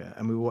America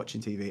and we were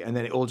watching TV, and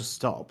then it all just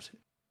stopped,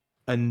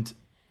 and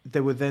they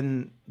were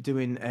then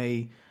doing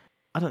I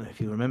don't know if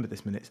you remember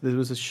this, minute. There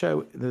was a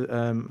show,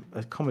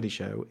 a comedy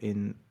show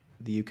in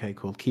the UK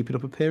called Keeping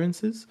Up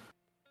Appearances.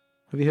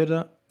 Have you heard of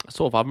that?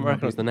 Sort of. I haven't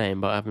recognised the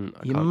name, but I haven't.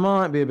 You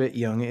might be a bit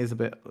young. It is a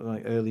bit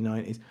like early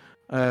 90s,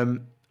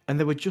 and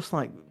they were just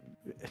like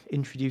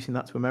introducing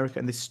that to America,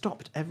 and they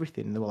stopped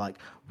everything. And they were like,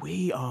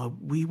 we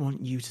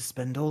want you to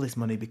spend all this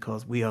money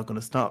because we are going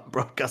to start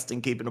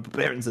broadcasting Keeping Up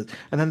Appearances.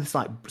 And then this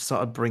like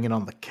started bringing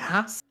on the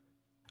cast,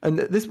 and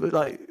this was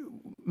like,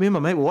 me and my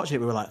mate were watching it.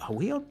 We were like, are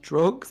we on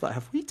drugs? Like,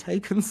 have we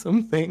taken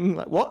something?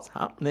 Like, what's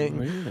happening?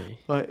 Really?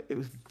 Like, it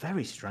was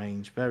very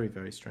strange, very,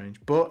 very strange.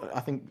 But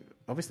I think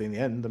obviously in the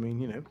end, I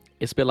mean,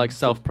 it's a bit like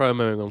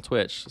self-promoting on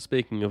Twitch.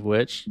 Speaking of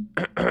which,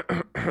 I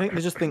think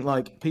they just think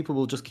like people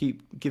will just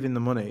keep giving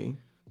the money,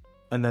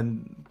 and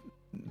then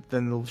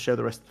they'll show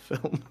the rest of the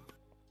film.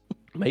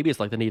 Maybe it's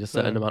like they need a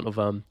certain amount of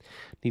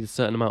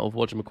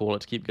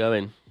whatchamacallit to keep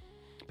going.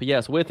 But yeah,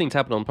 it's a weird thing to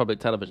happen on public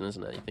television,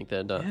 isn't it? You think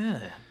they'd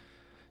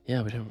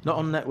yeah, we don't. Not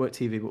on network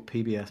TV, but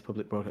PBS,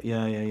 public broadcast.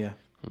 Yeah.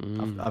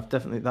 I've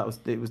definitely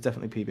it was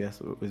definitely PBS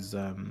that was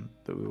that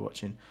we were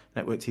watching.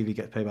 Network TV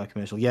gets paid by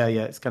commercial. Yeah.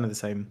 It's kind of the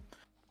same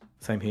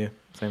here,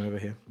 same over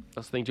here.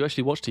 That's the thing. Do you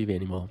actually watch TV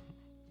anymore?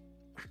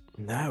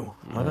 No,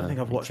 I don't think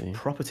I've watched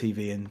proper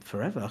TV in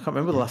forever. I can't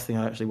remember the last thing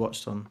I actually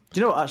watched on. Do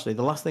you know what? Actually,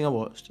 the last thing I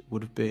watched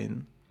would have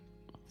been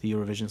the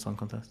Eurovision Song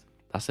Contest.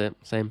 That's it.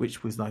 Same.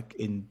 Which was like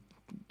in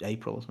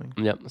April or something.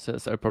 Yep,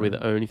 so probably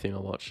the only thing I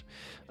watch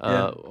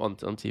on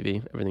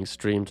TV. Everything's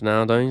streamed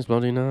nowadays,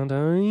 bloody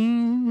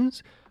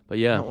nowadays. But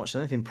yeah, I've not watched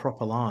anything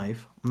proper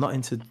live.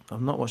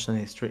 I've not watched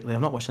any Strictly.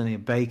 I've not watched any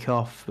Bake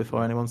Off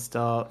before anyone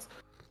starts.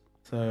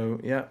 So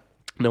yeah,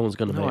 no one's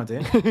gonna. No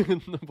idea.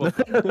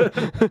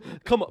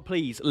 Come on,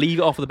 please leave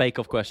it off of the Bake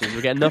Off questions.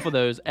 We get enough of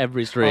those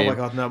every stream. Oh my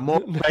god, no more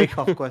Bake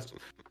Off questions.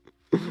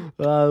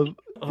 Oh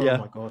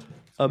my god,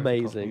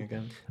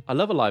 amazing! I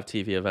love a live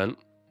TV event.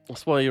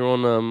 That's why you're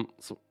on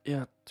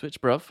Twitch,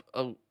 bruv.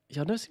 Oh,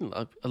 yeah, I've never seen.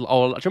 I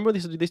remember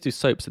they do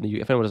soaps in the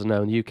UK. If anyone doesn't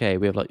know, in the UK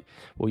we have like,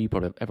 well,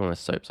 everyone has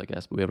soaps, I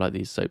guess, but we have like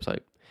these soaps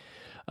like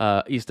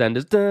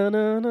EastEnders.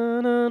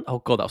 Oh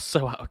god, that was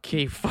so out of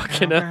key.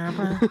 Fucking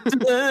and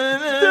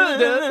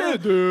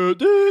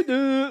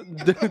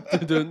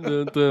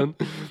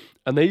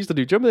they used to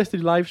do. Do you remember they used to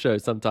do live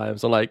shows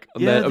sometimes? Or like,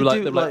 they're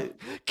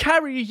like,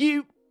 carry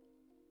you,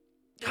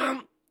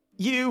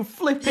 you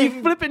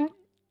flipping.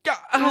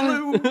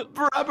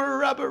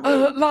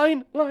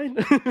 Line.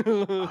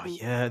 Oh,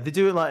 yeah, they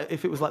do it like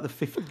if it was like the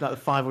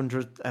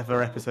 500th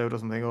ever episode or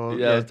something, or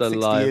 60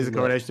 live, years of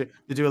Coronation.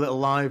 They do a little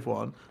live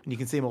one, and you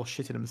can see them all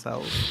shitting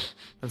themselves,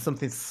 and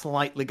something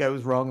slightly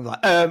goes wrong.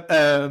 Like,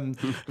 well,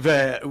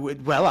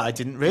 I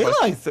didn't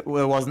realise that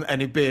there wasn't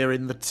any beer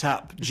in the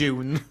tap,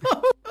 June.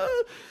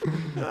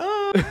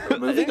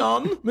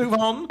 Move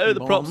on. Oh,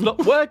 the prop's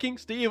not working,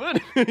 Stephen.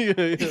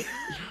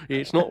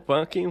 It's not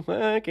working.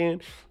 I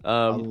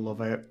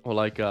love it. Or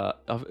like,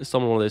 someone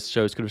on one of those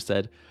shows could have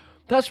said,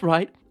 "That's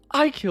right,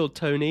 I killed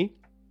Tony."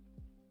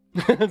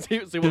 see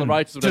what the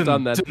writers would have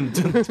done then.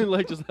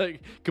 Like just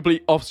like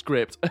complete off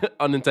script,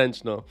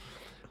 unintentional,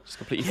 just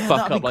completely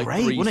fuck up like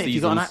great, 3 seasons. If you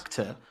got an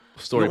actor,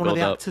 story one of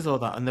the up. actors or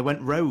that, and they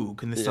went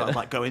rogue and they started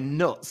like going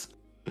nuts.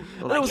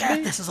 Like,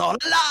 this is all a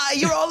lie.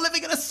 You're all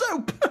living in a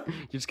soap.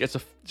 He just gets a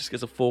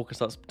fork and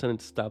starts pretending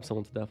to stab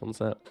someone to death on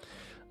set.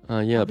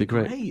 That'd be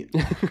great.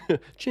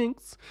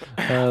 Jinx.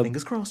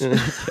 Fingers crossed.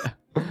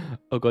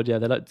 Oh god, yeah,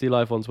 they like do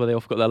live ones where they all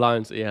forgot their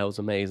lines. Yeah, it was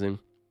amazing.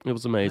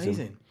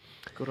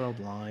 Good old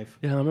live.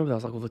 Yeah, I remember that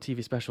was like all the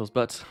TV specials,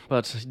 but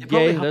yeah,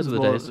 those are the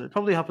days. It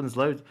probably happens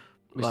loads.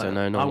 We just don't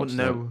know. I wouldn't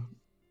know.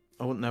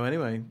 I wouldn't know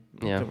anyway.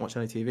 Yeah. Don't watch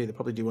any TV. They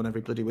probably do one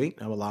every bloody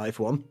week now, a live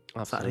one.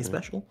 Absolutely. Saturday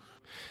special.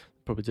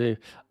 Probably do.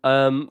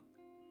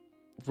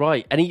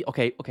 Right.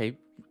 Okay.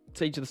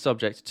 change of the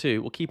subject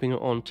too, or keeping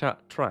it on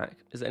chat track,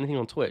 is there anything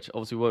on Twitch?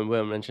 Obviously, we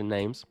won't mention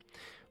names.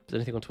 Is there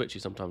anything on Twitch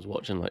you sometimes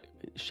watch and like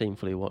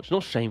shamefully watch?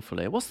 Not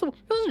shamefully. It wasn't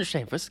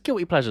shameful. It's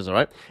guilty pleasures, all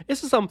right?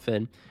 This is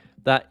something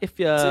that if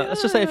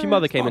let's just say if your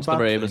mother came into the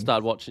room and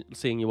started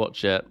seeing you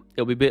watch it,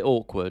 it'll be a bit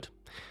awkward,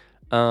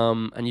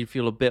 and you'd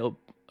feel a bit.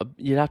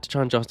 You'd have to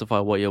try and justify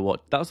what you watch.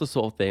 That's the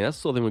sort of thing. That's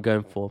the sort of thing we're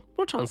going for. I'm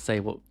not trying to say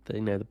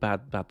the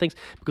bad things,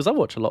 because I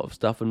watch a lot of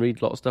stuff and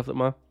read a lot of stuff that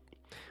my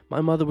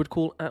mother would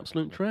call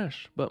absolute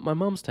trash, but my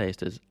mum's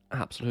taste is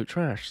absolute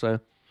trash. So.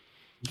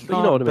 You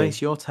know what I mean?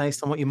 Base your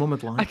taste on what your mum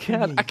would like.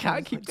 I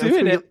can't keep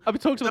doing it. I've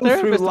been talking to the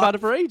therapist about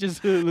it for ages.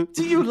 Do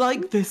you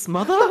like this,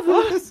 Mother?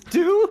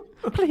 Do?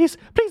 Please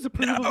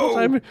approve of what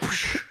I'm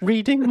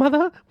reading,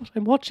 Mother. What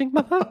I'm watching,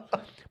 Mother.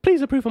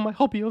 Please approve of my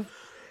hobby of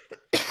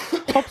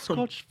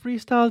hopscotch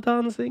freestyle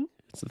dancing.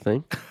 It's the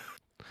thing.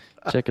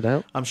 Check it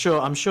out. I'm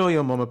sure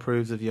your mum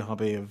approves of your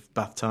hobby of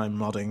bath time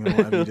modding or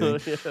whatever you're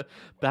doing. Yeah.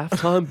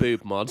 Bath time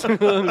boob mod. That's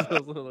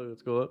what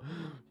it's called.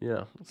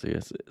 Yeah, see,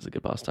 it's a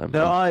good pastime.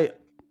 No,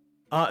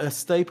 a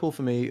staple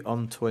for me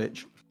on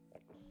Twitch,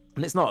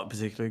 and it's not a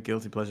particularly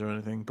guilty pleasure or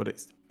anything, but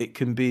it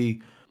can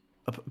be.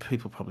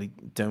 People probably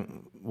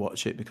don't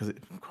watch it because it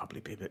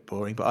probably be a bit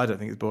boring, but I don't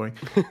think it's boring.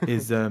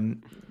 Is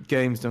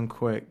Games Done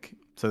Quick?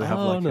 So they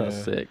have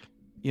sick.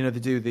 You know, they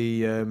do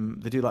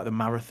like the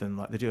marathon,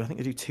 like I think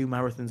they do 2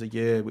 marathons a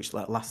year, which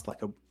last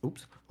like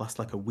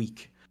a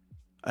week.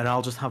 And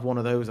I'll just have one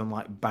of those on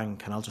like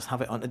bank, and I'll just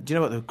have it on. Do you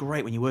know what? They're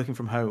great when you're working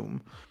from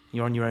home.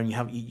 You're on your own.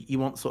 You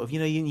want sort of, you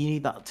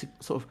need that to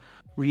sort of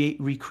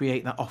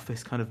recreate that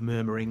office kind of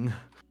murmuring.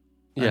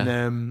 Yeah.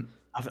 And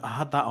I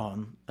had that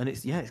on, and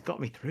it's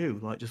got me through,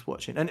 like just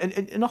watching,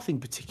 and nothing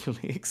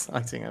particularly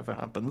exciting ever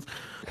happens.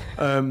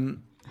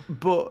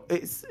 But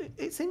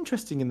it's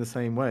interesting in the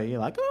same way. You're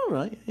like, oh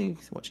right,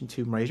 he's watching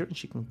Tomb Raider, and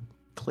she can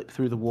clip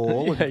through the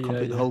wall and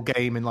complete the whole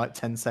game in like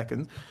 10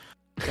 seconds.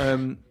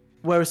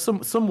 Whereas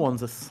some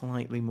ones are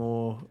slightly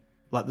more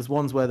like, there's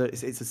ones where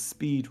it's a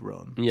speed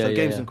run.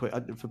 Games Done Quick,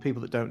 for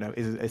people that don't know,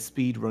 is a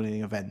speed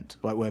running event,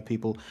 like where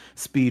people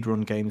speed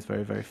run games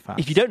very, very fast.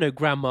 If you don't know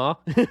Grandma,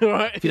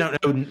 right? If you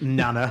don't know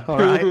Nana, all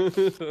right.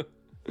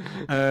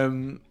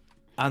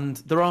 And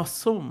there are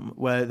some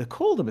where they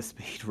call them a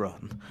speed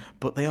run,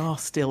 but they are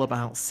still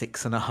about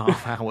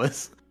 6.5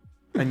 hours,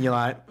 and you're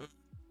like,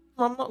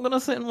 I'm not going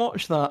to sit and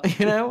watch that,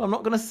 you know? I'm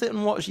not going to sit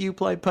and watch you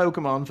play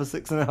Pokemon for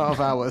 6.5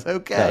 hours,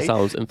 okay? That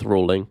sounds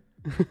enthralling.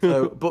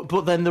 So,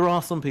 but then there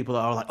are some people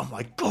that are like, oh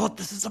my God,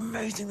 this is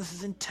amazing, this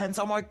is intense,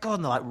 oh my God,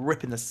 and they're like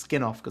ripping the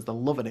skin off because they're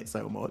loving it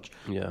so much.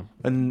 Yeah.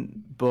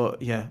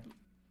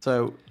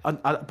 So,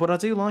 but I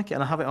do like it,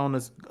 and I have it on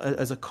as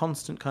a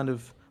constant kind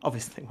of,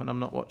 obviously when I'm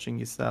not watching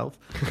yourself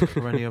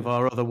or any of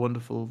our other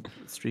wonderful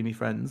streamy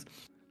friends.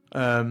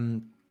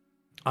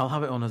 I'll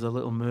have it on as a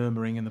little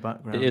murmuring in the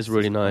background. It is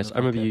really nice. I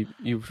remember you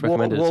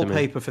recommended it to me.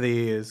 Wallpaper for the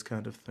ears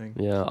kind of thing.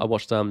 Yeah, I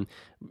watched when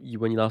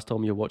you last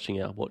told me you were watching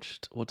it, what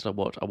did I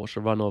watch? I watched a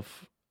run of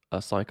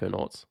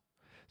Psychonauts.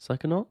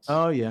 Psychonauts?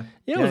 Oh yeah.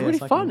 Yeah, it was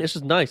really fun. It's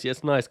just nice. Yeah,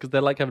 it's nice because they're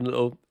like having a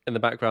little in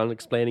the background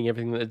explaining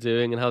everything that they're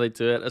doing and how they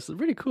do it. It's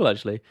really cool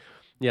actually.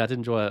 Yeah, I did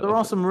enjoy it. There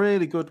are some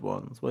really good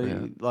ones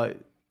where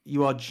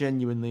you are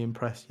genuinely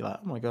impressed. You're like,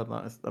 oh my God,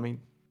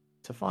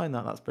 to find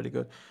that's pretty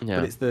good.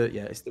 Yeah. But it's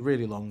the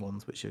really long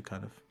ones which are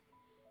kind of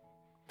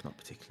not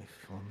particularly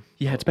fun.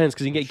 Yeah, it depends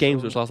because you can get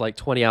games which last like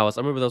 20 hours.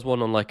 I remember there was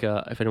one on like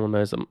if anyone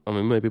knows,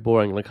 maybe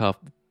boring. Like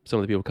some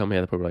of the people come here,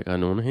 they're probably like, I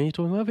don't want to hear you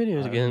talking about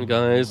videos again,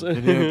 guys.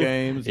 Video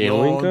games. Here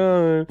we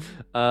go.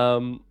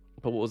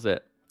 But what was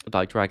it?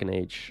 Like Dragon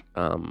Age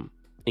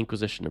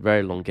Inquisition, a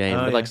very long game.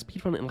 But like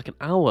speedrun it in like an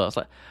hour. It's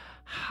like,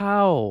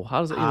 how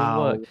does it even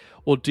work?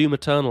 Or Doom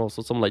Eternal,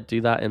 so someone like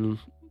do that in.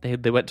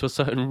 They went to a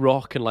certain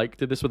rock and like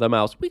did this with their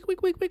mouse, wick,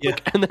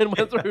 and then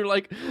went through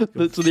like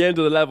to the end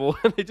of the level.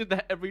 And they did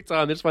that every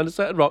time. They just find a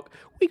certain rock,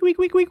 wick,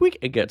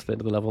 and get to the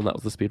end of the level, and that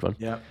was the speed run.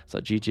 Yeah, it's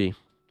like GG.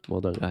 Well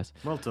done, guys.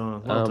 Well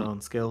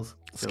done.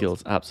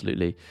 Skills,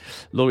 absolutely.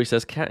 Laurie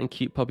says, cat and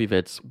cute puppy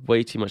vids.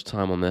 Way too much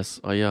time on this.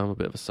 Oh yeah, I'm a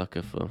bit of a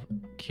sucker for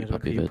cute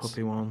puppy vids.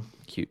 Puppy one.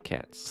 Cute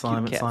cats.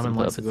 Simon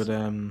likes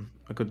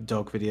a good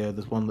dog video.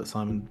 There's one that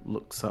Simon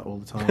looks at all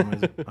the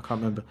time. I can't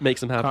remember.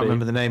 Makes him happy. I can't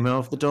remember the name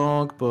of the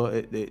dog, but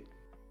it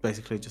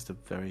basically just a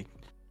very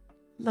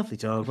lovely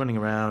dog running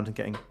around and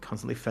getting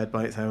constantly fed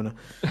by its owner.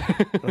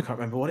 I can't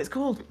remember what it's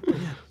called. Yeah.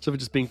 So it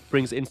just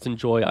brings instant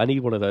joy. I need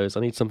one of those.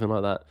 I need something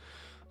like that.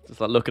 Just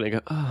like looking at it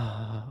and go,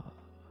 ah.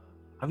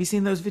 Have you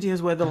seen those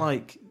videos where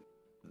I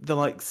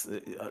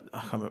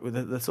can't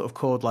remember, they're sort of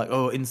called like,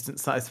 instant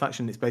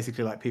satisfaction? It's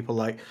basically like people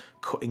like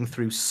cutting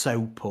through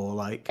soap or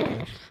like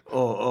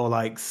or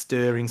like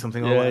stirring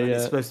something or whatever.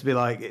 It's supposed to be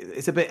like,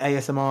 it's a bit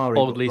ASMR.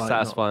 Oddly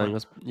satisfying.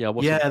 What's the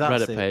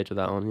Reddit page with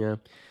that on?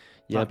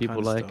 Yeah,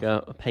 people like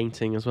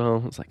painting as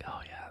well. It's like,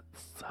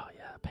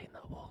 paint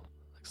that wall.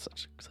 Like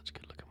such a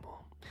good looking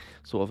wall,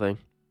 sort of thing.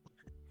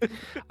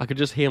 I could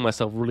just hear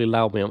myself really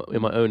loudly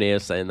in my own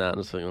ears saying that,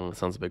 and just thinking, that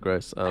sounds a bit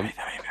gross. Very, very,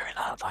 very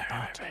loud. Very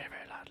loudly.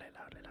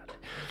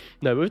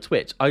 No, with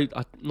Twitch, I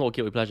not a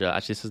guilty pleasure.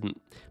 Actually, this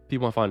isn't.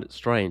 People might find it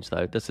strange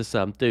though. There's this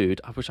dude.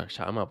 I wish I could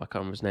shout him up. I can't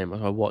remember his name.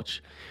 I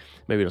watch.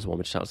 Maybe he doesn't want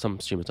me to shout. Some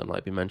streamers don't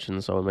like being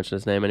mentioned, so I'll mention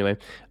his name anyway.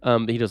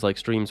 He does like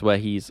streams where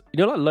he's,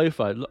 like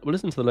lo-fi. We're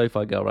listening to the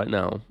Lo-Fi Girl right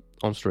now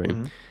on stream.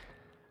 Mm-hmm.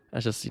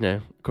 That's just,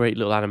 great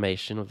little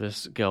animation of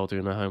this girl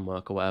doing her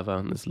homework or whatever,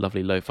 and this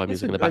lovely lo-fi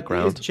music in the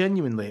background. It's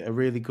genuinely a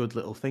really good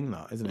little thing,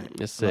 that, isn't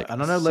it? It's sick.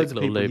 And I know loads of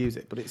people use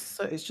it, but it's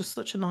just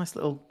such a nice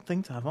little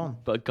thing to have on.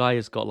 But a guy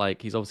has got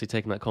he's obviously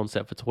taken that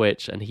concept for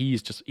Twitch, and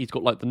he's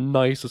got the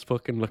nicest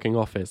fucking looking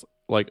office,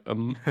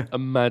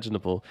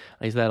 imaginable.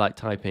 And he's there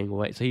typing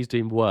away. So he's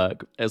doing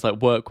work. It's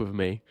work with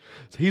me.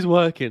 So he's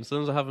working.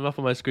 Sometimes I have him up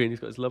on my screen. He's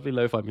got this lovely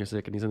lo-fi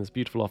music, and he's in this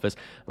beautiful office,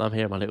 and I'm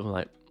here in my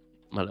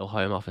little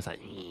home office,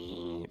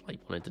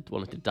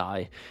 wanted to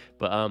die,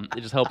 but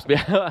it just helps me.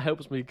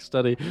 Helps me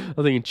study. I'm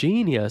thinking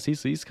genius.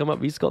 He's come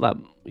up. He's got a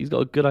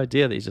good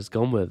idea that he's just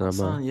gone with. That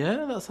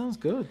sounds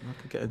good. I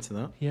could get into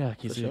that. Yeah,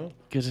 he's a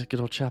good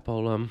old chap. I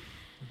don't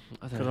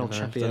know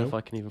if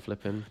I can even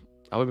flip him.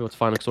 I won't be able to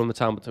find him because we're on the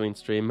town between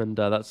stream, and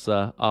that's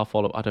our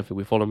follow. I don't think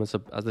we follow him as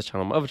this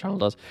channel. My other channel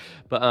does,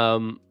 but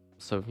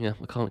So yeah,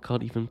 I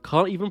can't even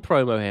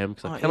promo him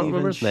because I cannot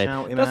remember his name.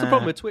 That's the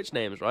problem with Twitch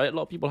names, right? A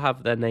lot of people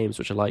have their names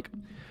which are like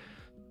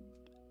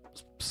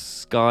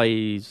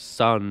Sky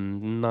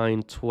Sun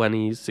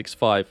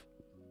 92065.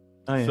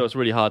 Oh, yeah. So it's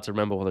really hard to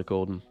remember what they're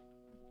called. And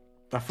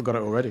I forgot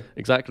it already.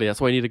 Exactly. That's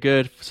why you need a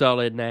good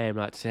solid name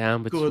like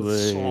Town Between.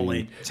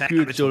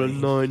 Good solid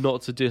nine.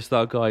 Not to diss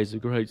that guy. He's a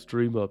great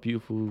streamer.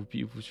 Beautiful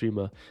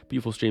streamer.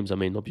 Beautiful streams. I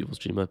mean, not beautiful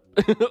streamer.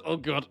 Oh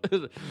god.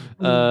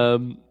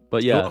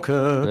 But yeah,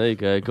 there you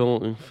go. Go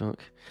on, fuck.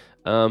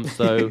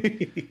 So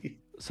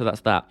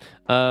that's that.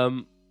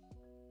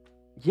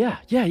 Yeah.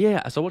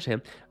 So I watch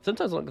him.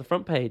 Sometimes the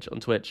front page on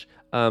Twitch.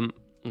 No,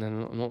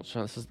 I'm not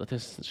sure.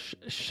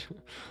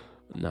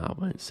 No, I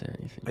won't say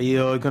anything. Are you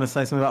going to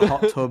say something about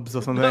hot tubs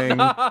or something?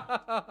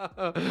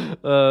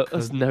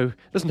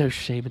 There's no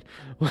shame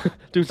in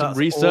doing some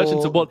research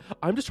into what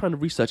I'm just trying to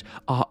research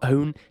our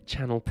own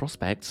channel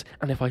prospects,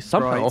 and if I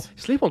somehow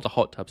sleep onto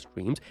hot tub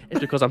streams, it's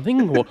because I'm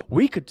thinking what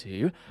we could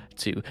do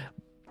to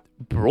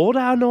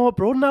broaden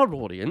our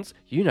audience.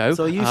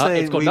 So you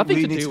say it's got nothing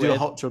we to need do to do with a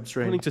hot tub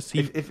stream. Wanting to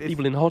see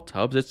people in hot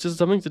tubs. It's just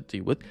something to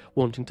do with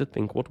wanting to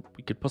think what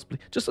we could possibly.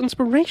 Just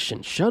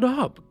inspiration. Shut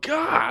up,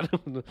 God.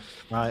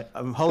 Right,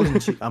 I'm holding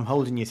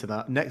you to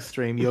that. Next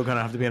stream, you're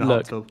gonna have to be in a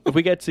hot tub. If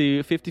we get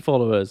to 50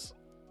 followers,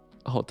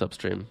 a hot tub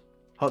stream.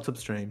 Hot tub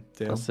stream.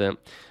 Deal. That's it.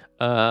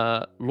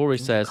 Laurie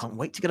says, "Can't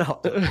wait to get a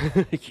hot tub."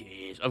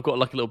 Yes, I've got a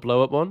little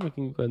blow up one. We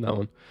can go in that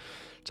one.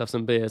 To have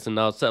some beers, and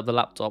I'll set up the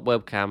laptop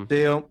webcam.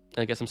 Deal.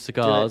 And get some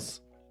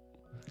cigars.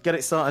 Get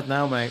it started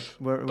now, mate.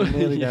 We're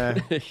nearly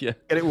there. Yeah.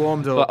 Get it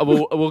warmed up. But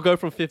we'll go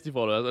from 50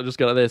 followers. I'll just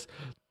go like this.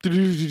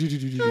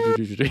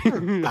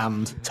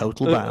 And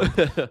total ban.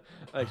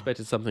 I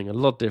expected something a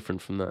lot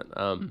different from that.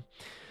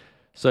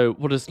 So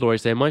what does Laurie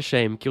say? My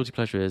shame, guilty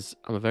pleasure is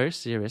I'm a very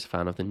serious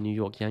fan of the New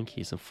York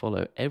Yankees and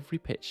follow every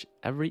pitch,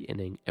 every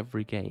inning,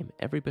 every game,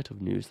 every bit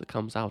of news that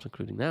comes out,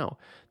 including now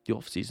the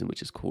off season,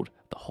 which is called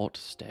the hot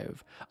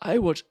stove. I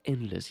watch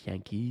endless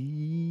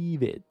Yankee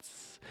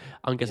vids.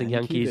 I'm guessing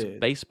Yankees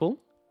baseball.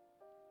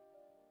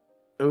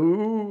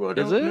 Oh, I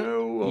don't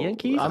know.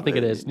 Yankees? I think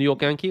it is. New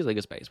York Yankees. I think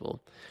it's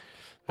baseball.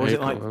 Or is it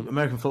like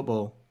American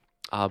football?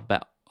 I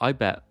bet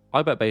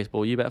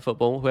baseball. You bet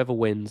football. Whoever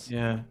wins,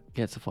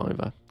 gets a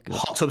 $5. Good.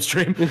 Hot tub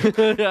stream.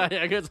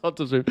 yeah, gets hot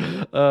tub stream.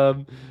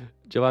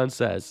 Joanne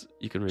says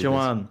you can read.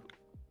 Joanne,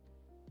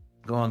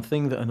 go on.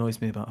 Thing that annoys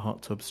me about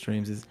hot tub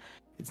streams is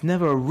it's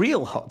never a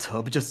real hot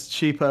tub, just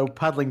cheapo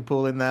paddling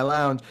pool in their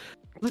lounge.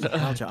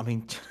 I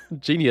mean,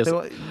 genius.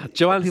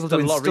 Joanne's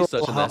done a lot of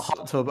research on this.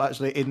 Hot tub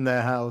actually in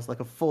their house,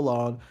 like a full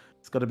on.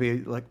 It's got to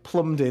be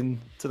plumbed in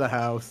to the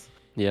house.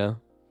 Yeah.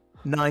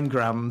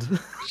 $9,000.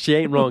 She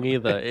ain't wrong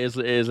either. It is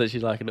literally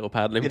like a little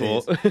paddling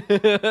pool.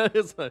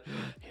 It's like,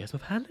 here's my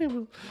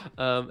paddling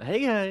pool.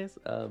 Hey guys.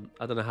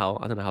 I don't know how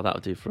that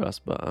would do for us,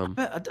 but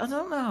I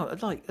don't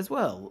know. As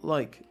well.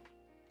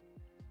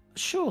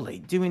 Surely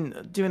doing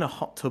a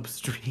hot tub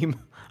stream.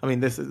 I mean,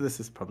 this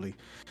is probably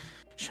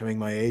showing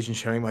my age and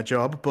showing my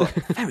job, but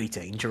very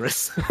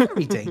dangerous.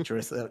 Very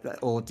dangerous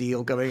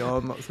ordeal going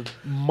on. Lots of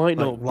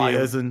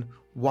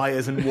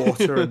wires and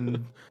water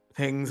and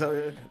things.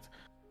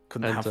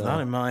 Couldn't have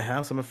that in my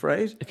house, I'm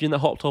afraid. If you're in the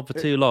hot tub for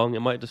too long,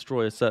 it might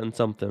destroy a certain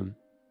something,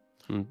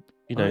 and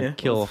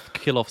kill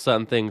off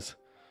certain things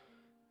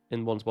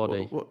in one's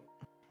body. What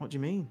do you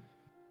mean?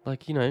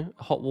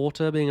 Hot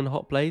water, being in a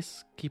hot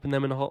place, keeping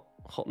them in a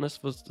hotness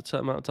for a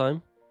certain amount of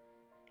time.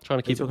 Trying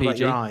to keep it PG. About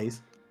your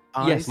eyes?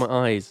 Yes, my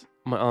eyes.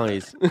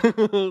 That's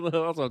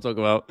what I'm talking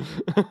about.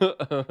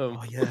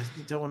 You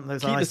don't want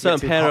those keep eyes. Keep a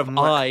certain pair of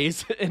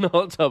eyes in a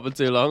hot tub for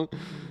too long.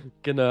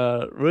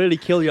 Gonna really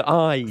kill your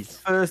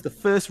eyes. The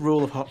first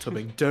rule of hot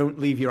tubbing: don't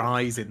leave your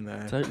eyes in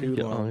there. Don't leave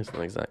your eyes.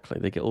 Exactly.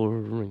 They get all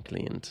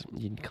wrinkly and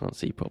you can't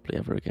see properly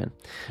ever again.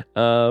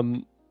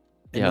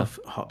 enough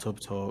hot tub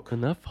talk.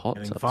 Enough hot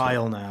Getting tub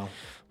vile talk. now.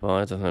 Well,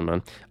 I don't know,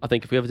 man. I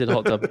think if we ever did a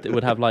hot tub, it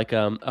would have like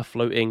a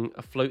floating,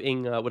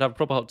 would have a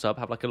proper hot tub,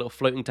 have like a little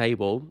floating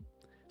table,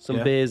 some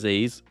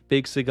beersies,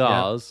 big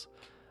cigars,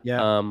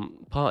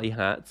 party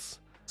hats,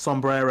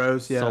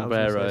 sombreros, some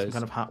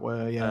kind of hat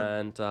wear,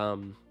 and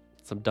some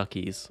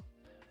duckies.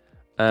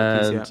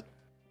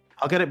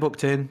 I'll get it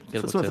booked in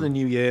for the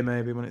new year,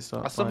 maybe when it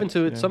starts. Something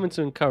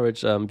to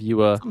encourage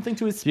viewer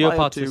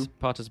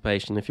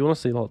participation. If you want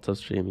to see the hot tub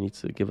stream, you need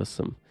to give us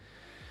some.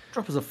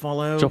 Drop us a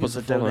follow. Drop us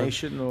a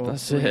donation, or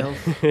that's it.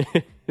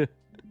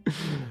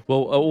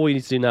 Well, all we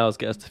need to do now is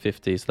get us to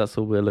 50, so that's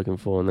all we're looking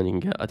for, and then you can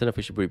get. I don't know if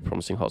we should be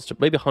promising hot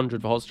tub. Maybe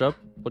 100 for hot tub.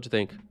 What do you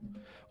think?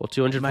 Or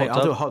 200 for hot tub?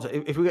 I'll do a hot tub.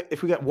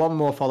 If we get one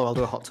more follow, I'll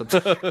do a hot tub.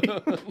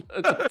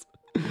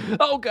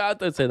 Oh God,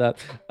 don't say that.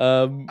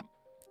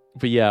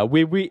 But yeah,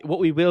 what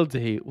we will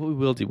do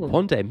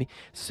one day,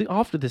 so not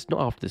after this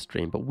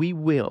stream, but we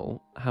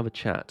will have a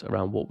chat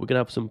around what we're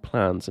gonna have some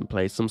plans in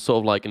place, some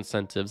sort of like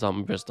incentives,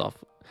 stuff,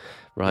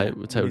 right?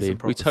 Yeah,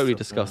 we totally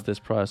discussed this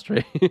prior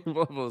stream.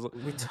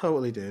 We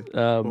totally did.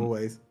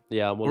 Always.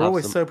 Yeah, we're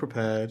always so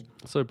prepared.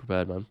 So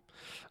prepared, man.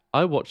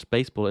 I watched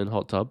baseball in the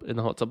hot tub.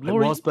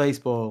 Laurie,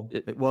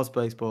 it was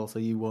baseball. So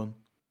you won.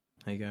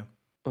 There you go.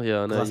 Oh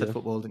yeah, I know. I said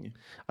football, didn't you?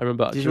 I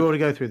remember. Did you already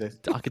go through this?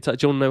 Do you want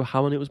to know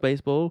how it was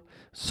baseball?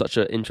 Such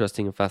an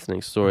interesting and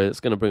fascinating story. It's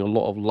going to bring a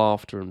lot of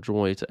laughter and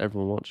joy to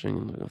everyone watching.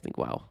 And I think,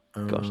 wow,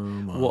 gosh,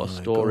 what a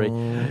story!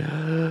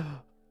 War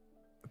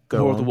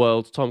of the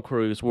Worlds. Tom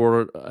Cruise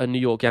wore a New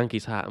York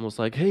Yankees hat and was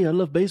like, "Hey, I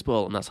love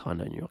baseball," and that's how I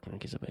know New York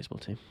Yankees are a baseball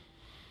team.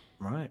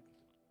 Right.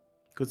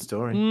 Good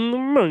story.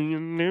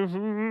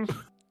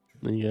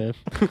 Yeah.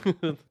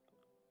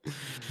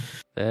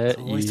 It's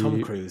always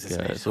Tom Cruise,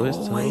 isn't it? It's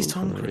always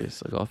Tom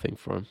Cruise. I got a thing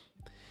for him.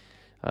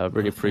 I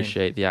really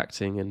appreciate the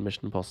acting in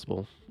Mission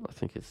Impossible. I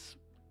think it's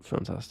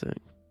fantastic.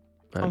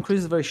 Tom Cruise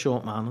is a very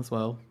short man as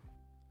well,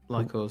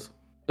 like us.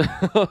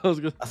 I was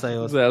going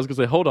to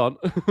say, hold on.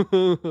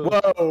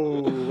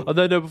 Whoa! Oh,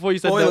 no, before you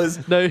said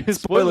spoilers. No,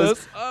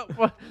 spoilers.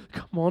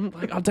 Come on,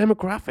 like our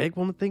demographic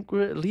want to think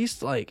we're at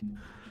least like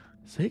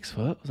 6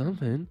 foot or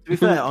something. To be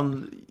fair,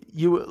 on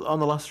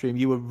the last stream,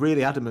 you were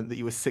really adamant that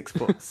you were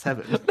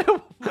 6'7".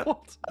 No,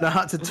 what? And I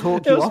had to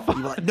talk you off.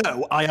 You were like,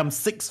 "No, I am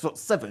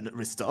 6'7",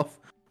 Ristov."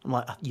 I'm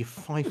like, "You're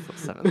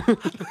 5'7".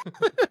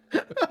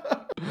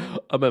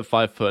 I meant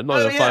 5 foot, not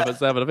even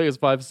 5'7". I think it was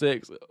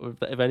 5'6",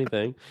 if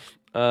anything.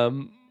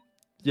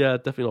 Yeah,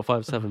 definitely not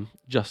 5'7",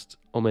 just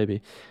or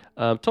maybe.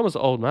 Thomas is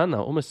an old man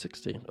now, almost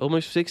 60,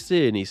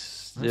 and he's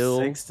still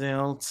 60.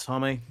 Old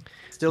Tommy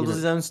still does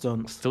his own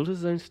stunts. Still does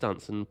his own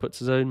stunts and puts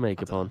his own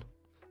makeup on.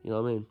 You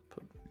know what I mean?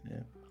 Yeah,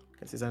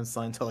 gets his own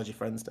Scientology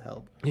friends to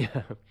help.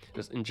 Yeah,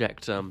 just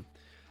inject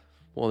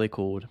what are they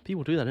called?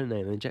 People do that, don't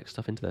they? They inject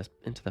stuff into their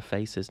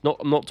faces.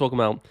 I'm not talking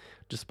about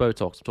just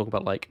Botox. I'm talking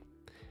about like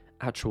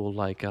actual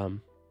like or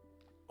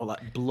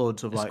like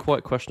blood of it's like. It's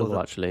quite questionable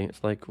actually.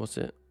 It's like what's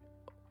it?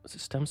 Is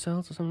it stem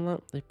cells or something like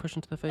that? They push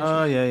into the face.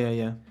 Oh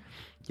yeah.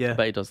 I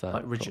bet he does that.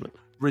 Like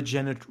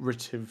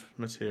regenerative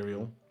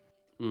material.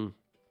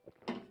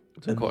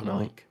 It's quite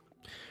nice.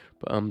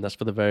 But that's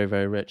for the very,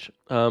 very rich.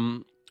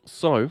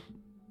 So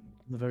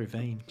the very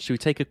vain. Should we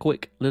take a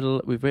quick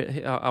little? We've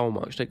hit our hour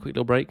mark. Should we take a quick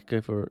little break?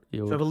 Go for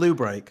your. Should we have a loo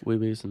break?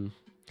 Wee-wees and.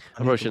 I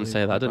probably shouldn't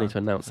say that. I don't need to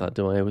announce that,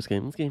 do I? I was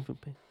game for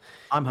me.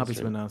 I'm happy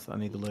to announce that I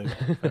need the loo.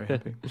 Very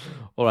happy.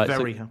 All right.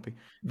 Very happy.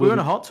 If we were in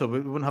a hot tub, we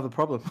wouldn't have a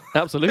problem.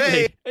 Absolutely.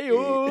 Hey!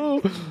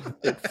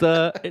 It's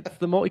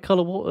the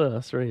multicolour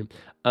water stream.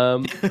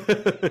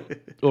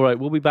 All right,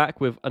 we'll be back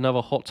with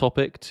another hot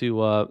topic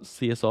to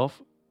see us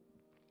off.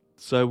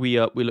 So we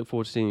look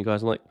forward to seeing you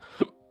guys in like,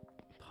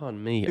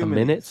 pardon me, 2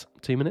 minute?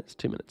 2 minutes?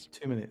 2 minutes.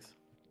 2 minutes.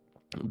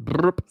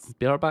 Burp.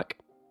 Be right back.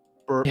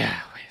 Burp. Yeah,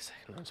 wait a second.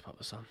 Let's pop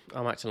this on.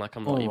 I'm acting like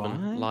I'm not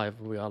even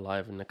live. We are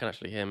live, and they can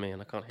actually hear me,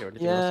 and I can't hear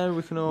anything else. Yeah,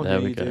 we can all hear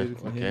you. There we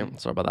go. Okay,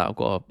 sorry about that. I've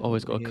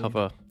always got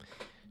to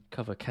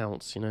cover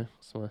counts, you know.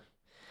 So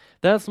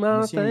that's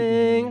my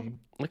thing.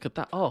 Look at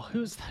that. Oh,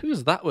 who's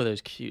that with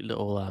those cute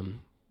little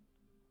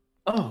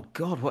Oh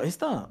God, what is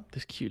that?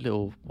 This cute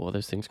little what are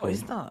those things called? What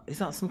is that? Is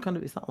that some kind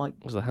of? Is that like?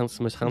 Was the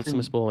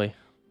handsomest boy?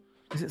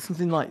 Is it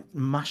something like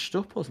mashed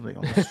up or something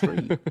on the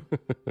street?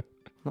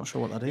 Not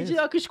sure what that is. Is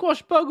it like a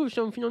squash bug or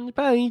something on the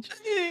page?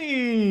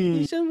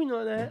 Something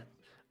like that.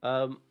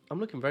 I'm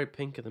looking very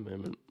pink at the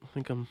moment. I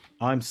think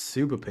I'm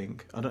super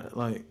pink. I don't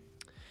like.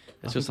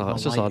 It's just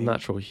our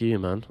natural hue,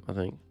 man. I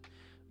think.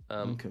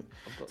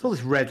 It's all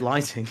this red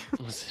lighting.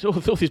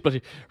 all these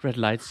bloody red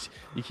lights.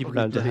 You keep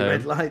around at home.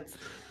 Red lights.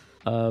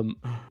 I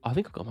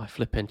think I've got my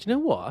flipping. Do you know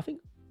what? I think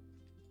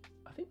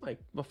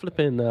my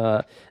flipping.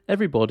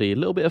 Everybody, a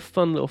little bit of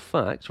fun little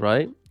fact,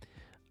 right?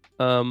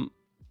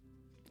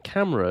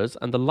 Cameras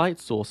and the light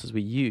sources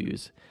we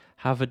use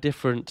have a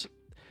different.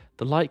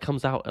 The light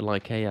comes out at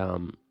like a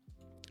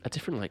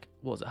different like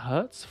what is it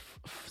hertz?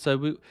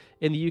 So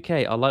in the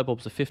UK our light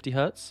bulbs are 50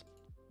 hertz.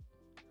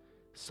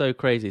 So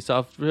crazy. So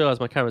I've realised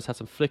my camera's had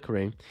some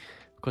flickering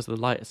because of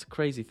the light. It's a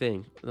crazy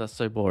thing. That's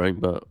so boring,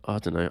 but I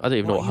don't know. I don't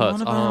even know what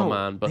hurts. Oh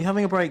man! But are you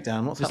having a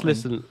breakdown? What's just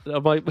happening?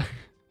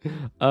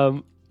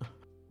 listen.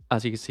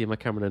 As you can see, my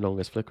camera no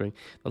longer is flickering.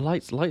 The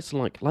lights are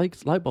like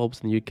light bulbs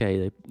in the UK.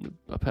 They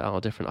put out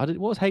are different. What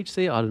was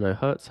HC? I don't know.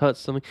 Hertz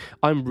something.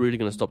 I'm really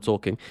gonna stop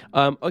talking.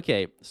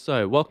 Okay.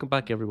 So welcome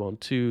back everyone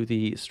to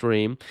the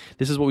stream.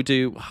 This is what we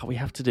do. We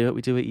have to do it.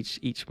 We do it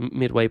each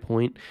midway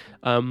point.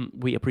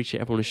 We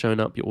appreciate everyone who's showing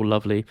up. You're all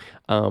lovely.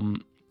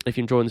 If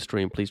you're enjoying the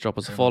stream, please drop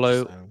us a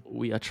follow. So.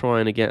 We are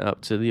trying to get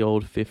up to the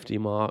old 50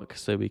 mark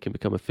so we can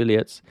become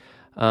affiliates.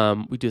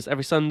 We do this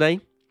every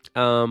Sunday.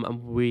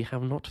 And we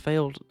have not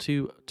failed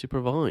to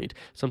provide.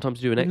 Sometimes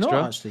do an extra.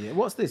 Not actually.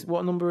 What's this?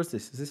 What number is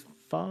this? Is this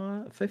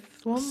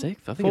fifth one?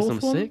 Sixth? I think it's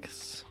number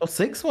 6. Oh,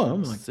 sixth one? Oh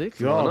my sixth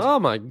God. One. Oh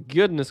my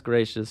goodness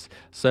gracious.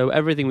 So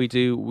everything we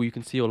do, you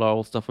can see all our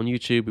old stuff on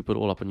YouTube. We put it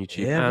all up on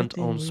YouTube and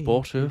on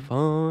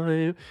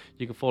Spotify.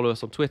 You can follow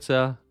us on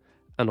Twitter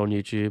and on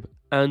YouTube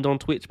and on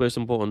Twitch, most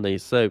importantly.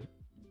 So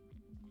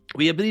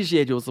we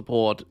appreciate your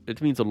support.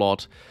 It means a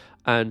lot.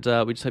 And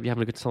we just hope you're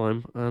having a good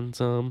time.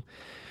 And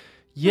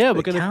yeah,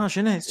 we're going to cash,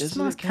 isn't it? It's just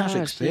a nice cash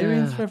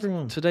experience for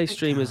everyone. Today's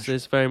stream is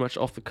very much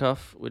off the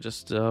cuff. We're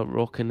just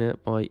rocking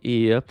it by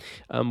ear.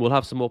 We'll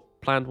have some more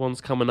planned ones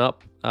coming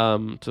up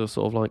to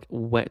sort of like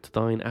whet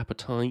thine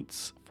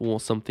appetites for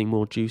something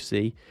more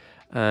juicy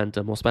and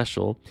more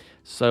special.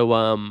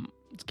 So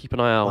keep an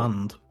eye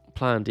out.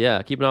 Planned,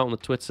 yeah. Keep an eye out on the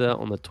Twitter,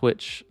 on the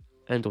Twitch,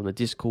 and on the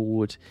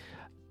Discord,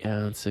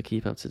 and so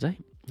keep up to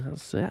date.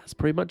 That's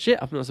pretty much it.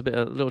 I think that's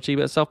a little cheap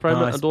bit of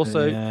self-promo, and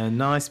also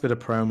nice bit of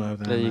promo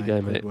there. There you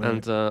go, mate.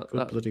 And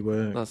good bloody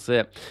work. That's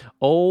it.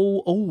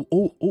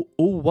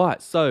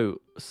 Right. So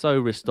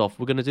Ristov,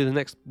 we're going to do the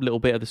next little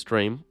bit of the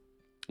stream.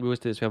 We always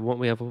do this.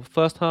 We have a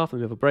first half, and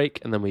we have a break,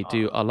 and then we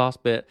do our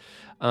last bit.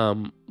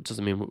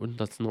 Doesn't mean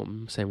that's not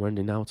saying we're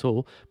ending now at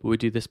all, but we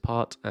do this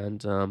part,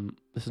 and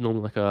this is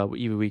normally like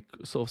either we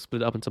sort of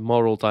split it up into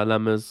moral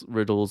dilemmas,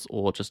 riddles,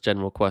 or just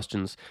general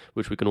questions,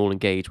 which we can all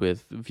engage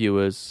with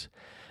viewers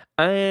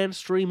and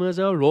streamers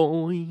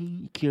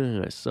alike.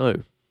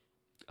 So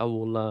I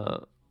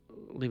will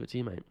leave it to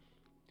you, mate.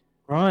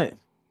 Right.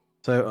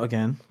 So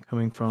again,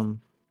 coming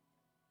from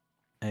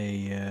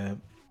a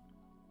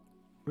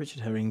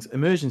Richard Herring's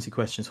emergency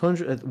questions,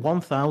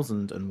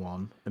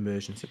 1001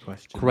 emergency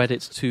questions.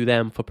 Credits to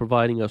them for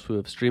providing us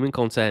with streaming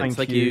content.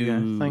 Thank you. Yeah,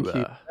 thank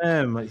you.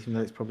 Even though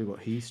it's probably what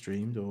he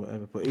streamed or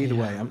whatever, but either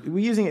way,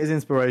 we're using it as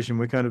inspiration.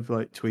 We're kind of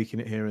like tweaking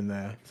it here and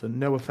there, so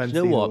no offense.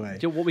 You know what? Way.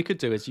 What we could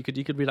do is you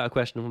could read out a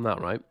question from that,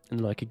 right?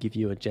 And I could give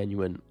you a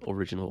genuine,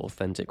 original,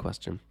 authentic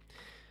question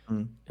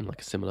in like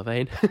a similar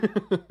vein.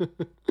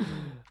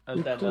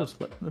 And then, God,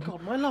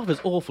 my laugh is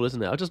awful,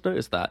 isn't it? I just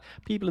noticed that.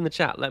 People in the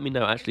chat, let me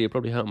know. Actually, it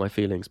probably hurt my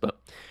feelings, but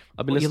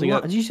I've been listening.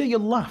 Did you say your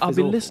laugh? I've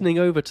been listening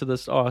over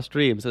to our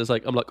streams, and I'm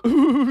like, I'm like,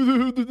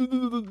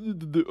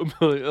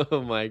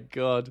 oh my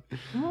God.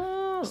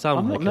 I've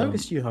not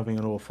noticed you having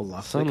an awful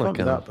laugh. It can't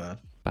be that bad.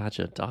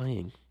 Badger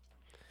dying.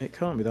 It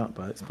can't be that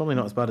bad. It's probably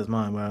not as bad as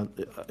mine, where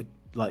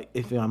like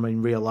if I'm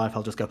in real life,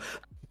 I'll just go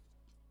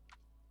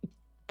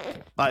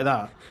like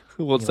that.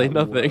 Won't say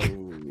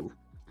nothing. Whoa.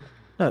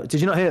 No, did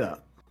you not hear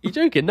that? You're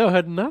joking? No, I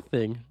heard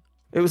nothing.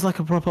 It was like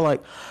a proper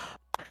like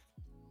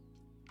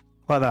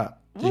that.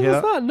 Did you hear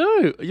that?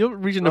 No, you're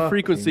reaching a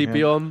frequency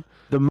beyond.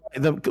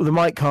 The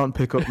mic can't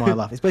pick up my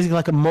laugh. It's basically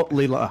like a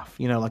muttly laugh,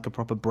 like a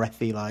proper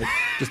breathy, like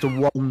just a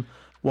one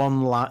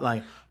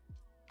like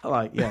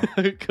yeah.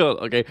 God,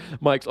 okay,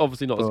 Mike's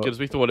obviously not as good as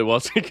we thought it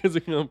was.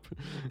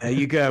 There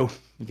you go.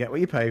 You get what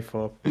you pay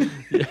for.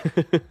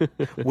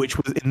 Which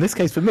was in this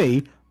case for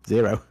me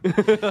 0.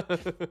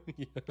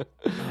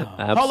 Absolutely.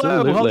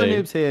 Hello, the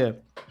noobs here.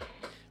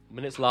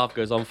 Minute's laugh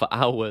goes on for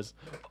hours.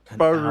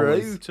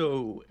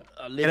 Brutal.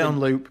 Get it on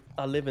loop.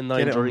 I live in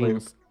nine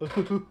dreams.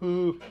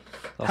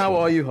 How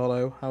are you,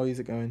 Hollow? How is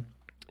it going?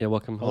 Yeah,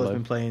 welcome, Hollow. Hollow's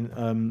been playing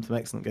some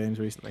excellent games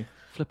recently.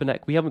 Flipping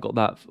neck. We haven't got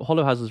that.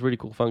 Hollow has this really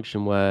cool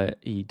function where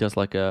he does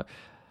like a.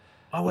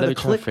 Where the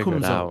clip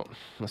comes out.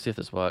 Let's see if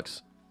this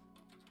works.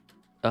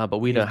 But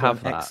we don't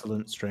have that.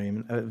 Excellent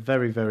stream. A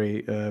very,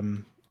 very,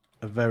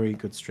 a very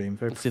good stream.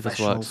 Very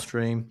professional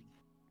stream.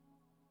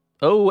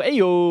 Oh,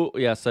 ayo!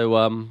 Yeah, so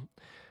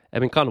I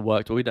mean, kind of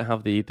worked, but we don't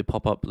have the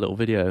pop-up little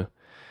video,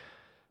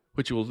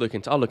 which we'll look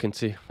into. I'll look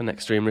into the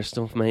next stream,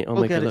 Ristov, mate.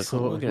 We'll get it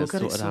sorted. We'll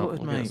get it sorted out.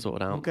 We'll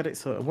get it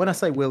sorted. When I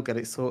say we'll get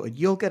it sorted,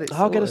 you'll get it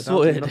sorted. I'll get it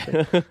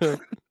sorted.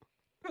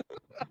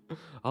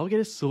 I'll get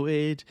it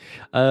sorted.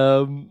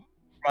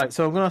 Right,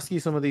 so I'm going to ask you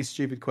some of these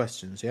stupid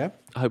questions, yeah?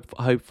 I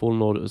hope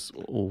Fallen Order is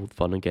all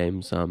fun and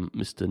games.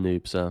 Mr.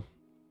 Noobs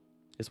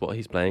is what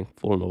he's playing.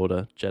 Fallen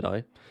Order,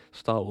 Jedi,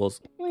 Star Wars.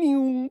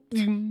 Oh,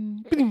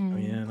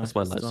 yeah, that's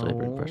my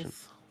lightsaber impression.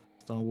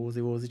 Star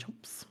Warsy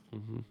chomps.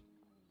 Mm-hmm.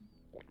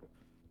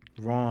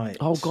 Right.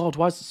 Oh God,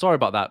 sorry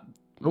about that,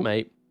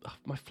 mate.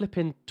 My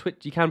flipping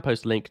Twitch. You can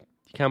post a link.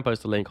 Hollow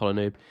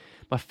Noob.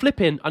 My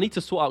flipping. I need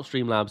to sort out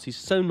Streamlabs. He's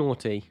so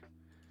naughty.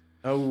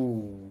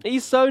 Oh.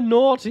 He's so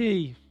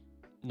naughty.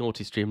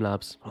 Naughty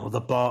Streamlabs. Oh, the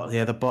bot.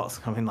 Yeah, the bot's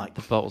coming like.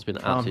 The bot's been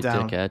an calm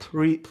absolute down.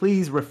 dickhead.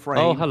 Please refrain.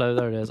 Oh, hello,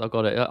 there it is. I've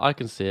got it. I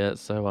can see it.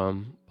 So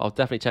I'll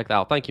definitely check that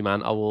out. Thank you,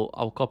 man.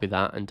 I'll copy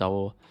that and I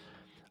will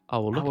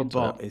look Our into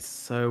bot it. is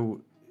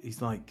so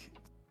he's like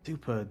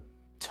super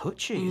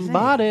touchy. Isn't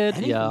Botted.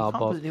 He? Yeah, our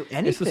bot. Do It's the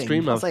anything.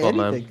 Streamlabs Say bot,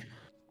 man. anything.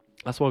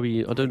 That's why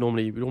we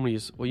normally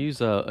use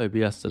OBS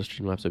instead of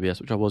Streamlabs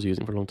OBS, which I was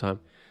using for a long time.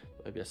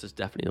 OBS is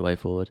definitely the way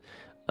forward.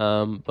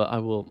 But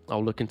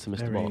I'll look into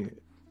Mr. Mod.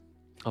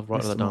 I'll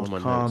write that down on my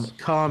notes.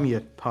 Calm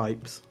your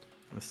pipes,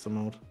 Mr.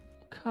 Mod.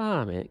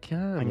 Calm it.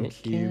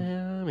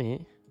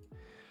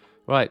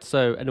 Right,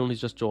 so anyone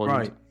who's just joined.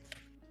 Right.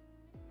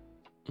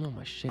 Oh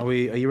my shit. Are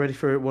you ready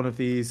for one of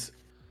these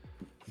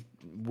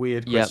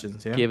weird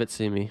questions? Yeah. Give it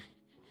to me.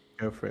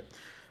 Go for it.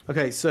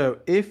 Okay, so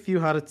if you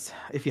had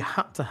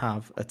to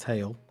have a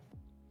tail,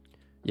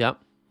 Yeah.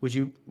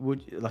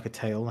 would like a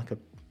tail, like a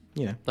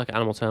Like an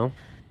animal tail.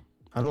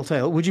 animal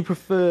tail? Would you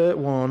prefer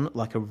one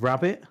like a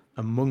rabbit,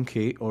 a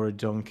monkey, or a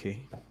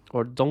donkey?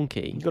 Or a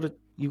donkey.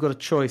 You got a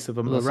choice of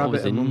a There's rabbit, a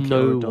obviously monkey, no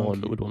or a one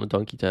donkey. would want a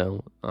donkey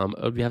tail.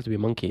 It would have to be a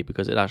monkey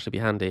because it'd actually be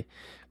handy.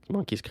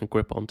 Monkeys can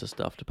grip onto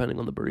stuff depending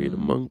on the breed of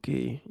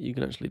monkey. You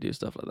can actually do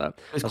stuff like that.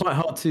 It's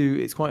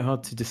quite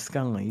hard to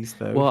disguise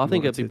though. Well, if I you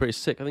think it'd wanted be pretty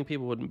sick. I think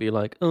people wouldn't be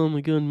like, "Oh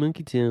my god,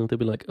 monkey tail." They'd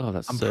be like, "Oh,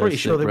 that's." I'm so pretty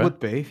sure sick, they bruh." would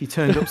be if you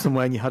turned up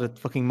somewhere and you had a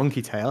fucking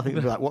monkey tail. I think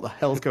they'd be like, "What the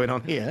hell's going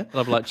on here?" And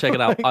I'd be like, "Check it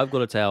out! I've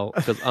got a tail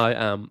because I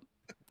am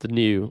the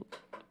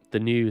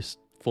newest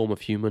form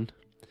of human."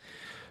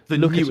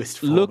 Newest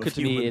form Look of at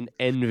me human. in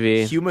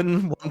envy.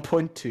 Human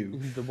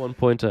 1.2. The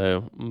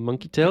 1.0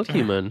 monkey-tailed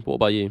human. What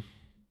about you?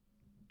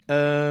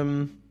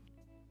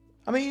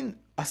 I mean,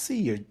 I see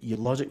your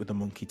logic with the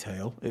monkey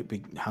tail. It'd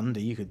be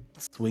handy. You could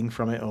swing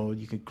from it, or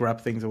you could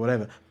grab things or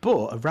whatever.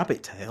 But a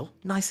rabbit tail,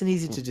 nice and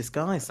easy to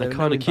disguise. So And no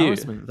kinda cute.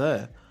 embarrassment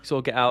there.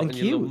 So get out And and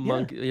your little cute,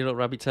 monkey, your little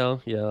rabbit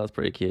tail. Yeah, that's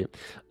pretty cute.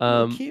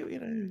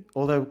 Cute,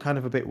 Although kind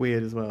of a bit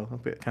weird as well. A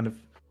bit kind of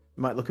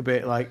might look a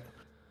bit like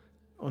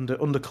under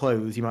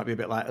clothes. You might be a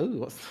bit like,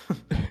 oh,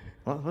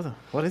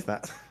 what is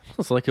that?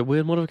 It's like a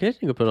weird modification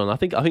you could put on. I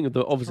think obviously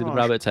the Gosh.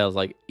 rabbit tail is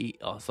like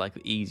it's like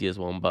the easiest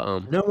one, but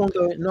No one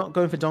not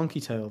going for donkey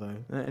tail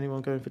though.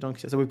 Anyone going for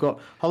donkey tail? So we've got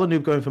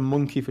Hollanoob going for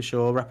monkey for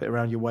sure. Wrap it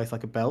around your waist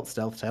like a belt.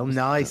 Stealth tail.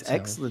 Nice,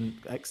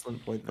 excellent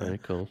point there. very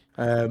cool.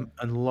 And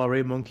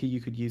Laurie monkey, you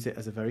could use it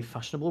as a very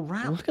fashionable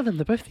wrap. Look at them;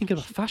 they're both thinking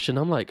about fashion.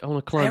 I'm like, I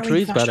want to climb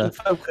Very trees better.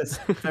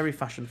 Very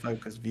fashion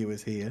focused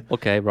viewers here.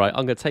 Okay, right.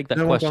 I'm going to take that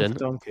No one gone question for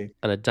donkey.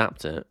 and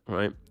adapt it.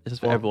 Right, this is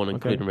for Well, everyone, okay.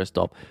 including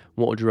Ristop.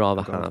 What would you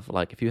rather God. have?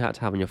 Like, if you had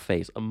to have on your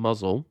face a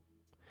muzzle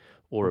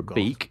or a God.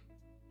 beak,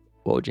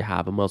 what would you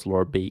have? A muzzle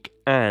or a beak?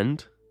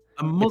 And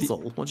A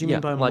muzzle? What do you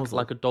mean by a like muzzle?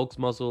 like a dog's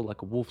muzzle,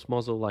 like a wolf's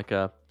muzzle, like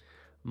a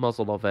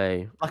muzzle of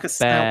a Like a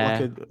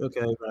snout, bear.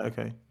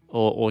 okay.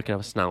 Or you can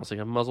have a snout. So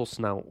you can have muzzle,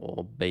 snout,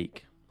 or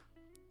beak,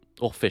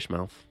 or fish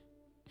mouth.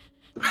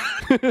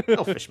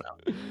 Oh, fish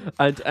mouth.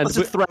 And Let's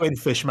just throw in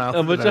fish mouth.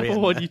 and at the very whichever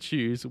end one there. you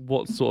choose,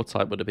 what sort of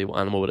type would it be? What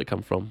animal would it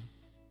come from?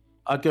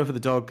 I'd go for the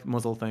dog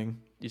muzzle thing.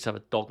 You just have a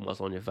dog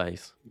muzzle on your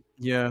face.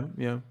 Yeah.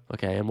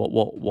 Okay, and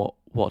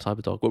what type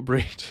of dog? What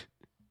breed?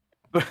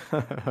 I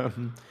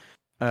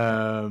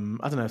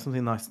don't know,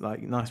 something nice,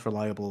 like nice,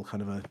 reliable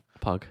kind of a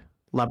Pug.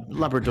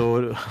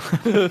 Labrador.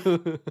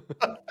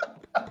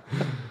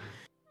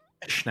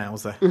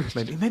 Schnauzer,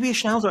 maybe a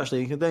schnauzer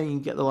actually. Then you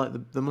can get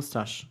the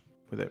mustache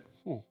with it.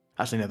 Ooh.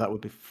 Actually, no, that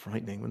would be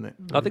frightening, wouldn't it?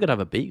 I think I'd have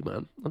a beak,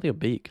 man. I think a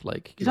beak,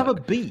 like You'd have a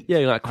beak. yeah,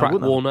 you like I crack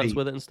wouldn't have a walnuts beak.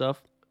 with it and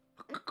stuff.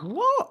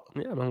 What?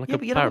 Yeah, man, like Yeah, a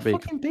but you'd have parrot a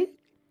beak. fucking beak.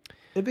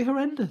 It'd be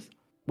horrendous.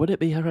 Would it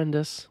be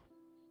horrendous?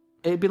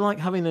 It'd be like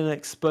having an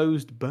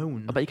exposed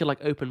bone. I bet you could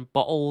like open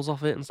bottles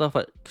off it and stuff.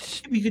 Like,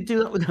 You could do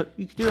that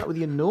with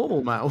your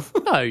normal mouth.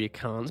 no, you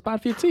can't. It's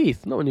bad for your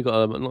teeth. Not when you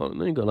got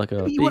like a.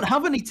 But you beak. wouldn't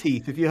have any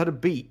teeth if you had a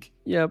beak.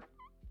 Yeah,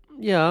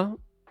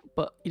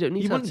 but you don't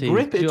need You to have wouldn't teeth.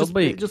 grip it. Your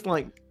Just beak.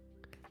 like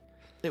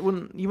it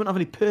wouldn't. You wouldn't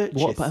have any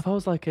purchase. What? But if I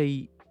was like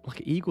an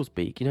eagle's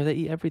beak, they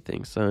eat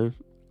everything. So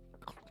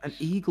An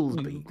eagle's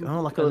beak.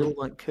 Oh, like a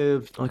little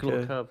curved. like a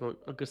little curve.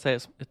 I'm gonna say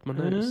it's my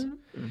nose.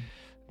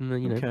 And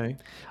then, Okay.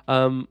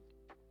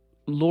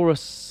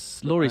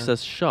 Laurie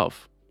says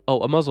shove. Oh,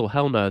 a muzzle?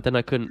 Hell no. Then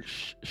I couldn't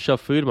shove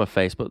food in my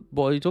face. But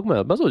what are you talking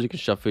about? Muzzles, you can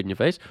shove food in your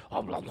face.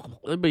 Oh, blah, blah, blah.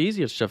 It'd be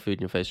easier to shove food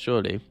in your face,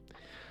 surely.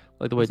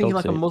 Like the way I'm thinking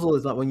dogs like a eat. muzzle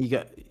is like when you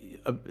get.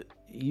 You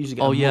usually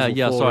get Oh, a yeah, muzzle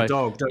yeah, for sorry. a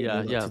dog, don't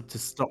Yeah, you? yeah. To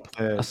stop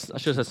the. I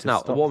should have said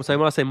snout. What I'm saying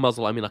when I say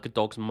muzzle, I mean like a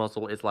dog's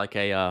muzzle is like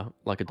a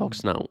dog's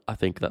snout. I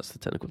think that's the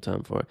technical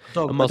term for it.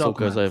 A muzzle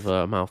goes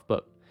over a mouth,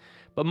 but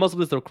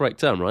muzzle is the correct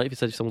term, right? If you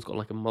said someone's got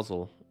like a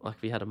muzzle, like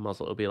if you had a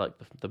muzzle, it would be like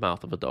the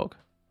mouth of a dog.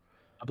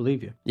 I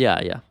believe you.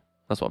 Yeah,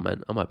 that's what I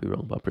meant. I might be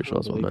wrong, but I'm pretty sure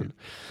that's what I meant.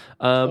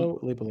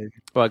 Totally believe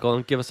you. Right, go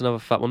on, give us another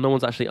fact. Well, no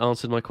one's actually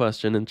answered my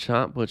question in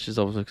chat, which is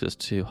obviously because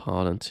it's too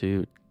hard and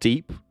too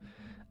deep,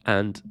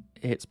 and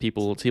hits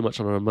people too much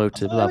on an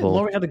emotive level.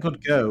 Laurie had a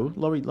good go.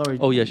 Laurie.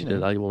 Oh yeah, she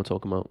did. I want to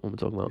talk about.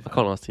 I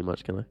can't ask too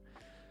much, can I?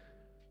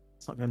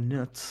 It's not going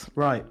nuts.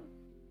 Right.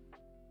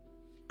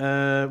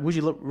 Would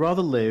you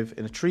rather live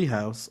in a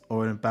treehouse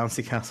or in a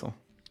bouncy castle?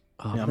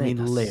 Oh, I mate,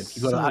 mean, live.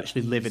 You've got to so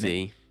actually live in it.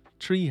 easy.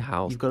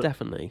 Treehouse, got-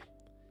 definitely.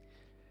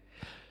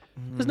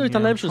 There's no I'm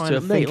dimensions trying to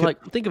it, mate. think of-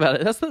 Like, think about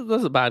it. That's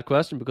a bad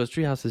question because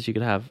tree houses you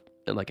could have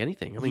like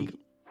anything. I mean,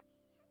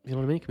 you know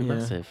what I mean? It can be Yeah.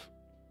 massive.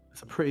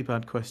 It's a pretty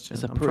bad question.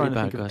 It's a I'm pretty trying to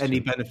bad think of question. any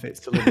benefits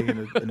to living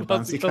in a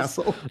bouncy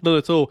castle. Not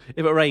at all.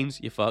 If it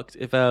rains, you're fucked.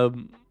 If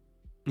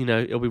you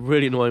know, it'll be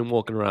really annoying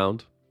walking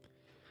around.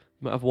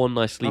 You might have one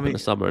nice sleep in the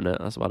summer in it.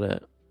 That's about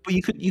it. But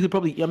you could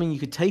probably. I mean, you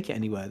could take it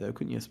anywhere though,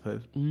 couldn't you? I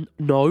suppose.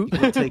 No. You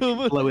could take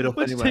it, blow it up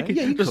anywhere.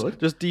 Yeah, you could.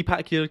 Just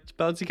depack your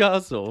bouncy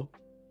castle.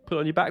 Put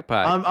it on your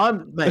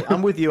backpack. Mate,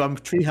 I'm with you. I'm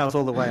treehouse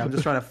all the way. I'm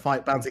just trying to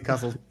fight bouncy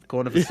castle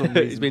corner for some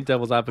reason. He's been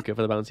devil's advocate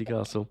for the bouncy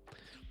castle.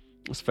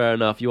 That's fair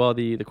enough. You are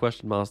the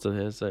question master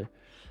here, so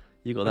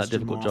you got that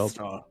difficult job.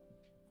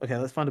 Okay,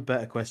 let's find a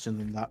better question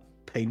than that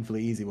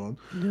painfully easy one.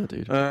 Yeah,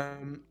 dude.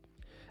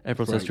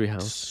 Everyone says right.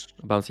 treehouse.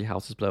 Bouncy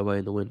houses blow away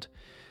in the wind.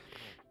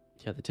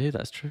 Yeah, they do.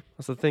 That's true.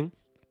 That's the thing.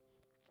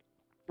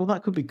 Well,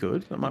 that could be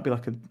good. That might be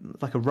like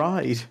a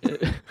ride.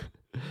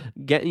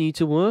 Getting you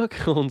to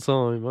work on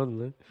time, I don't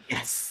know.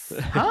 Yes.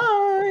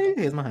 Hi.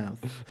 Here's my house.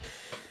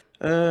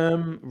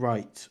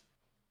 Right.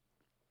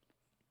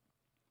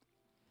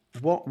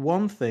 What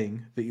one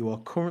thing that you are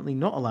currently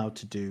not allowed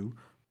to do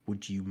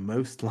would you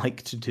most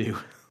like to do?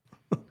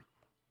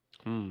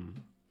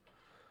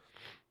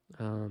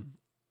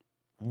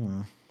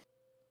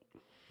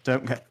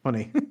 Don't get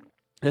funny.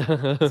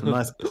 Some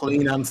nice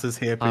clean answers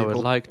here, people. I would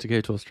like to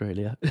go to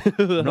Australia.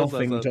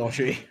 Nothing,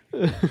 Joshy.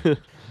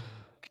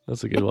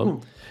 That's a good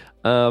one.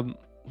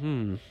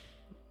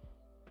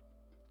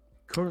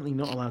 Currently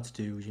not allowed to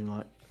do. Would you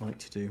like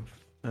to do?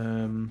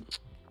 Don't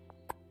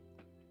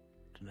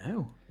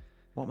know.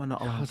 What am I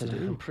not allowed to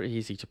do? I'm pretty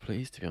easy to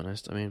please, to be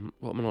honest. I mean,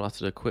 what am I not allowed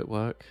to do? Quit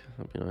work?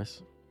 That'd be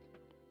nice.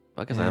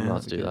 I guess I am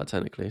allowed to do that,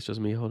 technically. It's just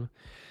me holding.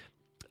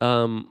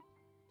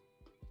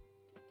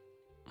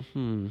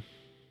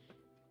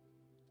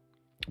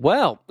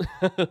 Well,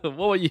 what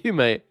about you,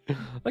 mate?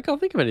 I can't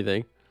think of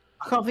anything.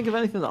 I can't think of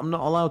anything that I'm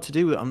not allowed to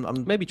do.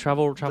 I'm maybe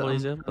travel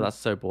easier, but that's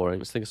so boring.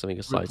 Let's think of something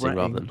exciting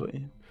rather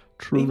than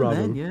true.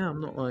 Then, yeah,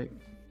 I'm not like,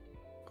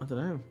 I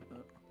don't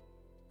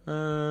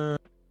know.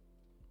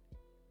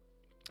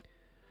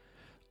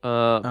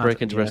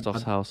 Break into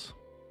Rostov's house.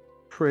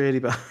 Pretty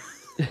bad.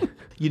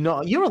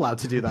 You're allowed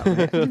to do that,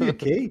 mate. I'll give you a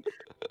key.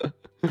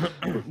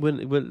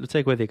 We'll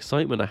take away the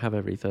excitement I have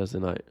every Thursday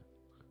night.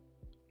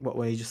 What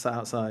way you just sat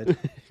outside?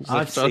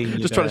 I've seen you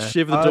just there. trying to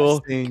shiver the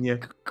door. I've seen you.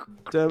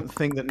 Don't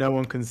think that no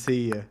one can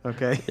see you,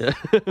 okay? Yeah.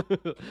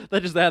 They're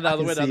just there now,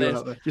 the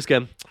window. There. Just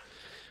going,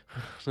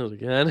 not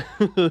again.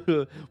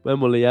 When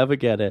will he ever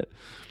get it?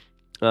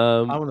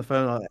 I'm on the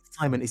phone like,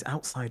 Simon is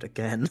outside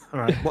again. All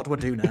right, what do I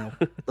do now?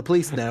 The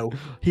police know.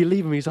 He'll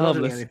leave him, he's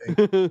harmless.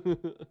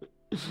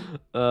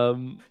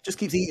 Just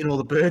keeps eating all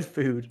the bird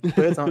food.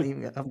 Birds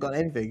haven't got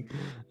anything.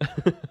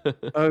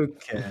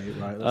 Okay,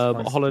 right.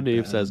 Hollow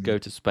Noob says go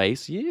to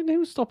space. You know,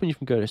 who's stopping you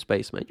from going to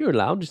space, mate? You're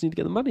allowed, just need to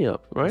get the money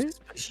up, right?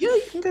 Yeah,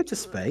 you can go to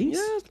space.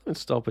 Yeah, it's not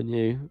stopping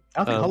you.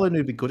 I think Hollow Noob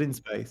would be good in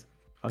space.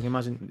 I can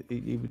imagine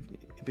it'd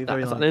be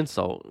very an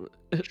insult.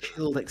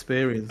 Chilled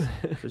experience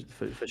for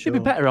sure. You'd be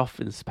better off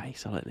in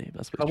space, Hollow Noob.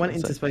 That's what if I went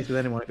into space with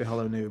anyone, it'd be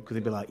Hollow Noob because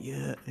he'd be like,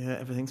 yeah,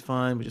 everything's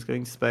fine. We're just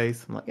going to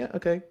space. I'm like, yeah,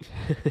 okay.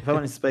 If I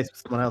went into space with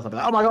someone else, I'd be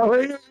like, oh my god,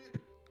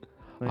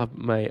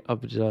 mate, I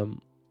would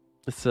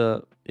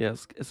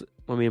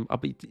I mean,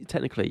 I'd be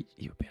technically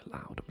you would be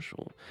allowed, I'm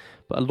sure.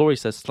 But Laurie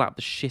says slap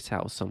the shit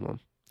out of someone.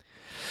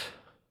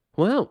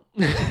 Well,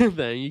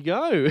 there you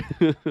go.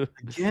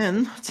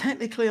 Again,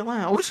 technically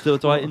allowed. So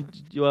do I?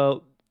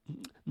 Well,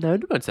 no,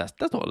 that's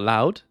not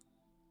allowed.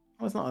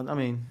 Well, it's not. I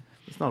mean,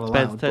 it's not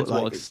allowed. Depends to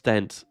what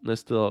extent. There's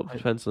still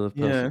depends on the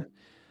person. Yeah.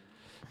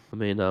 I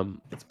mean,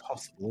 it's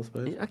possible, I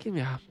suppose.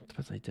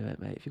 Depends how you do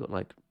it, mate. If you got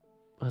like,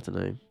 I don't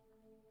know,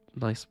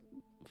 nice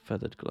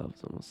feathered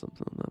gloves or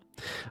something like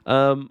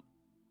that.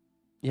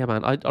 Yeah,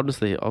 man. I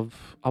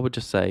would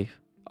just say,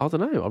 I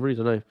don't know. I really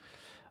don't know.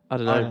 I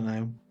don't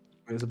know.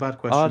 It was a bad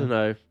question. I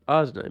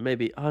don't know.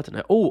 Maybe I don't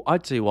know. Oh,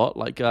 I'd tell you what.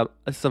 Like,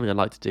 it's something I'd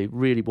like to do.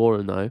 Really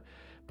boring though.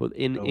 But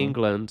in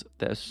England,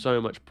 there's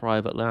so much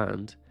private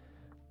land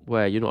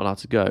where you're not allowed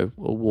to go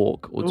or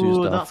walk or do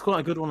stuff. That's quite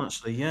a good one,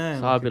 actually. Yeah.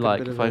 So I'd be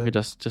like, if I could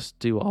just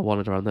do what I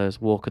wanted around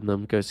those, walk in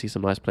them, go see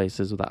some nice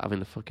places without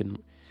having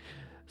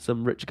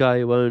some rich guy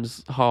who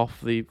owns half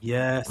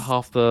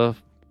the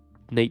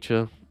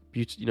nature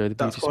beauty. You know, the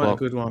beauty spot. That's quite a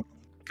good one.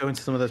 Go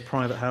into some of those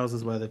private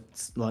houses where they've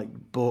like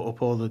bought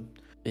up all the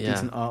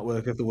decent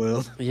artwork of the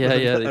world. Yeah,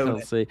 they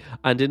can't see.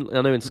 And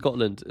I know in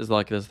Scotland there's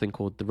a thing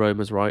called the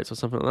Roamers' Rights or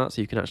something like that,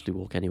 so you can actually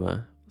walk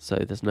anywhere. So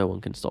there's no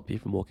one can stop you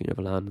from walking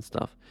over land and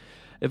stuff.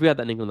 If we had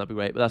that in England, that'd be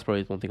great. But that's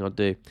probably one thing I'd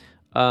do.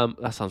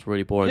 That sounds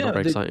really boring, not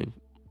very exciting.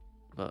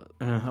 But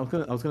I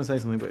was gonna say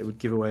something, but it would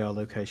give away our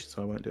location,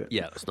 so I won't do it.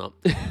 Yeah, it's not.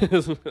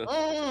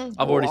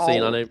 I've already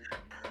seen. I know.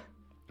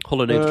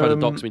 Hollow Noob's tried to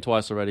dox me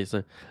twice already,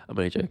 so I'm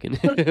only joking.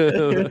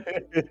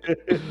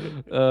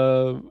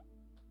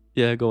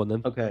 Yeah, go on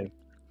then. Okay.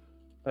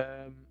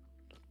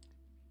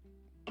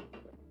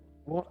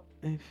 What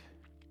if...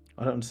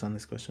 I don't understand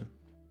this question.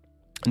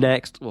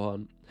 Next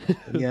one.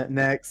 Yeah,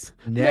 next.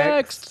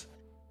 Next.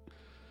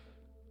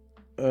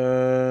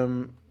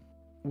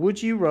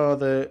 Would you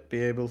rather be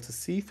able to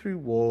see through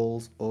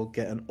walls or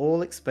get an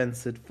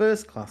all-expensive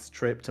first-class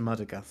trip to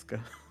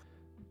Madagascar?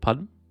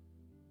 Pardon?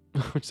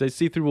 Would you say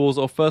see-through walls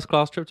or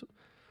first-class trip?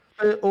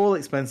 All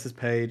expenses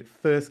paid,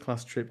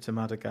 first-class trip to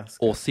Madagascar.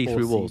 Or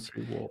see-through walls.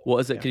 What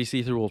is it? Yeah. Can you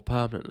see through walls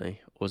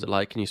permanently? Or is it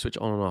like, can you switch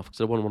it on and off?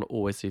 Because I wouldn't want to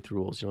always see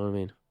through walls, you know what I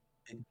mean?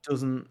 It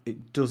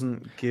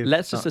doesn't give.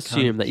 Let's just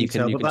assume that you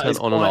can turn that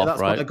on and off,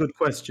 that's right? That's a good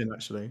question,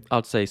 actually.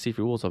 I'd say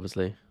see-through walls,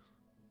 obviously.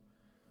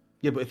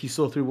 Yeah, but if you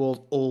saw through walls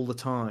all the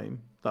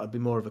time, that would be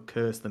more of a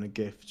curse than a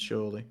gift,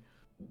 surely.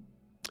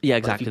 Yeah,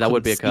 exactly. That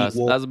would be a curse.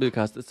 That would be a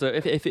curse. So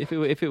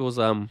if it was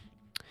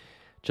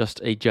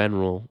just a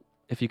general,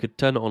 if you could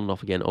turn it on and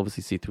off again,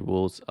 obviously see through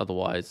walls.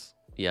 Otherwise,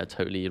 yeah,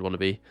 totally, you'd want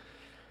to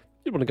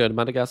go to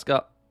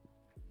Madagascar.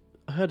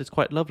 I heard it's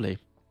quite lovely.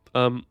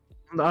 I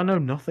know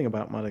nothing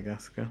about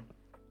Madagascar.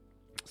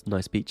 It's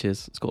nice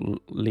beaches. It's got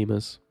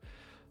lemurs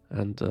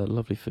and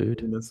lovely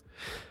food. Lemurs.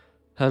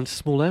 And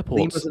small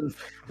airports.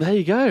 There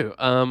you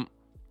go.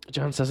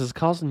 Joan says, there's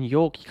cars in New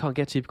York you can't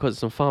get to because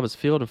it's on farmer's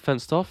field and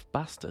fenced off.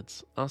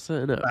 Bastards. I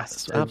say no.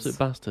 Absolute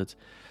bastards.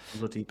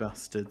 Bloody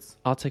bastards.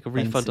 I'll take a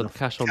refund of the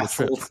cash on the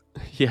trip.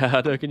 Yeah,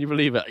 I know. Can you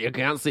believe it? You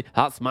can't see.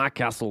 That's my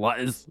castle,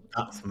 that is.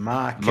 That's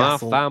my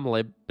castle. My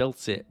family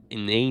built it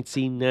in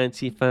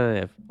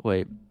 1895.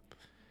 Wait.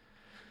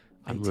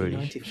 I'm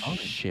really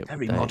shit.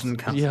 Very modern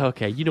castle. Yeah,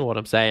 okay. You know what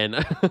I'm saying.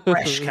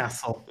 Fresh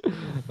castle.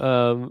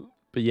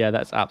 But yeah,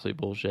 that's absolute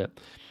bullshit.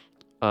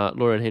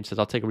 Laura Hinch says,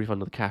 I'll take a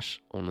refund of the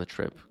cash on the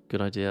trip.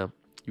 Good idea.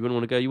 You wouldn't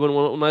want to go? You wouldn't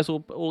want a nice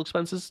all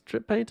expenses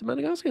trip paid to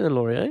Madagascar then,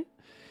 Laurie, eh?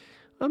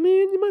 I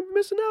mean, you might be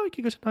missing out. You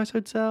could go to a nice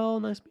hotel,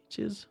 nice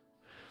beaches.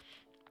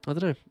 I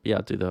don't know. Yeah,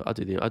 I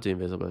do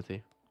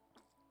invisibility.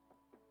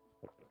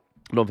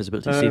 Not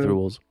visibility, see-through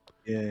walls.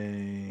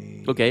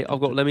 Yay. Okay,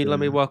 let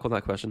me work on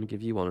that question and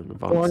give you one in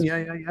advance. Go on,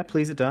 yeah.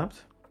 Please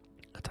adapt.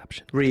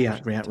 Adaption.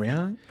 React.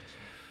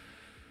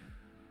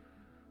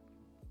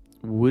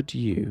 Would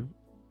you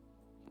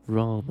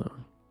rather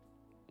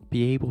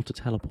be able to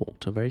teleport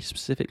to a very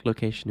specific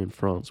location in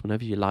France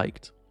whenever you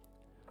liked,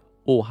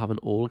 or have an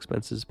all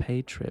expenses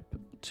paid trip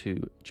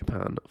to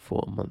Japan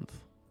for a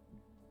month?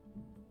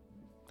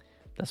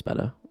 That's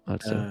better,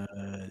 I'd say.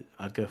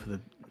 I'd go for the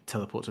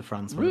teleport to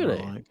France.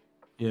 Really?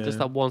 Yeah. Just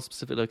that one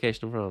specific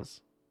location in France?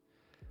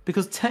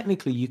 Because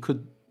technically you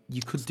could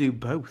do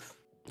both.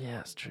 Yeah,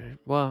 that's true.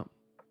 Well,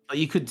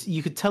 you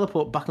could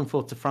teleport back and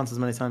forth to France as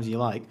many times as you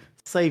like,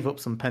 save up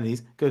some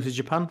pennies, go to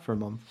Japan for a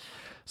month.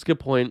 It's a good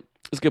point.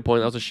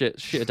 That was a shit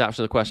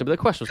adaptation of the question, but the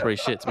question was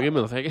pretty shit to begin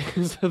with, I think.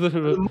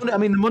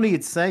 The money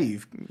you'd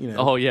save,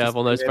 Oh yeah,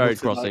 on those ferry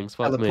crossings.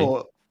 Fuck me.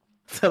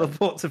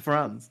 Teleport to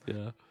France.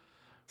 Yeah.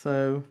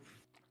 So,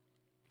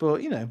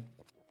 but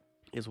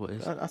is what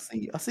is. I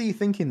see you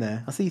thinking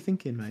there. I see you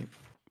thinking, mate.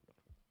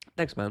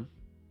 Thanks, man.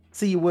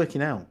 See you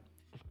working out.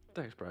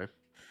 Thanks, bro.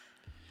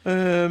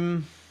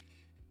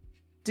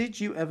 Did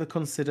you ever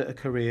consider a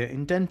career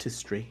in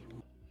dentistry?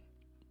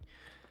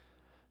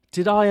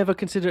 Did I ever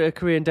consider a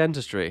career in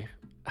dentistry?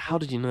 How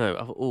did you know?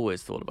 I've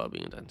always thought about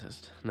being a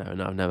dentist. No,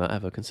 I've never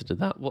ever considered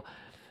that. Well,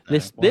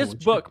 this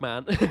book,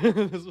 man.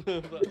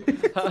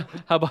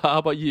 How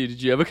about you?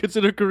 Did you ever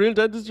consider a career in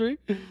dentistry?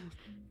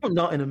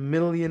 Not in a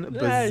million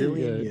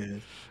bazillion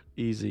years.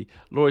 Easy.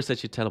 Laurie said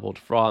she'd teleport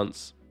to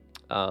France.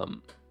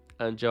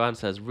 And Joanne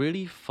says,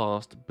 really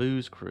fast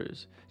booze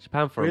cruise.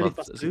 Japan for a month.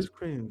 Really fast booze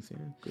cruise, yeah.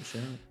 Good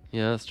shout.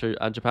 Yeah, that's true.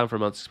 And Japan for a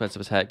month's expensive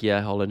as heck.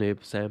 Yeah, Hollow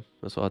Noob, same.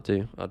 That's what I'd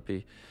do. I'd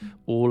be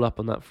all up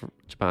on that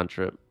Japan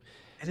trip.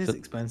 It is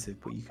expensive,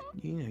 but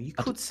you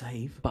could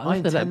save. But I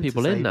think they're letting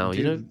people in now,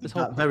 this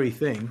whole very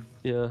thing.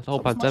 Yeah, the whole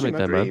pandemic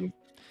there, man.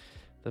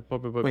 They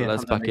probably won't let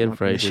us back in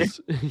for ages.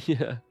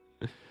 Yeah.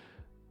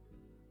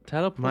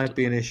 Teleport might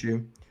be an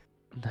issue.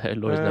 No,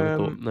 Laura's never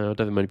thought. No, I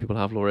don't think many people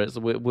have, Laura. It's a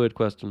weird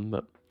question,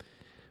 but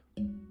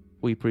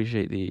we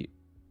appreciate the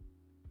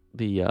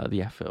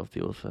effort of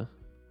the author.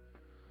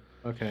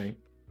 Okay.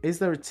 Is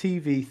there a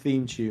TV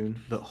theme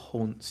tune that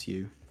haunts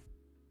you?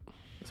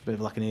 It's a bit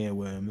of like an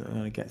earworm that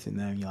kind of gets in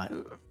there and you're like...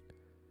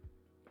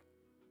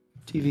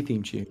 TV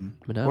theme tune.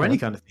 Or any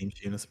kind of theme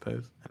tune, I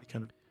suppose.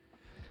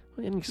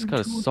 Any kind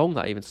of song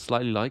that even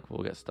slightly likable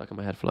will get stuck in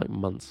my head for like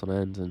months on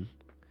end, and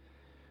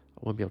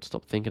I won't be able to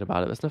stop thinking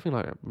about it. There's nothing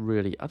like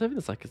really... I don't think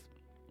there's like...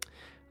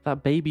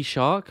 That Baby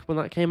Shark, when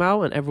that came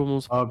out, and everyone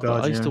was... Oh,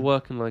 God, I used to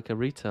work in like a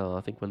retail,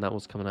 I think, when that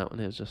was coming out, and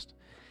it was just...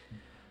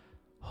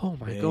 Oh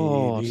my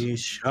God. Baby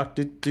Shark.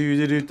 Fucking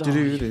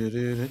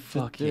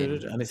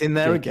and it's in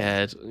there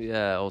again.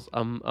 Yeah, it was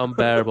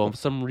unbearable. For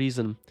some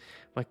reason,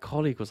 my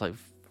colleague was like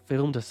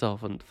filmed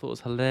herself and thought it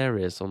was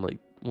hilarious on like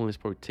one of these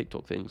probably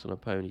TikTok things on a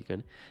pony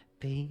going,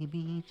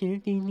 baby.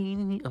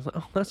 I was like,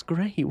 oh, that's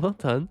great. Well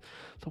done.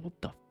 So what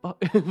the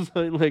fuck?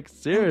 like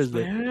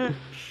seriously.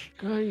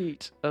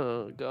 Great.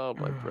 Oh God,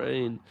 my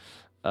brain.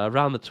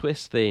 Around the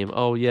Twist theme.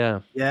 Oh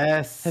yeah.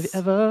 Yes. Have you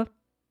ever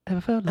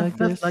felt like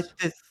this?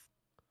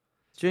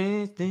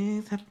 Strange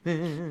things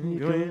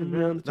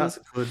happen. That's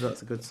a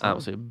good song.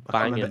 Absolutely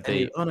banging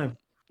beat. Oh no.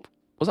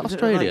 Was that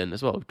Australian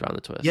as well? Drown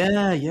the Twist.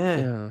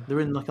 Yeah.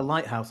 They're in like a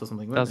lighthouse or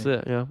something. That's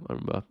it. Yeah, I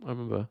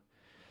remember.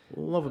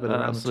 Love a bit of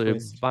Drown the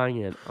Twist.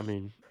 Banging. I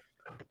mean,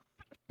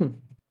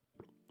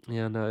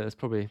 yeah, no, it's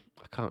probably.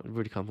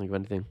 Really can't think of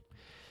anything.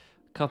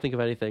 Can't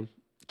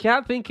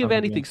think of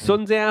anything.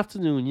 Sunday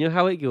afternoon. You know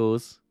how it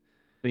goes.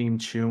 Theme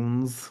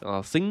tunes.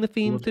 I'll sing the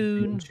theme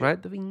tune.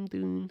 Write the theme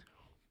tune.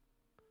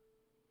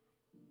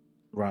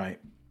 Right.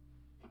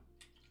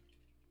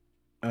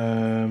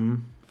 Oh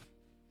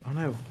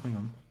no, hang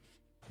on.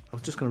 I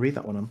was just going to read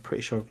that one. I'm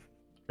pretty sure I've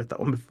read that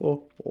one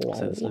before. Wow.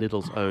 So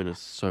Lidl's own is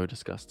so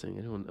disgusting.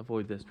 Anyone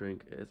avoid this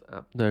drink?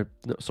 No,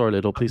 sorry,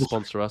 Lidl. Please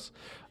sponsor us.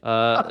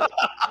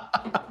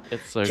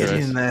 It's so Get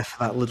gross. in there for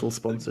that little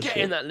sponsorship.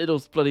 Get in that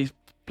little bloody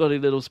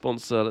little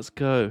sponsor. Let's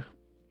go.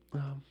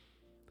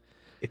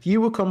 If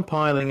you were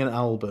compiling an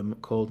album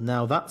called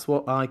Now That's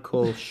What I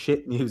Call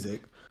Shit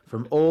Music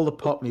from all the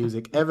pop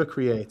music ever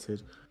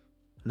created,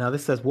 now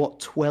this says what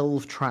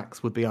 12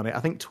 tracks would be on it. I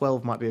think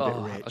 12 might be a bit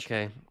rich.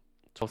 Okay.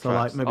 12 so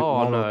tracks. Like maybe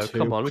one or two.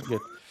 Come on. We can go.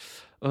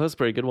 Oh, that's a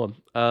pretty good one.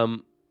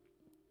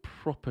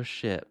 Proper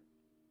shit.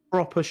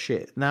 Proper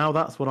shit. Now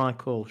that's what I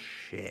call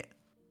shit.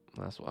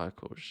 That's what I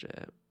call shit.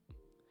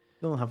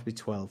 It doesn't have to be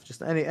 12.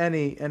 Just any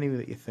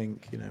that you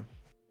think,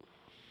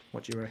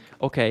 What do you reckon?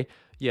 Okay.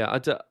 Yeah, I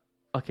don't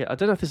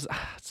know if this is... I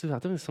don't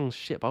think this song's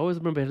shit, but I always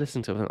remember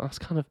listening to it.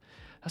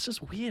 That's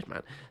just weird,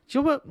 man. Do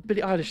you know what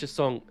Billie Eilish's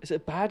song... Is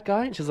it Bad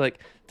Guy? And she's like,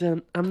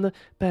 "Damn, I'm the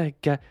bad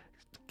guy.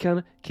 Can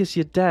I kiss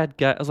your dad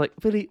guy?" I was like,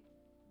 Billie...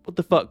 What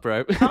the fuck,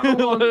 bro? Is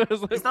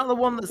that the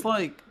one that's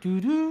like...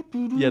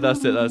 Yeah,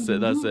 that's it. So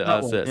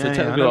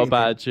technically not a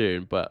bad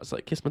tune, but it's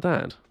like, kiss my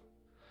dad.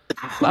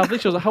 I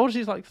think she was like, how old is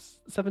she? Like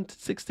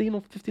 16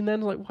 or 15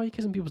 then? Like, why are you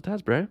kissing people's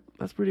dads, bro?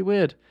 That's really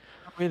weird.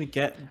 I don't really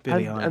get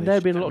Billie Eilish. And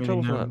there'd been a lot of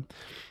trouble for that.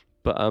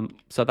 But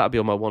so that'd be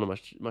on one of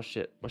my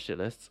shit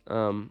lists.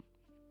 And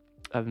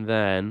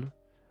then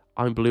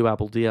I'm Blue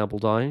Apple D Apple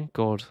Die.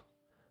 God,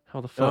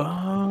 how the fuck?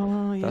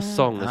 Oh, yeah. That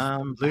song is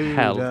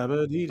hell.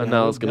 And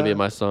now it's gonna be in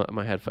my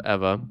head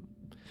forever.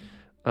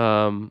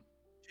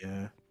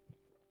 Yeah.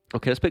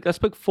 Okay, let's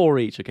pick 4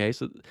 each. Okay,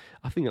 so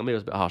I think that maybe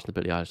was a bit harsh on the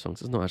Billie Eilish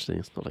songs. It's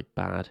not like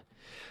bad,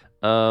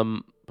 but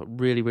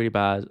really, really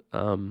bad.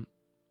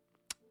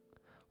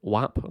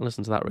 WAP. I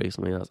listened to that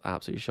recently. That's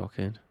absolutely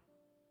shocking.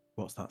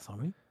 What's that?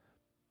 Sorry.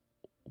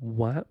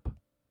 WAP.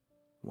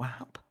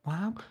 WAP.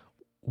 WAP.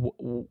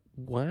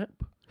 What?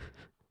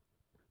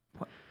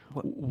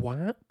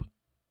 WAP.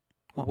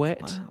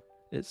 Wet.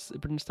 It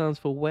stands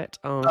for wet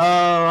arm.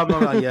 Oh, I'm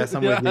not. Yes,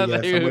 I'm with you. I'm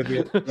with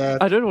you. Yeah.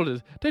 I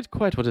don't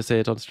quite want to say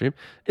it on stream.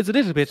 It's a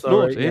little bit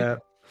naughty. Yeah.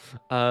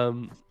 I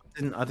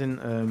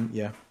didn't.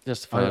 Yeah.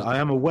 Just I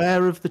am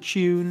aware of the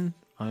tune.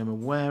 I am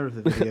aware of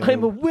the video.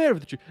 I'm aware of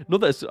the tune.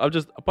 Not that I'm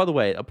just. By the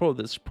way,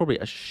 there's probably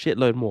a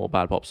shitload more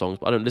bad pop songs,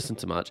 but I don't listen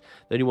to much.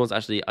 The only ones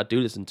actually I do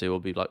listen to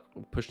will be like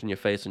pushed in your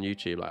face on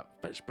YouTube, like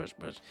push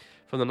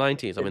from the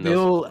 90s. I mean,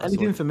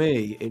 anything for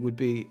me, it would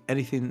be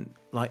anything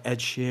like Ed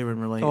Sheeran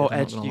related. Oh,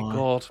 Ed, you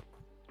God,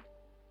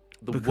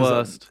 the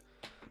worst.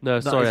 No,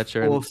 sorry, Ed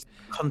Sheeran.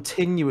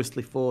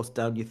 Continuously forced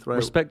down your throat.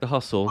 Respect the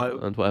hustle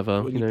and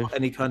whatever. When you put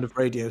any kind of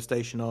radio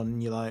station on,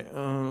 and you're like,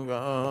 oh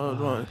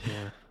God.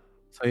 Yeah.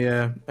 So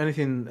yeah,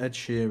 anything Ed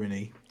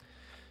Sheeran-y.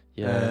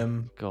 Yeah.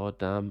 God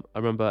damn. I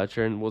remember Ed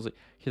Sheeran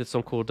he had a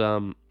song called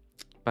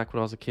back when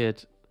I was a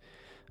kid.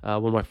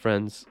 One of my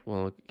friends,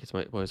 he's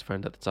my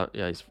friend at the time.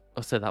 Yeah,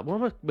 I said that. Why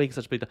am I making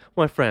such a big deal?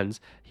 One of my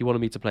friends, he wanted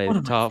me to play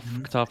guitar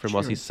for him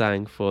whilst he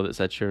sang for this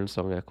Ed Sheeran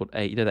song called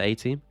A. You know the A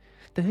Team?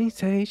 They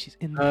say she's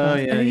in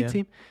the A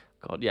Team.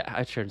 God, yeah,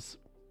 Ed Sheeran's.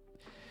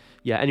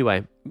 Yeah.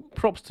 Anyway,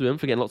 props to him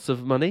for getting lots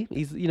of money.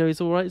 He's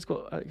all right. He's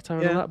got a guitar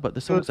and all that, but the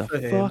songs are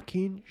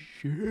fucking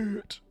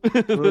shit.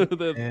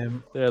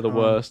 They're the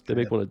worst. They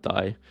make me want to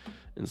die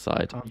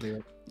inside.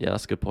 Yeah,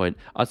 that's a good point.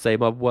 I'd say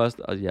my worst.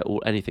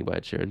 Anything by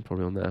Ed Sheeran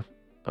probably on there.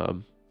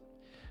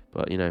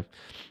 But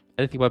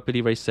anything by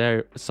Billy Ray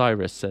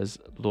Cyrus, says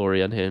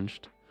Laurie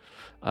Unhinged.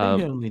 I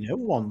only know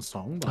one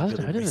song. I don't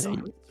know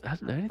anything by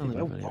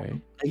Billy Ray.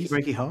 Achy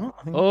Breaky Heart.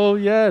 I think. Oh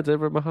yeah, it's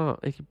over in my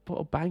heart. What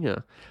a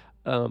banger.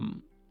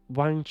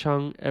 Wang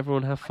Chung,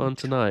 Everyone Have Fun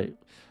Tonight.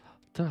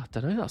 Don't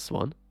know that's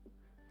one.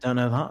 Don't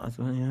know that.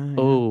 Yeah.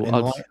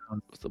 Oh,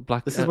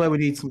 Black. This is where we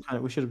need some kind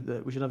of. We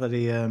should have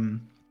a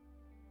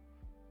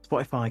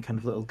Spotify kind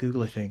of little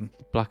googly thing.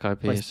 Black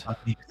Eyed Peas.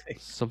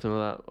 Something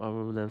like that. I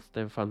remember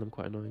they found them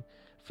quite annoying.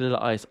 Vanilla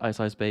Ice,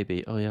 Ice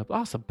Baby. Oh yeah,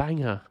 that's a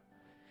banger.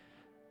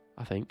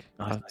 I think.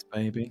 Ice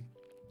Baby.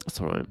 That's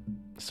all right.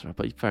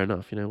 But fair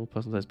enough. All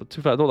personal taste. But to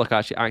be fair, not like I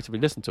actually actively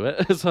listen to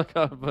it. It's like,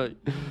 but I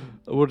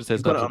wouldn't say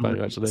it's not a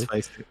banger actually.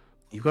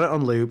 You've got it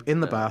on loop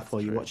in the bath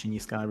while you're watching your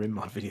Skyrim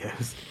mod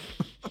videos.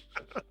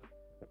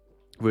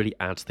 Really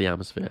adds to the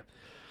atmosphere.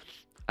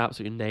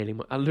 Absolutely nailing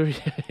my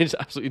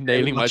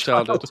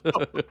childhood.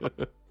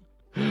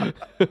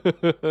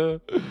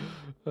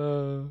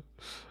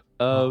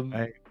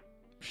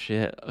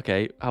 Shit.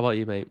 Okay. How about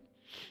you, mate?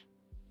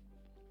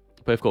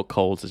 Both got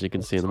colds, as you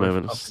can see in the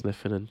moment,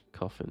 sniffing and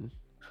coughing.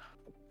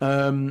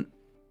 Yeah.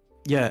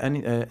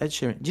 Ed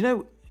Sheeran. Do you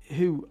know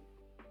who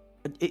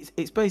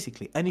it's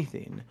basically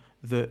anything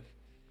that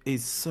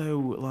is so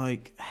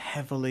like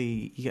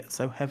heavily, you get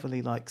so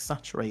heavily like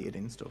saturated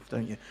in stuff,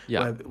 don't you?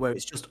 Yeah. Where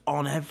it's just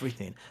on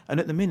everything. And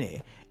at the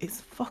minute, it's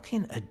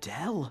fucking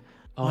Adele.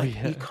 Oh, Like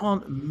yeah. you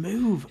can't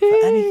move for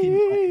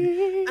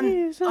anything.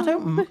 And I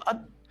don't.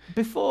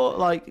 Before,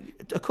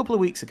 like a couple of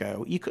weeks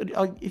ago, you could,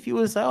 if you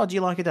were to say, "Oh, do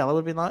you like Adele?" I would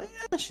have been like,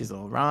 "Yeah, she's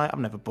all right. I've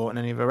never bought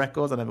any of her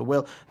records. I never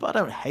will, but I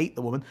don't hate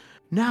the woman."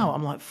 Now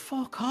I'm like,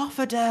 "Fuck off,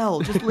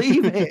 Adele. Just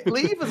leave it.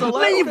 Leave us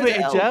alone. Leave it,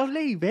 Adele. Joe.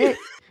 Leave it.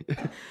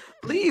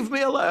 Leave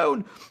me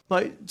alone,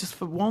 like just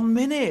for 1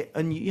 minute."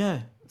 And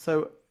yeah,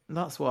 so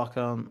that's what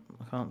I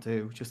can't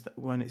do. Just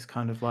when it's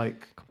kind of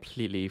like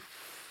Completely,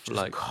 just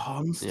like,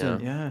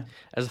 constant. Yeah.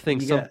 As a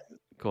thing, You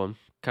go on.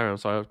 Carry on.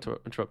 Sorry, I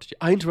interrupted you.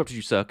 I interrupted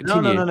you, sir. No.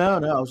 Continue. I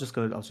was just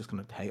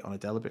gonna hate on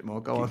Adele a bit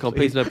more. Go on,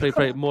 Please, no,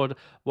 play more.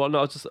 Well, no,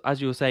 I was just as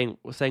you were saying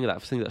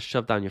that thing that's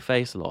shoved down your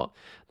face a lot.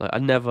 Like I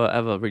never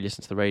ever really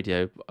listened to the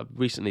radio. I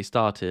recently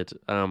started.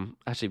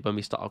 Actually, when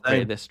we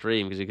created this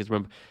stream, because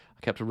remember,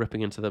 I kept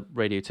ripping into the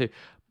radio too,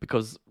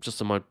 because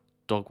just on my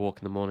dog walk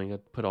in the morning,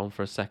 I'd put it on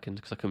for a second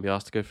because I couldn't be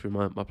asked to go through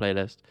my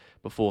playlist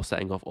before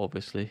setting off,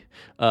 obviously.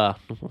 And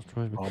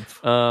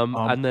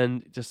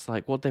then just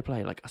like what they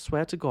play, like I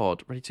swear to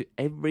God,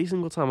 every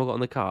single time I got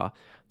in the car,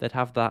 they'd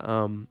have that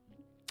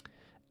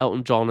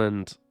Elton John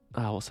and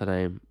what's her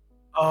name?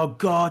 Oh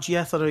God,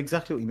 yes, I know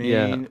exactly what you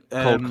mean.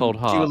 Yeah, Cold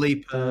Heart. Dua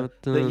Lipa.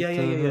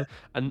 Yeah.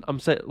 And I'm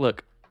saying,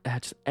 look,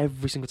 just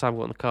every single time I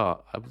got in the car,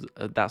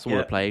 that's all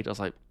it played. I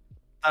was like,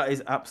 that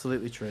is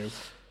absolutely true.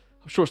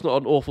 I'm sure it's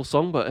not an awful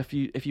song, but if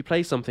you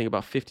play something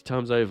about 50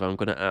 times over, I'm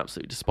going to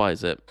absolutely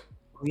despise it.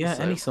 Yeah,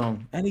 so,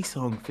 any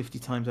song 50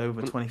 times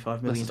over,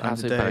 25 million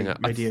times a day, banger.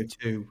 Radio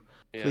 2.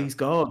 Yeah. Please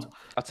God.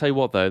 I'll tell you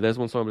what though, there's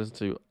one song I listen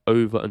to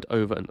over and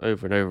over and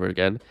over and over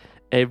again.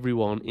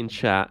 Everyone in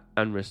chat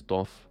and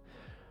Ristov,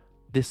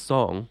 this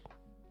song,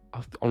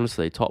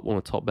 honestly, one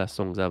of the top best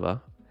songs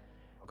ever.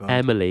 Oh,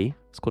 Emily,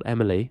 it's called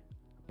Emily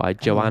by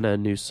Joanna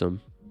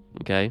Newsom.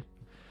 Okay.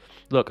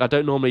 Look, I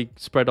don't normally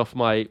spread off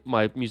my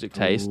music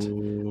taste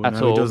at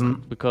all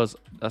because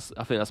I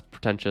think that's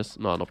pretentious.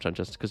 No, not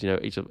pretentious because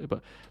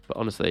but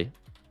honestly,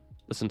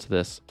 listen to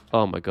this.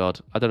 Oh my God,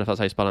 I don't know if that's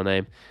how you spell her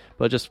name,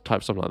 but just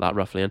type something like that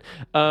roughly in.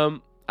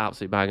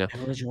 Absolute banger.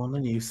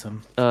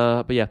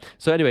 But yeah.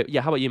 So anyway,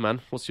 yeah. How about you,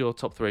 man? What's your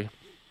top three?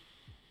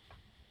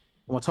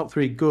 My top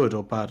three, good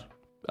or bad?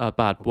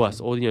 Bad, worst,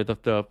 or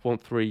the 1,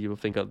 3 you would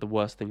think are the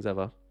worst things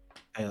ever.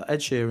 Ed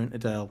Sheeran,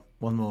 Adele,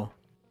 one more.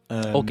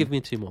 Or give me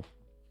 2 more.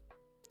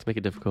 To make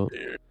it difficult.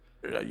 Yeah.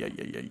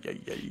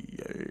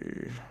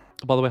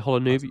 By the way, Hollow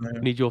Noob,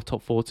 you need your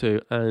top 4 too.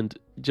 And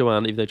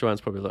Joanne, even though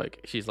Joanne's probably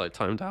she's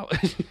timed out.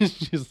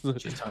 she's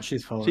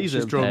fallen. She's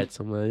in drunk. bed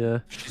somewhere, yeah.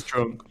 She's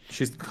drunk.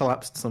 She's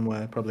collapsed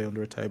somewhere, probably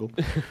under a table.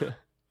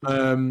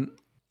 I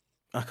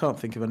can't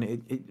think of any.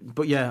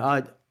 But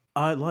yeah,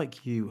 I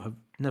like you have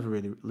never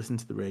really listened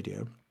to the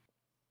radio,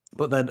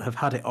 but then have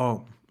had it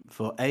on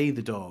for A,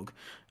 the dog,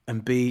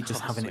 and B,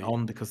 just having it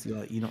on because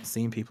you're not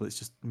seeing people. It's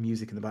just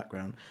music in the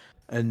background.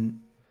 And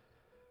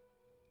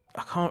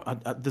I can't.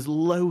 There's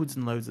loads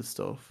and loads of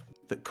stuff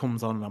that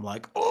comes on, and I'm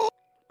like, oh,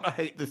 I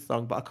hate this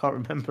song, but I can't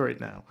remember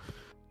it now.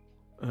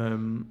 Oh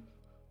my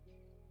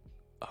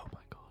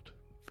God.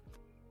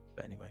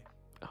 But anyway.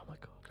 Oh my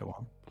God. Go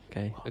on.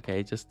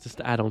 Okay. Just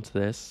to add on to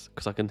this,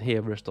 because I can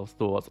hear Ristov's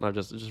thoughts, and I've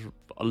just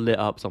lit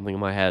up something in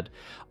my head.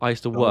 I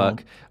used to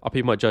work.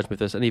 People might judge me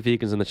for this. Any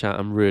vegans in the chat,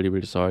 I'm really,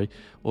 really sorry,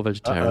 or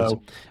vegetarians.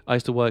 I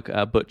used to work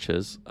at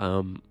Butcher's.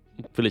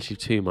 For literally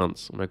 2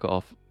 months when I got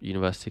off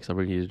university because I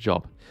really needed a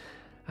job,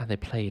 and they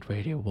played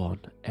Radio 1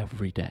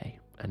 every day,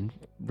 and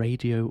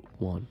Radio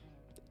 1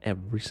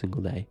 every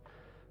single day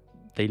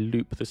they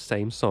loop the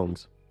same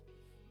songs.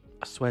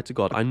 I swear to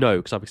God, I know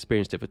because I've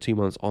experienced it for 2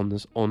 months on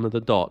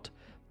the dot,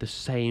 the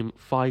same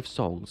 5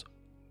 songs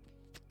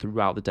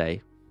throughout the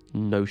day,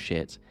 no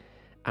shit.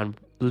 And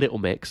Little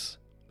Mix,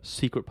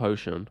 Secret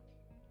Potion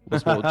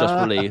was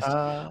just released.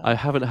 I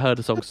haven't heard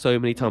a song so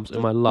many times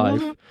in my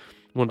life.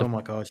 Oh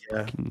my God,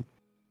 yeah.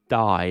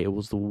 Die. It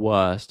was the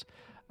worst.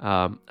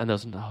 And there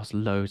was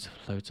loads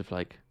of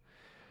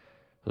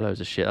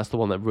shit. That's the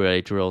one that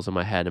really drills in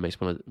my head and makes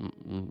me want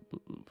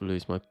to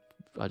lose my.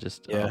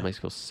 It makes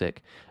me feel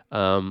sick.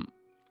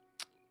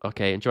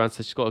 Okay, and Joanne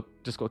says she's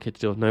just got a kid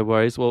to deal with. No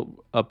worries. Well,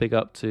 a big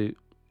up to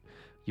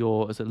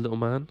is it Little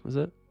Man? Is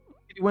it?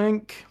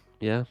 Wink.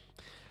 Yeah.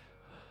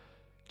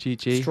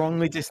 GG.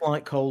 Strongly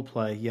dislike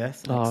Coldplay.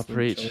 Yes.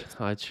 Preach.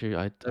 I too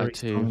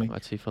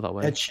feel that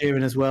way. Ed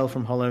Sheeran as well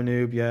from Hollow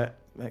Noob. Yeah,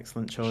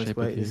 excellent choice.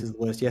 This is the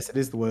worst. Yes, it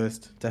is the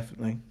worst.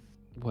 Definitely.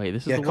 Wait,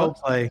 this is the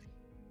Coldplay. Worst?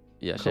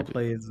 Yeah,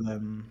 Coldplay is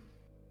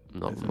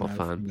not a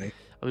fan.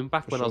 I mean,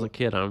 back when I was a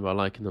kid, I remember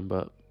liking them,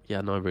 but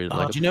yeah, no, I really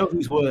like. Do you know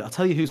who's worse? I'll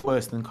tell you who's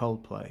worse than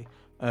Coldplay.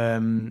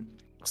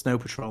 Snow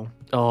Patrol.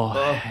 Oh,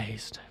 hey,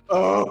 Snow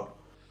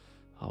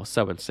Patrol. Oh,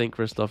 so in sync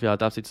for stuff. Yeah,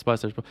 I'd absolutely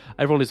despise them.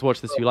 Everyone who's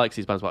watched this who likes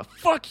these bands, like,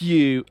 fuck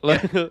you.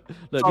 Like, look,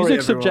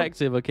 music's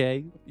subjective,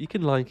 okay? You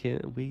can like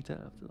it, and we don't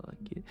have to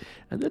like it,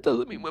 and that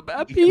doesn't mean we're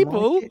bad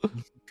people. Like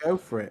go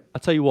for it. I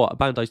tell you what, a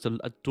band I used to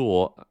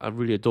adore. I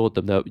really adored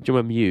them. Though, do you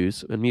remember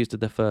Muse? When Muse did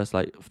their first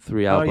like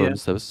 3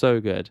 albums, they were so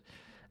good,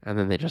 and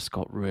then they just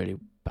got really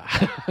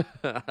bad.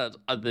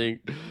 I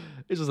think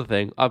it's just a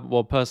thing.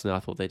 Well, personally, I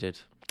thought they did.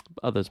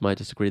 Others might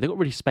disagree. They got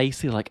really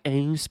spacey, like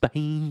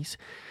space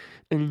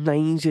and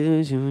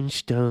lasers and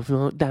stuff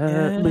like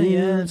that,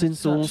 moons and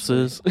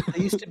saucers.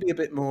 They used to be a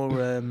bit more.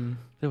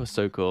 They were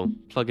so cool.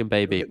 Plug-in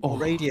Baby.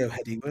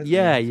 Radioheady, weren't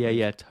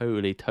yeah,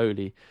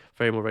 totally.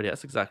 Very more radio.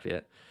 That's exactly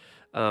it.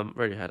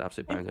 Radiohead,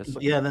 absolute bangers.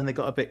 Yeah, and then they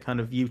got a bit kind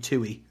of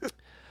U2-y.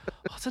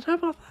 I don't know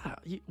about that.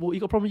 You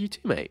got a problem with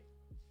U2, mate?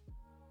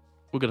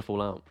 We're gonna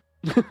fall out.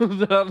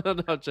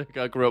 no, Jake,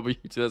 I grew up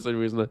with U2. That's the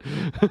only reason.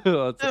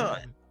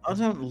 I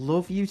don't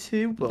love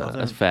U2, but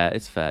that's fair.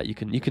 It's fair. You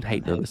can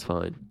hate them. It's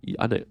fine.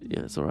 I know.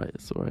 Yeah, it's all right.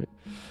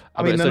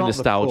 I mean, it's only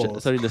nostalgia.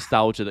 It's only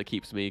nostalgia that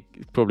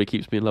probably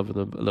keeps me in love with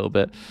them a little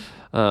bit.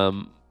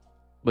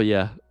 But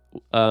yeah.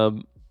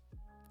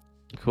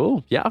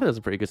 Cool. Yeah, I think that's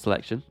a pretty good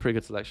selection.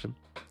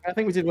 I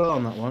think we did well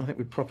on that one. I think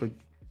we probably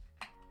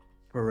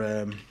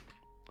were.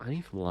 I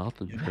need from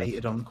Larkin.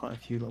 Hated on quite a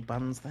few little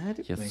bands there,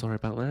 didn't we? Sorry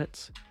about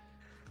that.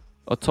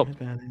 Top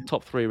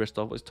 3,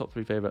 Ristoff. What's top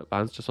 3 favourite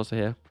bands? Just also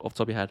here, off the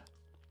top of your head.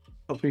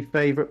 Top 3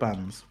 favourite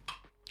bands.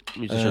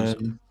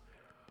 Musicians.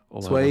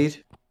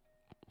 Suede.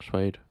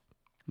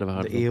 Never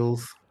heard of the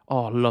Eels.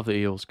 Oh, I love the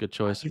Eels. Good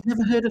choice. You've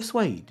never heard of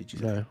Suede, did you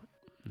say?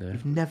 No.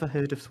 You've never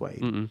heard of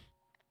Suede? Mm-mm.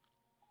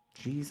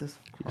 Jesus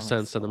Christ.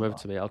 Send them over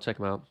to me. I'll check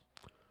them out.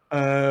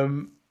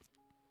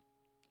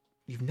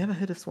 You've never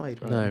heard of Suede,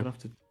 right? No.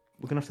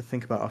 We're gonna have to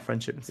think about our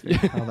friendship and see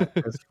how that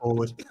goes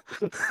forward.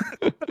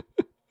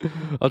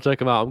 I'll check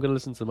them out. I'm gonna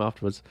listen to them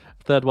afterwards.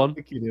 Third one.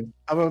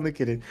 I'm only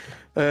kidding.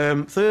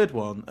 Third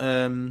one.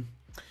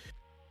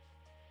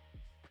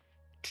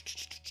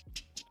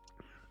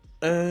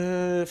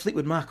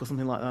 Fleetwood Mac or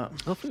something like that.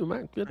 Oh, Fleetwood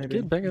Mac.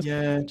 Good bangers.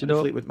 Yeah. Do you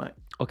know Fleetwood Mac?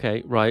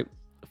 Okay, right.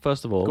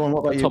 First of all, go on,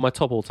 what about my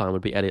top all time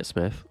would be Elliott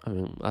Smith. I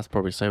mean, that's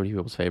probably so many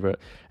people's favourite.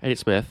 Elliott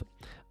Smith.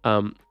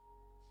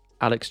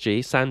 Alex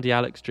G, Sandy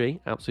Alex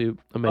G, absolute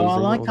amazing. Oh, I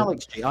like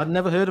Alex G. I'd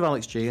never heard of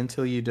Alex G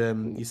until you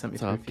sent me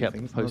through a few kept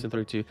things. Posting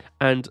through too.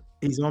 And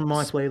he's on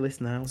my playlist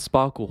now.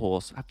 Sparkle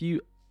Horse. If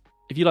you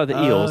like the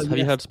Eels, have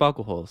you heard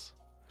Sparkle Horse?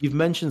 You've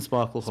mentioned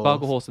Sparkle Horse.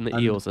 Sparkle Horse and the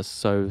Eels are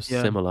so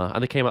similar,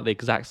 and they came out the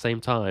exact same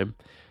time.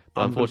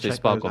 But unfortunately,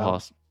 Sparkle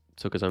Horse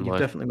took his own life. You've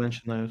definitely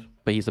mentioned those.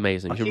 But he's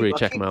amazing. You should really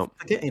check him out.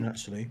 Forgetting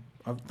actually,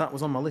 that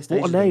was on my list.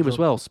 What a name as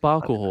well,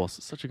 Sparkle Horse.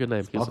 Such a good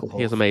name.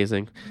 He's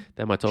amazing.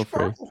 They're my top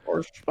 3.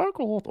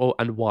 Sparkle Horse. Oh,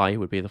 and Y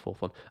would be the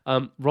 4th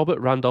one. Robert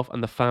Randolph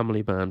and the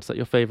Family Band. Is that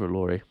your favourite,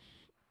 Laurie?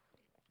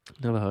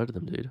 Never heard of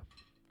them, dude.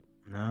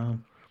 No.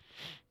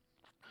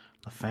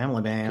 The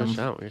Family Band.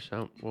 Good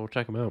shout. We'll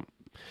check them out.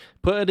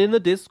 Put it in the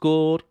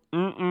Discord.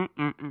 Send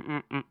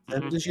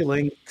us your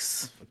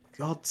links. For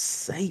God's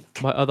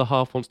sake. My other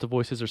half wants to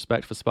voice his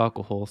respect for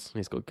Sparkle Horse.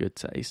 He's got good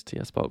taste.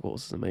 Yeah, Sparkle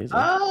Horse is amazing.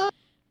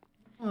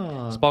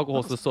 Sparkle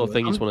Horse is the sort of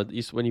thing you just want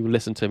to. When you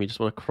listen to him, you just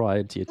want to cry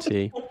into your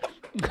tea.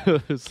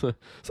 Sorry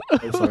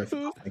for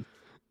laughing.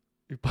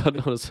 But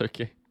no, it's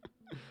okay.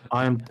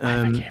 I am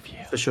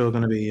for sure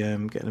going to be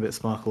getting a bit of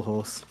Sparkle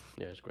Horse.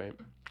 Yeah, it's great.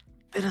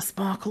 Bit of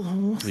Sparkle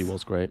Horse. He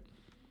was great.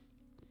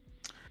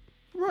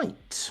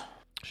 Right.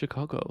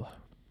 Chicago.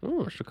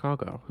 Oh,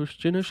 Chicago. Do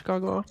you know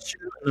Chicago?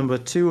 Number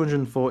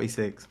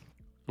 246.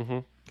 Mm-hmm.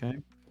 Okay.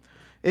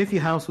 If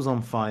your house was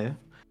on fire,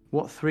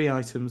 what 3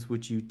 items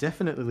would you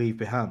definitely leave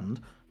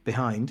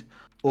behind,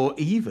 or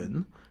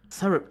even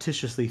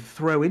surreptitiously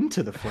throw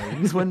into the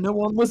flames when no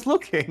one was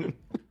looking?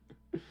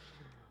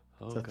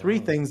 So 3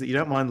 things that you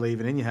don't mind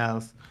leaving in your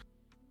house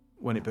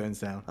when it burns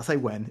down. I say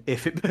when,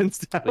 if it burns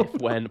down.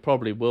 When,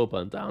 probably will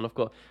burn down.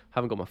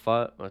 Haven't got my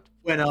fire.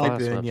 When I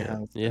burn your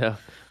house. Yeah,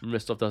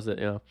 Ristoff does it.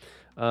 Yeah.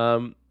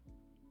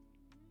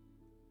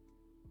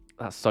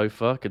 That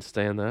sofa could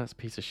stay in there. It's a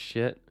piece of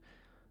shit.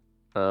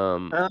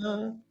 I've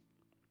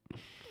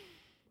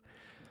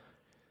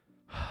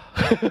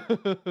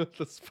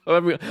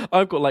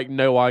got like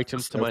no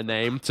items to my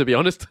name, to be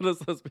honest.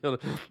 Let's be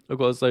honest. I've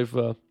got a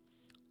sofa.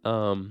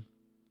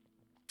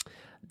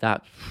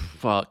 That's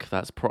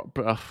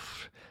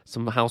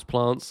some house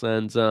plants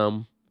and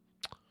some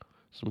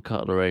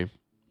cutlery.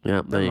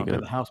 Yeah, there you go.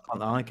 The house plant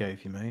that I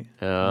gave you, mate.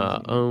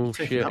 Oh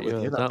shit!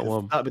 Yeah, that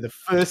one. That'd be the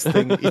first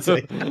thing you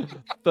take.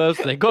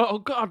 First thing. Oh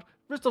God!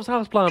 Ristoff's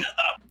house plant.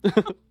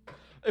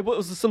 It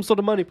was some sort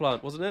of money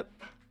plant, wasn't it?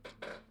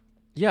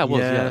 Yeah, it was.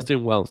 Yeah, it's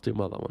doing well. It's doing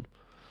well, that one.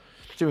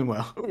 Doing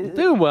well.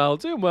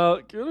 Doing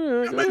well.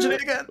 Don't mention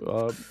it again.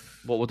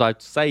 What would I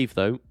save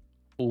though?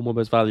 All my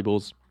most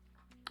valuables: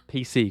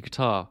 PC,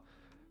 guitar,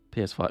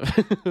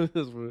 PS5.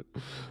 That's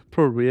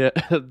probably it.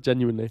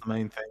 Genuinely. The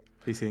main thing: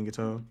 PC and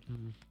guitar.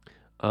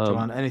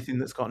 Joanne, anything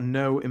that's got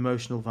no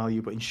emotional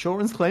value but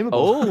insurance claimable.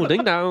 Oh,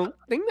 ding dong,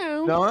 ding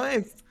dong.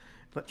 Nice.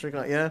 Electric,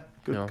 yeah.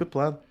 Good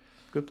plan.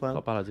 Good plan.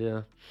 Not bad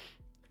idea.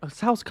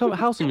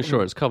 housing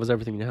insurance covers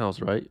everything in your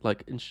house, right?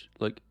 Like,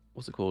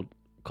 what's it called?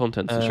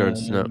 Contents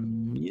insurance, isn't it?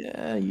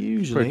 Yeah,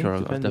 usually. Pretty sure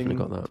I've definitely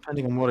got that.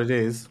 Depending on what it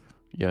is.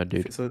 Yeah, dude.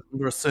 If it's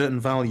under a certain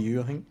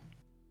value, I think.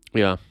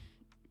 Yeah.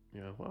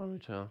 Well,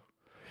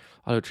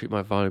 I don't treat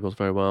my valuables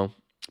very well.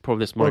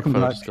 Probably this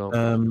microphone just got.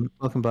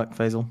 Welcome back,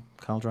 Faisal,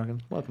 Carl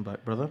Dragon. Welcome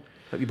back, brother.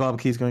 Hope your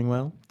barbecue's going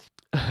well.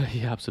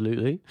 Yeah,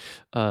 absolutely.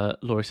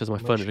 Laurie says my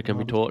furniture can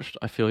be torched.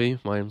 I feel you.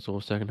 Mine's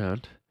all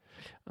secondhand.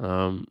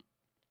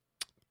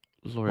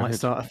 Laurie might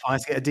start a fire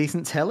to get a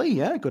decent telly.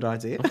 Yeah, good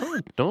idea. Oh,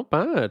 not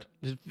bad.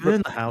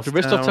 Burn the house Did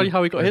Ristov tell you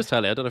how he got his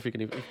telly? I don't know if you can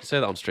even say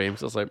that on stream.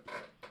 So I was like,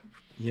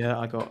 yeah,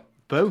 I got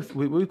both.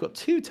 We've got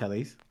 2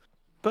 tellies,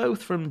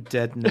 both from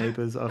dead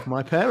neighbours of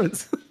my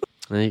parents.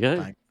 There you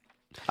go.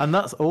 And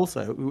that's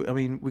also, I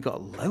mean, we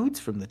got loads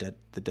from the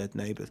dead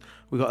neighbours.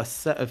 We got a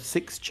set of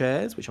 6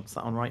 chairs, which I'm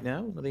sat on right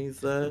now. These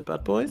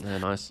bad boys. Yeah,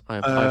 nice.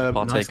 I've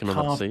partaken nice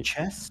on that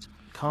seat.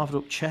 Carved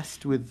up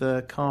chest with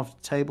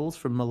carved tables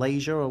from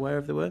Malaysia or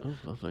wherever they were. Oh,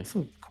 lovely.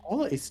 Some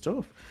quality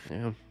stuff.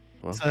 Yeah.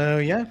 Well, so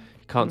yeah,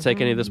 can't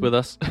take any of this with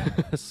us.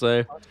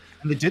 So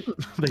and they didn't.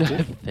 They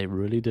didn't. They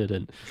really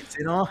didn't. It's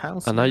in our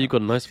house. And now you've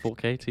got a nice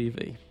 4K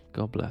TV.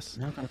 God bless.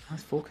 Now I've got a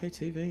nice 4K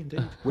TV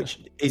indeed, which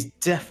is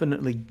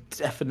definitely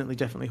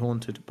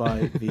haunted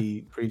by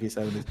the previous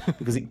owners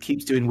because it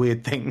keeps doing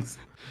weird things.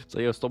 So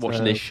you'll stop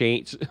watching this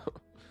shit.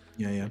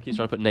 Yeah. Keeps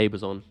trying to put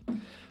Neighbours on,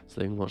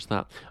 so you can watch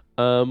that.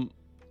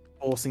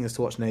 Forcing us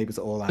to watch Neighbours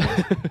at all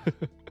hours.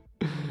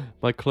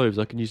 My clothes,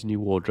 I can use a new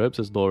wardrobe,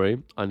 says Laurie.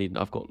 I need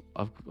a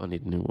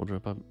new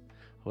wardrobe. I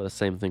wear the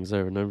same things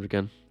over and over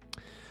again.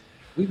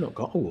 We've not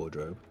got a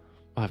wardrobe.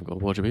 I haven't got a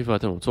wardrobe either. I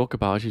don't want to talk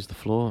about it. I just use the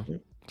floor.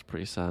 It's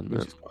pretty sad.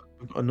 We've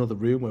got another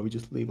room where we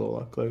just leave all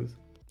our clothes.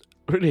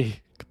 Really?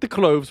 The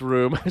clothes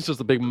room. It's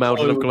just a big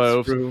mountain of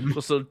clothes.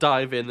 Just sort of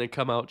dive in and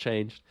come out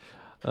changed.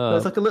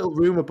 There's like a little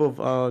room above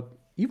our...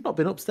 You've not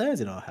been upstairs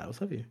in our house,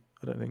 have you?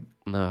 I don't think.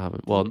 No, I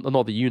haven't. Well,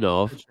 not that you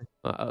know of.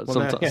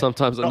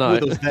 Sometimes at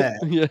night. With us there.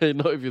 Yeah,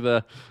 not if you're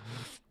there.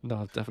 No,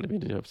 I've definitely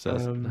been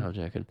upstairs. No, I'm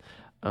joking.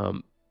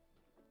 I'll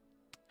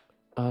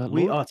tell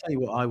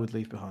you what I would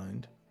leave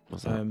behind.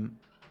 What's that?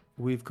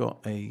 We've got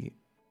a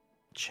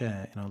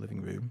chair in our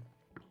living room,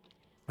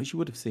 which you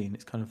would have seen.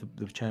 It's kind of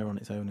the chair on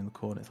its own in the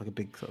corner. It's like a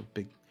big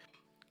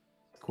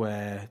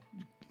square,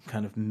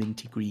 kind of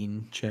minty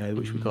green chair,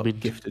 which we got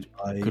gifted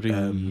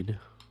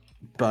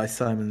by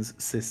Simon's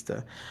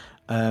sister.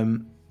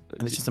 And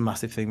it's just a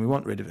massive thing. We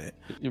want rid of it.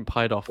 You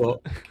pied off.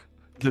 But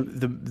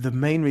the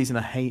main reason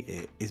I hate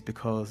it is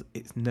because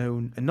it's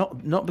known, and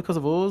not because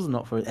of us,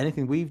 not for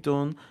anything we've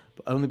done,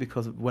 but only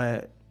because of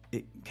where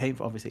it came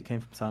from. Obviously, it came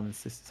from Simon's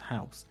sister's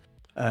house.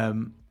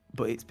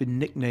 But it's been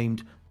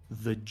nicknamed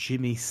the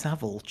Jimmy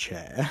Savile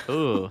chair.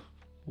 Oh,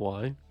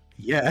 why?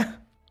 Yeah,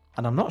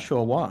 and I'm not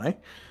sure why.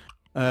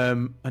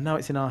 And now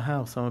it's in our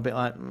house, so I'm a bit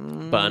like,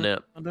 burn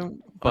it. I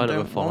don't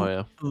with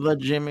fire. The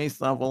Jimmy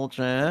Savile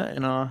chair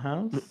in our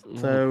house.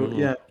 So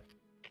yeah,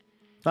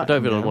 I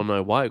don't even want to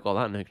know why it got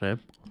that nickname.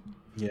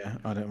 Yeah,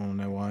 I don't want to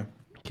know why.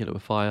 Kill it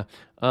with fire.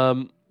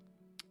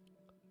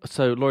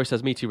 So Laurie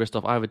says, "Me too,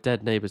 Ristov. I have a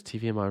dead neighbour's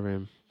TV in my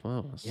room."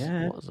 Wow,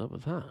 what's up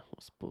with that?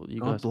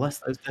 God bless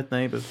those dead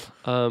neighbours.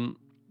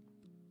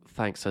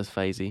 Thanks, says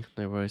Fazy.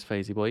 No worries,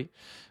 Fazy boy.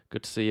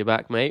 Good to see you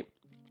back, mate.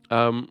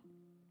 Yeah.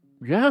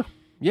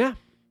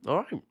 All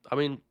right. I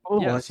mean,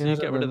 so you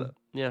get rid of that.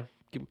 Yeah.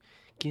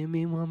 Give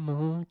me one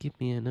more. Give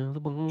me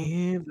another one.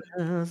 Give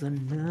us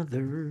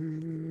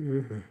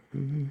another.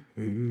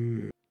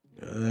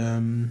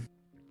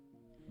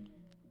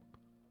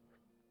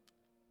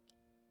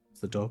 It's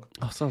the dog.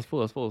 Oh, sounds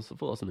full. I thought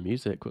that's in the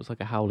music. It was like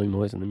a howling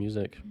noise in the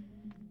music.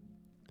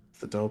 It's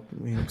the dog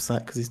being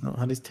upset because he's not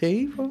had his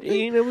tea.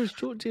 He never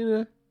short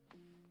dinner.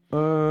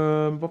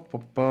 Boring.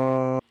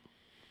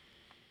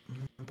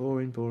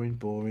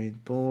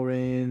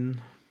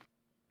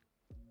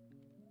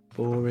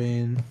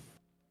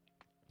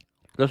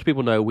 Let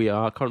people know we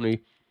are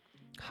currently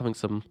having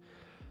some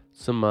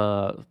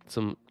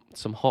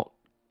hot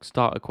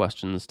starter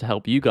questions to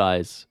help you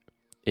guys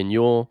in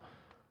your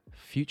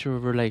future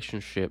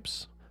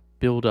relationships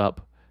build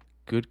up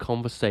good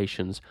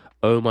conversations.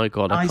 Oh my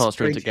god, I can't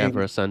string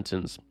together a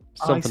sentence.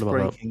 Something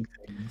about that.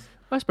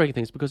 Icebreaking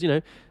things, because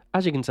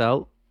as you can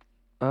tell,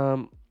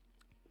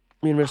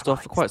 me and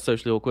Ristov are quite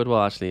socially awkward.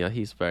 Well, actually,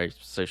 he's very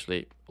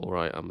socially all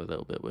right. I'm a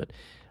little bit weird.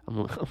 I'm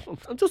not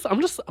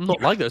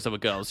like those other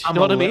girls. You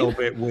know what I mean? I'm a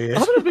little bit weird.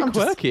 I'm a bit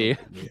quirky.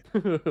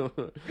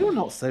 You're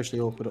not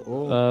socially awkward at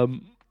all.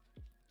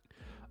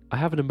 I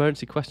have an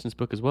emergency questions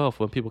book as well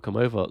for when people come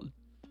over.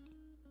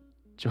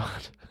 John,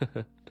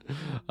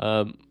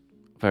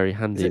 very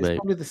handy, mate.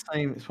 It's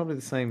probably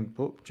the same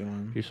book,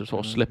 John. You should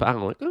sort of slip it out.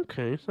 I'm like,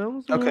 okay,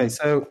 sounds okay.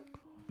 So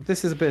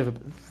this is a bit of a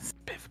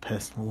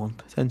personal one,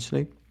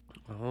 potentially.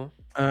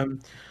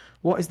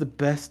 What is the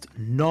best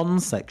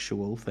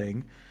non-sexual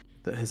thing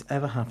that has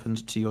ever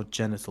happened to your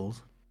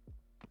genitals?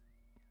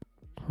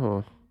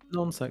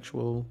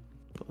 Non-sexual,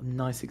 but a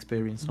nice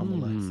experience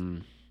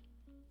nonetheless.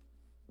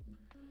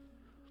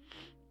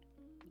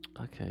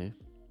 Okay.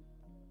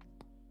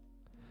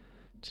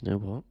 Do you know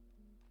what?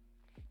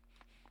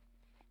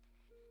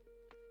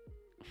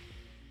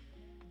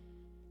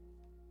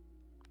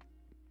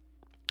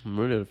 I'm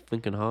really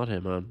thinking hard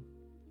here, man.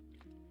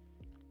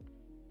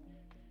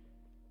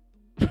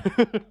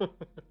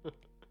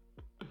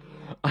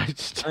 I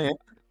just...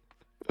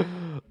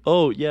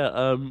 Oh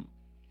yeah.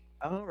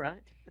 All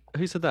right.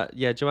 Who said that?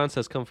 Yeah, Joanne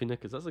says comfy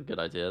knickers. That's a good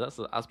idea. That's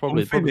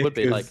probably would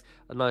be like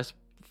a nice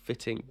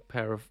fitting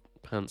pair of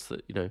pants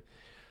that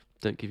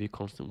don't give you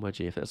constant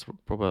wedgie. If that's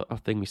probably a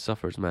thing we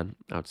suffer as men,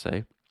 I would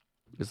say,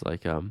 is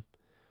like your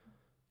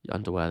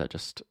underwear that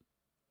just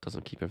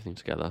doesn't keep everything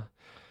together.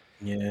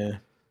 Yeah.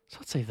 So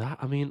I'd say that.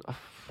 I mean,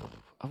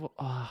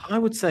 I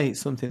would say it's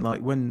something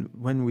like when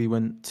we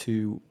went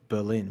to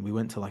Berlin, we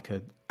went to like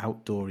a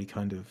outdoory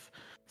kind of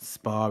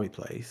spa-y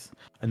place,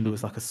 and there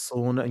was like a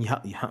sauna, and you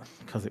had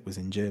because it was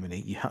in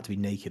Germany, you had to be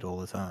naked all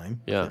the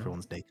time. Yeah,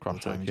 everyone's naked all the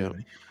time in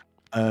Germany.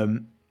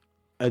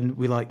 And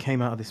we like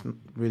came out of this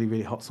really,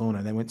 really hot sauna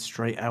and then went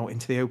straight out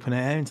into the open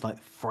air, into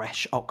like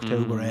fresh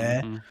October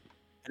air, and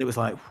it was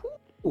like,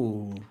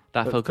 ooh,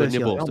 that felt good in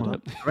your balls, didn't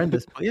it?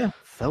 Horrendous, but yeah,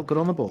 felt good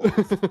on the balls.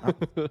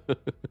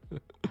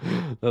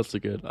 That's a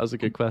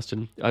good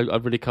question. I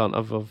really can't.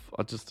 I've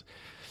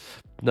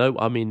no.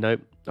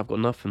 I've got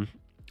nothing.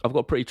 I've got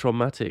a pretty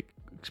traumatic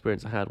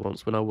experience I had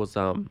once when I was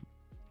when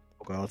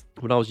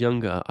I was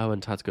younger. I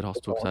went to Hadsgood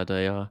Hospital because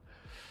I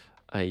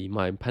had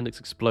my appendix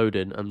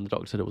exploded, and the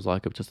doctor said it was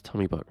like just a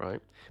tummy bug, right?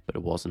 But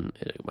it wasn't.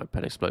 My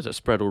appendix exploded. It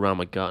spread all around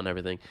my gut and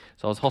everything.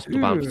 So I was hospital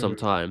bound for some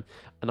time,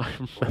 and I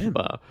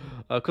remember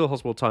hospital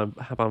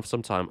bound for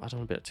some time. I don't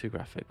want to be too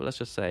graphic, but let's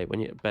just say when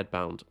you're bed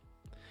bound.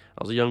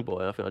 I was a young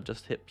boy. I think I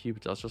just hit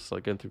puberty. I was just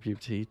like going through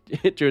puberty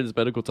during this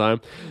medical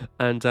time,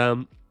 and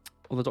the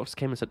doctors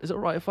came and said, "Is it all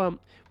right if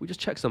we just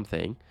check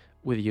something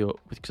with you?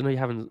 Because I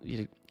know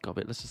you got a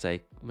bit. Let's just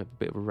say maybe a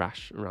bit of a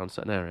rash around a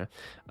certain area.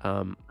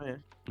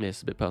 Yeah,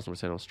 it's a bit personal to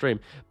say on stream,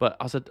 but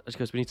I said,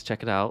 because we need to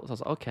check it out. So I was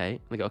like, okay.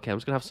 And they go, okay. I'm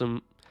just gonna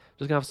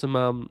have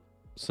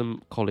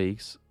some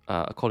colleagues,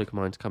 a colleague of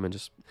mine to come in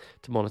just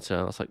to monitor.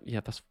 I was like,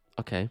 yeah, that's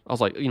okay. I was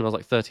like, I was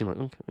like 13, like,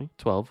 okay,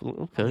 12,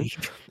 okay.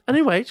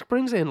 Anyway, it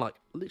brings in like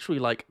literally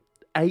like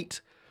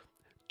 8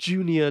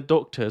 junior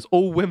doctors,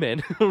 all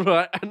women,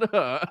 right?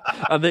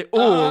 And they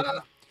all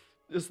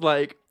just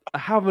like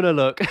having a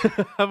look,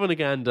 having a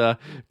gander,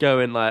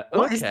 going like,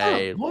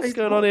 okay, what's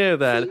going on here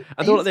then?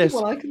 And they're like this.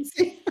 Well, I can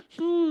see.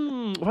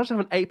 Imagine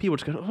having 8 people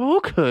just going, oh,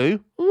 okay,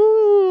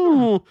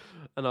 ooh.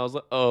 And I was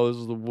like, oh, this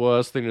is the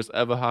worst thing that's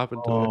ever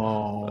happened to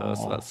me.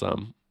 So that's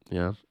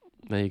yeah,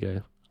 there you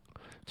go.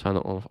 Turn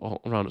it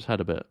around its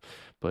head a bit,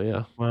 but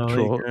yeah, well, I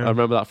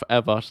remember that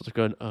forever. I was just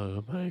going,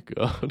 oh my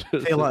god. I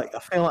feel like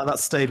that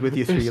stayed with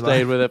you through your life.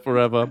 Stayed with it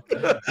forever.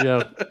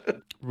 Yeah,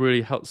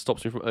 really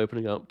stops me from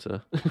opening up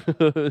to.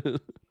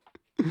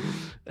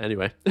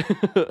 Anyway,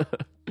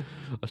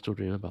 I still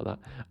dream about that.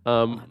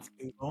 Let's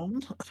move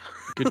on.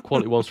 Good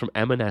quality ones from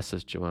M&S,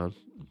 says Joanne.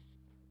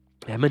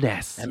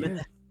 M&S.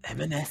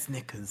 M&S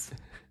knickers.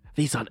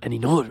 These aren't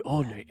any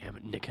ordinary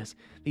knickers.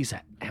 These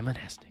are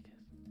M&S knickers.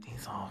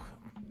 These are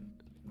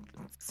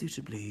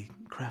suitably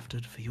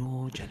crafted for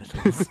your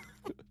genitals.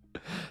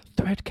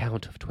 Thread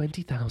count of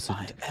 20,000.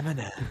 By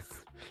M&S.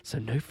 So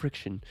no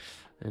friction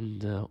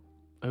and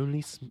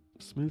only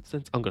smooth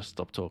sense. I'm gonna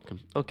stop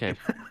talking. Okay.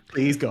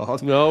 Please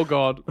God. No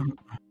God.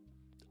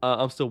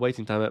 I'm still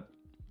waiting. Damn it.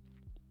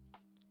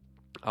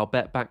 I'll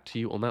bet back to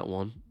you on that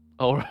one.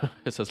 Oh,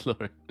 it says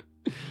Laurie.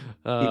 He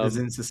was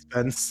in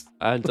suspense.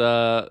 And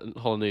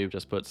Holonoob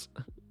just puts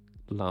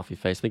laughy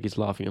face. I think he's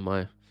laughing at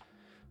my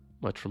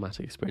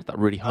traumatic experience. That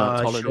really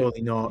hurt.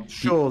 Surely not.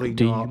 Surely not.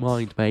 Do you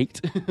mind,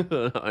 mate?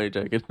 I'm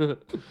joking.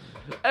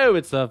 Oh,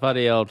 it's a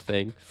funny old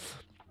thing.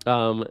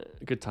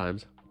 Good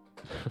times.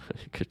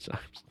 Good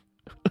times.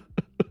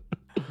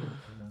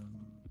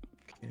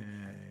 Okay.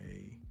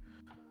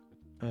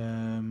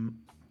 No,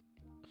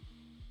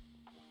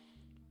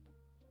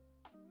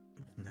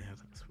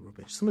 that's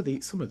rubbish. Some of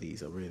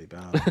these are really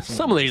bad.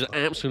 Some of these are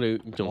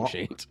absolute dog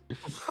shit.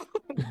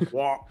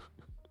 What?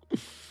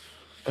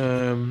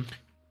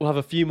 We'll have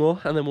a few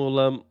more, and then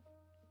we'll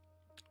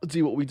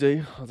do what we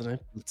do. I don't know.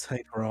 We'll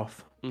take her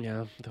off.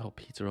 Yeah, the whole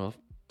Peter off.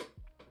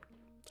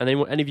 And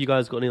any of you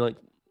guys got any like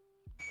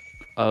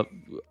a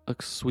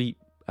sweet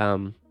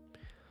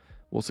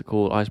what's it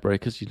called,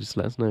 icebreakers? You just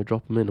let us know,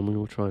 drop them in, and we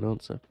will try and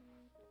answer.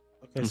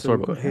 Okay, so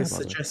we've got here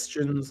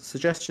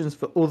suggestions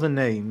for other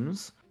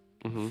names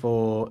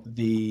for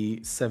the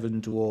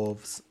 7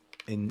 dwarves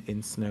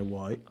in Snow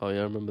White. Oh yeah,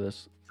 I remember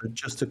this. So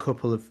just a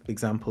couple of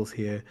examples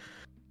here.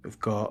 We've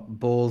got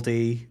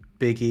Baldy,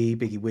 Biggie,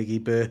 Biggie Wiggy,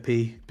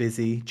 Burpy,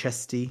 Busy,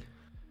 Chesty,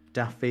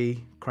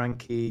 Daffy,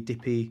 Cranky,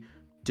 Dippy,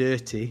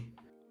 Dirty,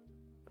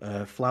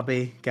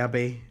 Flabby,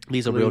 Gabby.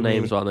 These are real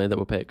names, aren't they, that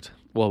were picked?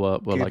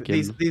 Well, like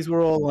these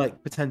were all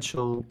like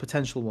potential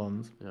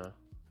ones.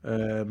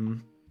 Yeah.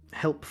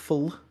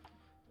 Helpful,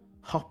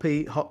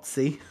 Hoppy,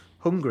 Hotsy,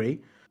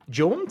 Hungry,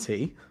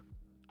 Jaunty,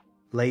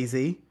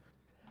 Lazy,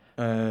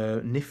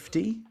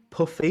 Nifty,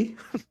 Puffy,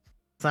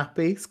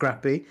 Sappy,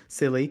 Scrappy,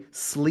 Silly,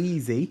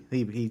 Sleazy.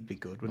 He'd be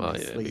good, wouldn't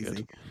he?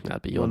 Sleazy.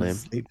 That'd be your name.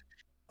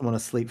 I want to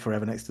sleep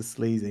forever next to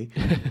Sleazy.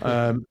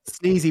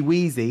 Sneezy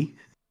Wheezy,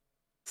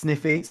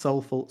 Sniffy,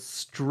 Soulful,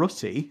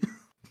 Strutty.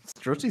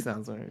 Strutty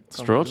sounds right.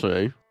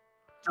 Strutty.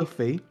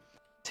 Stuffy,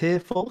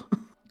 Tearful.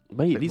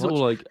 Mate, these are all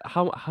like,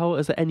 how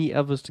is there any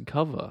others to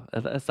cover?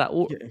 Is that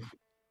all?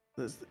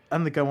 Yeah.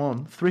 And they go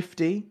on.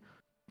 Thrifty,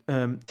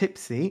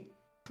 Tipsy,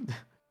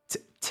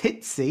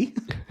 Titsy,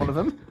 one of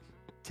them.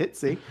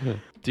 Titsy.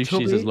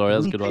 Douchey says Laurie,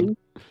 that's a good one.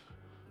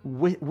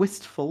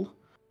 Wistful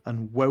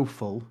and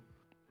Woeful.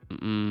 So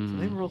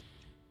they were all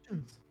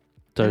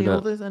Donut. Any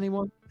others? Any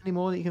more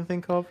that you can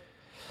think of?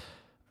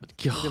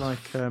 God.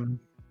 Like,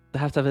 they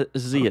have to have a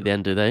Z at the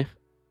end, do they?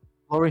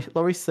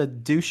 Laurie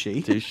said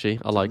douchey.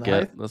 Douchey. I like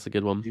it. That's a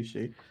good one.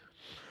 Douchey.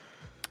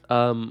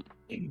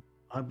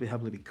 I'd be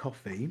happily be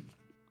coffee.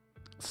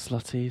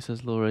 Slutty,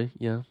 says Laurie.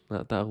 Yeah,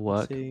 that'll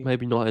work. Slutty.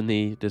 Maybe not in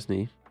the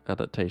Disney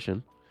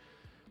adaptation.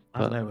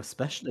 I don't know,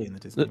 especially in the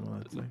Disney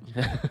one.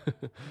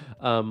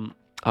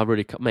 I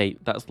really, mate,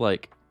 that's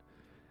like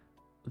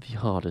the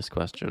hardest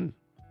question.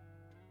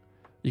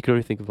 You can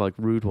only think of like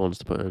rude ones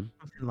to put in.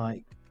 Something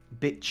like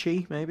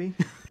bitchy, maybe.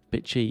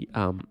 Bitchy.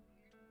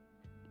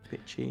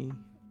 Bitchy.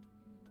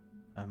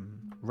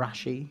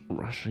 Rashy.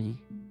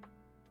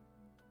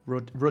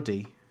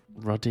 Ruddy.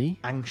 Ruddy.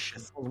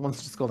 Anxious.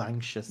 One's just called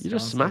anxious. You're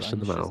just smashing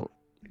them out.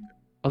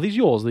 Are these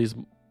yours? Did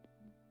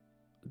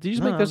you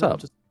just make those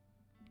up? Are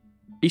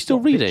you still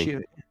reading?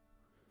 Bitchy?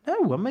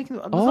 No, I'm making.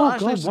 Oh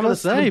gosh, one of the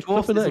seven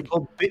dwarfs is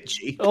called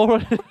bitchy. All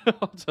right.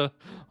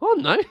 Oh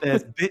no.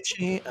 There's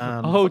bitchy.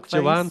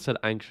 Joanne said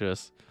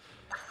anxious.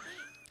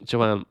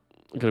 Joanne,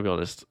 I'm gonna be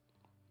honest.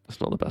 It's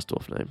not the best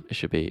dwarf name. It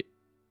should be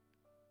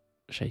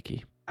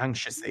Shaky.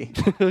 Anxiousy.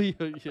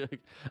 Yeah.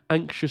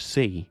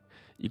 Anxious-y.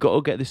 You got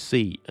to get the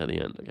C at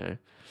the end, okay?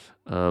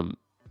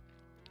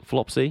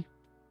 Flopsy.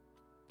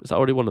 Is that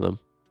already one of them?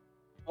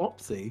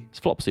 Flopsy? It's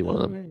Flopsy, one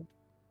of them.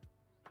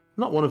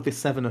 Not one of the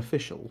 7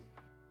 official.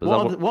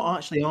 What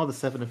actually are the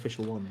 7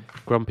 official ones?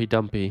 Grumpy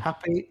Dumpy.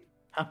 Happy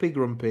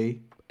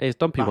Grumpy. Is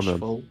Dumpy Bashful. one of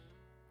them?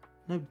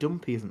 No,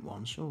 Dumpy isn't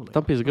one, surely.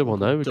 Dumpy's a good one,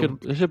 though.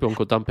 There should be one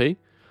called Dumpy.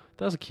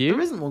 That's cute.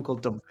 There isn't one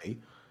called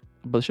Dumpy.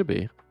 But there should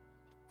be.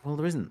 Well,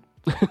 there isn't.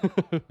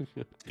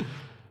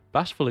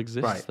 Bashful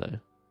exists, Right. though.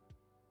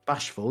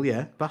 Bashful,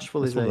 yeah.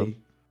 Bashful That's is one of a them.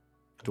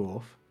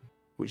 dwarf,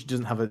 which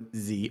doesn't have a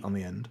Z on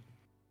the end.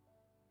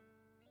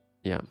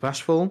 Yeah.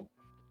 Bashful,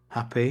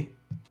 Happy,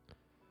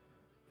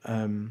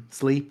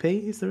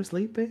 Sleepy. Is there a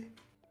Sleepy?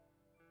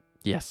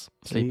 Yes.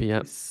 Sleepy,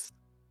 yeah.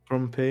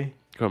 Grumpy.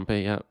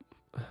 Grumpy, yeah.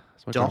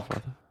 That's my Doc.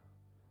 grandfather.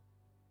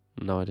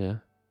 No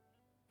idea.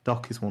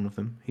 Doc is one of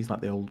them. He's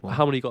like the old one.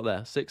 How many you got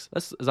there? 6?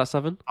 Is that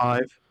 7?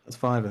 5. That's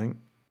 5, I think.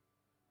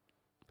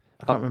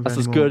 I can't remember That's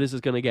as anymore. good as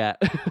it's going to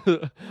get.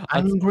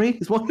 Angry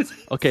is what?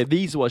 Okay,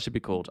 these are what should be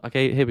called.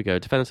 Okay, here we go.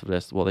 Defensive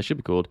list. Well, they should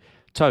be called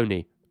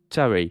Tony,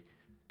 Terry,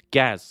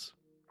 Gaz,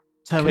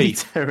 Tony,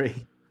 Keith.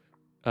 Terry,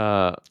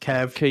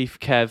 Keith,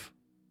 Kev,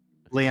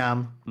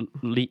 Leanne.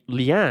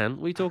 Leanne?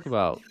 What are you talking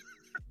about?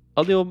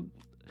 Are they all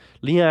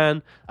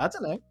Leanne? I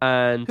don't know.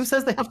 And Who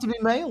says they have to be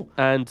male?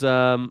 and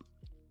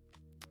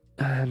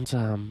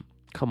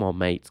come on,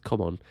 mate.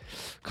 Come on.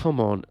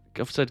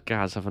 I've said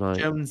Gaz, haven't I?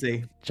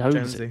 Jonesy.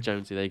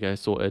 Jonesy. There you go.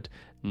 Sorted.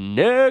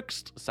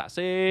 Next.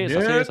 Sassy.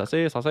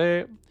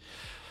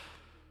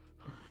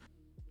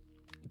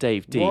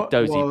 Dave, D, What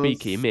Dozy, was-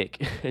 Beaky,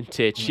 Mick, and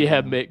Titch.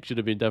 Yeah, Mick should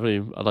have been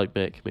definitely. I like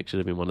Mick. Mick should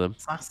have been one of them.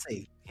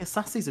 Sassy. Yeah,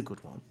 Sassy's a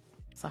good one.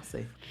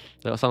 Sassy.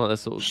 They sound like they're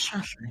sort of.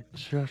 Sassy.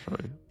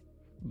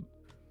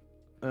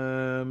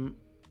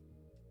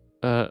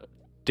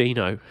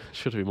 Dino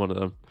should have been one of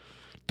them.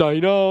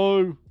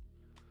 Dino.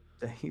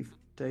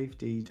 Dave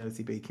D,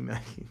 Dozy, Beaky,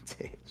 Maggie,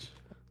 Titch.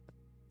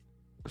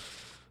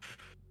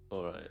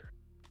 All right.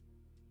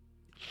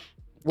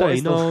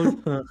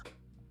 Dino.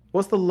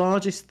 What's the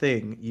largest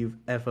thing you've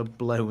ever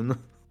blown?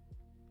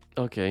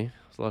 Okay,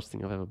 it's the last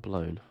thing I've ever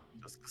blown.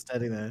 Just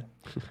steady there.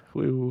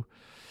 Woo.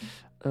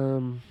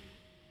 Do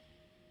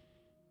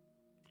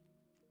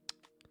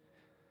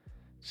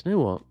you know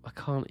what? I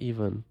can't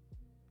even.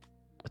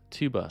 A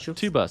tuba.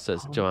 Tuba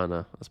says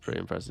Joanna. That's pretty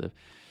impressive.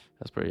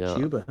 That's pretty.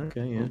 Tuba.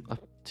 Okay, yeah.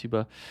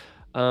 Tuba.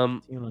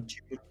 Tuba.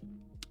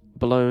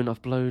 Blown.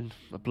 I've blown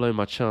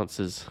my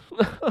chances.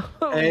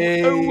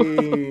 Hey.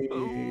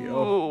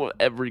 Oh,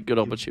 every good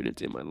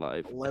opportunity in my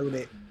life. Blown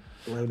it,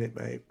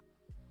 mate.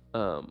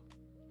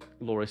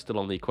 Laura's still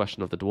on the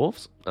question of the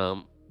dwarfs.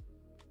 So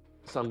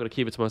I'm going to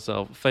keep it to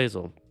myself.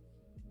 Faisal,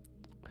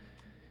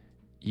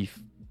 you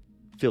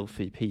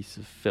filthy piece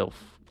of filth.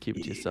 Keep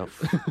it to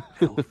yourself.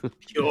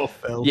 Pure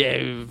filth.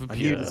 Yeah, I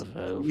pure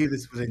knew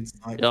this was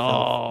inside.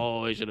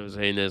 Oh, I should have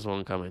seen this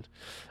one coming.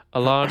 A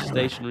large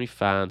stationary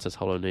fan, says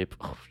Hollow Noob.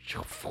 Oh,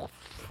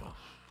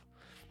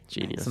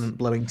 genius. Excellent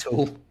blowing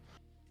tool.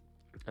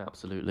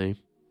 Absolutely.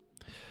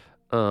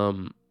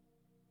 Nintendo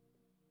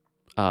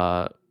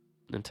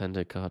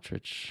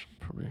cartridge,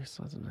 probably. I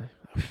don't know.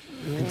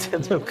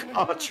 Nintendo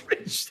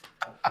cartridge.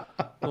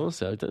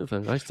 Honestly, I don't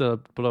think I used to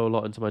blow a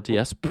lot into my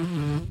DS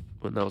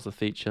when that was a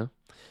feature.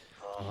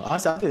 I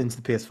did it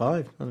into the PS5.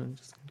 I don't know,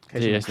 just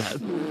DS.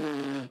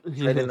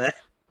 straight in there.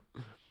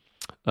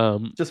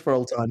 Just for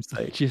old time's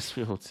sake. Just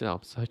for old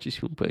time's sake. Just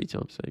for old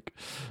time's sake.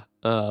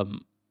 A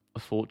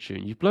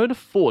fortune. You've blown a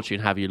fortune,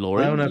 have you,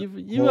 Laurie?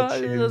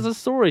 There's a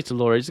story to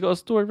Laurie. She's got a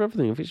story for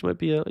everything. I think she might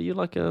be. Are you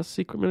like a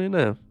secret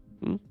millionaire?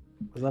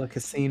 Was that a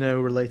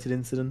casino-related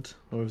incident,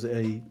 or was it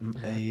a?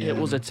 It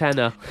was a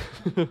tenner.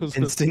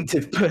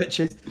 Instinctive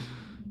purchase.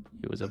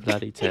 It was a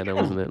bloody tenner,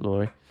 wasn't it,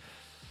 Laurie?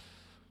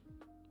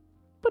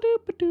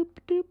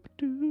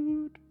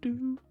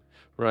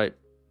 Right.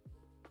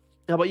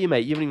 How about you,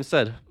 mate? You haven't even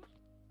said.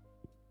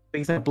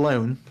 Things are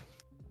blown.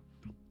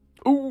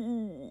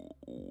 Ooh,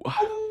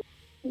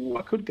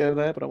 I could go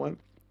there, but I won't.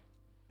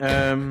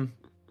 I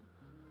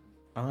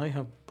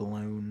have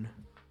blown.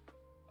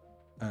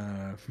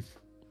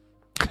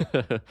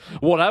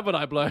 What haven't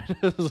I blown?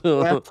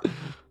 Well,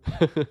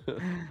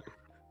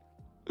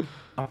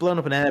 I've blown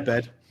up an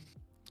airbed.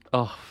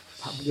 Oh,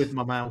 with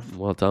my mouth.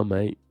 Well done,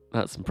 mate.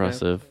 That's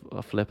impressive. Yeah.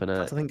 I'm flipping it.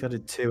 I think I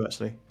did 2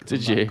 actually.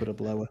 Did you? Good a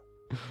blower.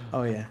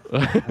 Oh yeah.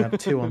 I had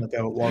 2 on the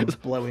go at once,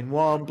 blowing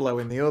one,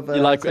 blowing the other.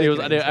 You like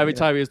every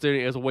time he was doing it,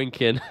 he was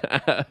winking.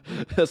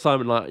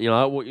 Simon, like, you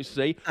know what you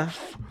see.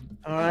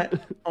 All right.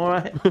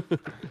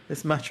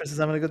 This mattress is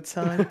having a good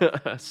time.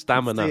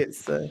 Stamina.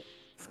 It's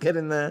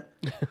getting there.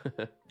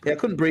 Yeah, I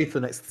couldn't breathe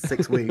for the next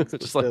 6 weeks.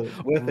 Just like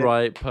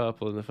right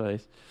purple in the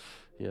face.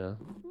 Yeah,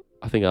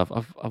 I think I've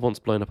once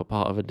blown up a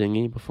part of a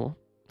dinghy before.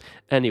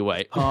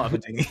 Anyway, part of a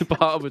dinghy.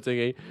 Part of a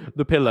dinghy.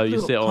 The pillow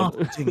you sit on. Part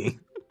of a dinghy.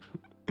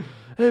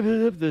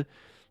 the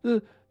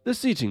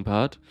seating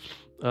part.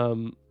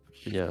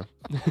 Yeah.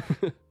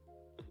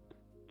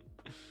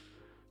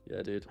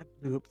 Yeah, dude. I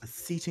blew up the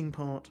seating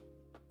part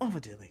of a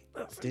dinghy.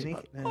 Of a dinghy.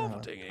 Of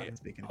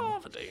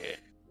a dinghy.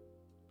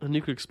 A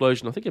nuclear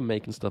explosion. I think you're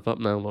making stuff up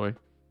now, Laurie.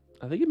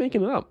 I think you're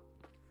making it up.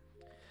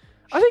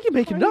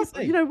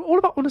 You know, all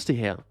about honesty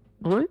here.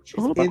 All right?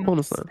 All about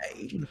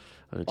honesty.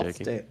 I'm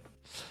joking.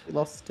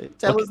 Lost it.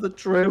 Tell us the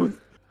truth.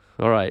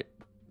 All right.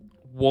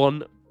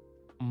 One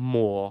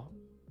more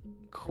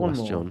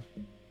question.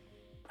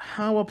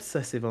 How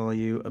obsessive are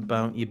you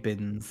about your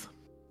bins?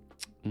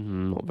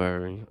 Not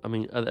very. I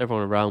mean,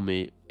 everyone around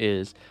me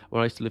is.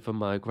 When I used to live with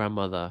my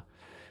grandmother,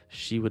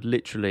 she would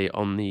literally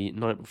on the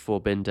night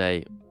before bin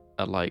day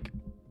at like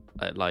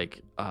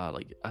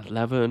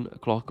 11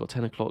 o'clock or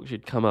 10 o'clock,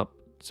 she'd come up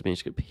to me and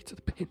she'd go, Peter,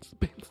 the bins,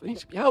 they need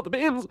to be out, the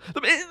bins,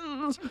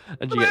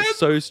 and she gets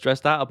so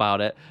stressed out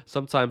about it.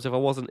 Sometimes if I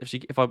wasn't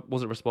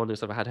responding,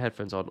 so if I had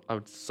headphones on, I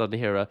would suddenly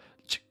hear a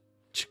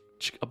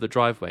up the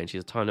driveway, and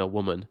she's a tiny old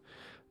woman,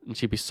 and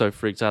she'd be so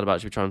freaked out about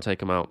it, she'd be trying to take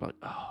them out, like,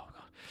 oh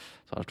god,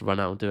 so I have to run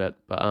out and do it.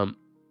 But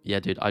yeah,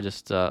 dude, I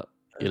just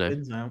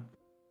bins out.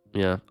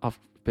 Yeah, I've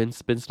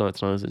bins night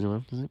tonight, is it?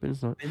 Is it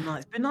bins night? Bin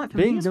night for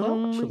me as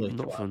well, actually.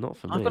 Not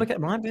for me. I've got to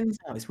get my bins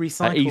out. It's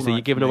recycled. Easy,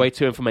 you're giving away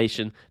 2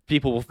 information.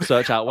 People will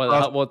search out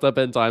what their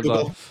bin times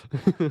are.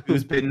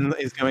 Whose bin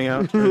is going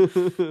out?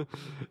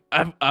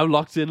 I'm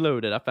locked in,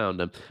 loaded. I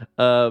found him.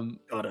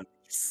 Got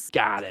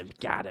him.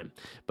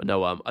 But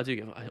no, I do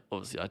get my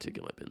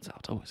bins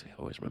out. I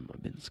always remember my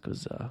bins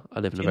because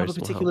I live in a very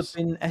small house. Do you have a particular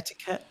bin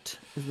etiquette?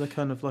 Is there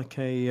kind of like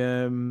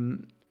a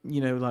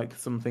like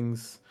some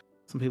things?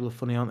 Some people are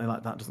funny, aren't they?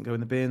 Like that doesn't go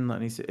in the bin.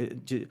 Are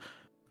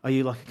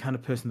you like a kind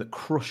of person that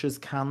crushes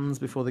cans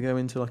before they go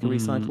into like a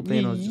recycle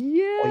bin? Or just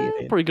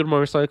pretty good at my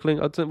recycling.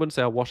 I wouldn't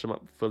say I wash them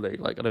up fully.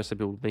 Like I know some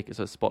people make it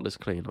so spotless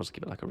clean. I'll just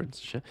give it like a rinse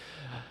and shit.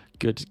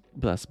 Good,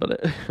 that's about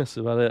it. That's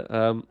about it.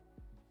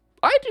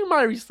 I do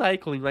my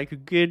recycling like a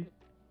good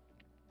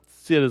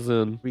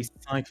citizen.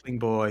 Recycling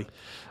boy.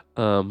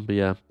 But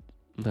yeah.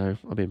 No,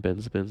 I mean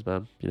bins,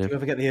 man. You know. Do you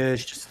ever get the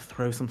urge just to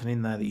throw something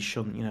in there that you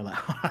shouldn't? You know, like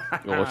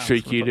or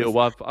cheeky little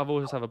wife. I've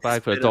always have a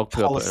bag for a dog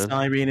poo.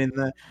 Polystyrene in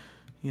there,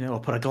 or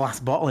put a glass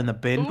bottle in the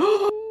bin.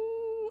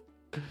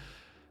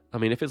 I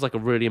mean, if it's like a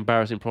really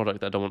embarrassing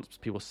product that I don't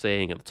want people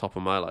seeing at the top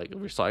of my like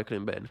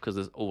recycling bin because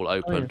it's all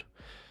opened,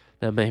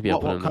 then maybe I'll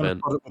put it in the bin. What kind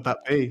of product would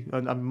that be?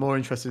 I'm more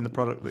interested in the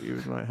product that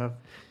you might have.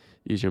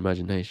 Use your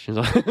imagination.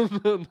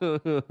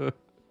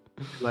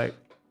 Like.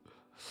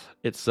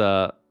 It's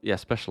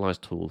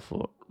specialized tool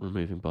for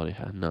removing body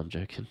hair. No, I'm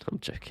joking.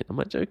 Am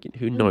I joking?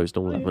 Who knows?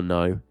 No one will ever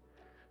know.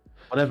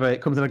 Whatever,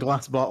 it comes in a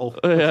glass bottle.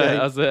 Okay. Yeah,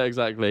 that's it,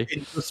 exactly.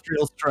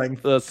 Industrial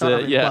strength. That's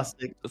it, yeah.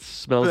 Plastic. It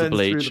smells of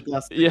bleach.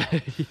 Yeah.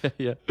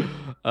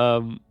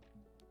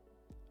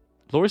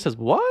 Laurie says,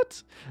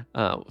 what?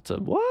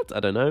 What? I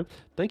don't know.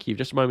 Thank you.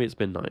 Just remind me it's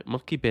bin night.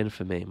 Mucky bin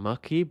for me.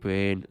 Mucky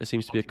bin. There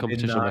seems to be a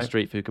competition on the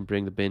street for who can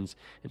bring the bins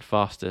in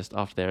fastest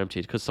after they're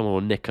emptied because someone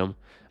will nick them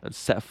and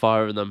set a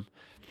fire in them.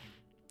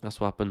 That's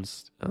what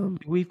happens.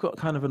 We've got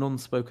kind of an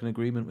unspoken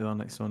agreement with our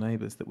next door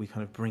neighbours that we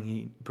kind of bring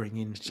in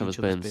each other's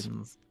bins.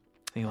 And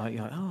you're like,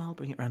 oh, I'll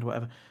bring it around or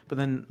whatever. But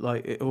then,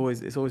 like, it's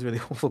always really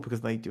awful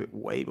because they do it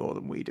way more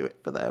than we do it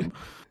for them.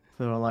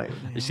 So they're like,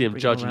 you see them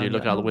judging you,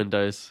 look out the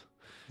windows.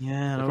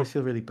 Yeah, I always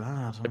feel really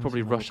bad. They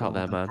probably rush out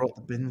there, man. Brought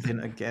the bins in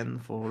again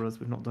for us.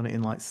 We've not done it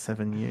in like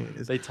 7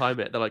 years. They time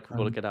it. They're like, we've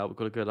got to get out. We've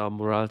got to get our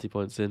morality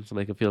points in to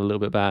make them feel a little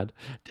bit bad.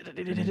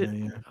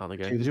 Yeah. How they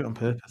go? They do it on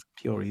purpose.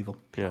 Pure evil.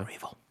 Pure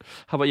evil.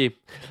 How about you?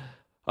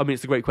 I mean,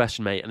 it's a great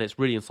question, mate, and it's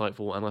really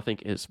insightful, and I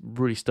think it's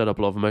really stirred up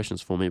a lot of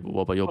emotions for me. But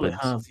what about your bins? It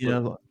has,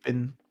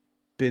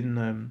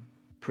 bin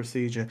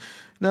procedure.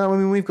 No, I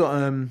mean we've got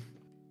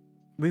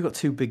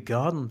 2 big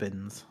garden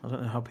bins. I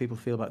don't know how people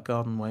feel about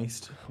garden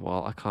waste.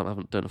 Well, I can't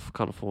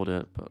afford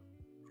it, but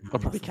I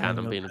probably can.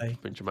 I'm being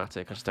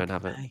dramatic. I just don't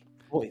have it.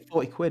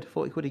 40 quid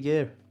a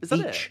year. Is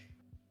that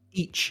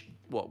each?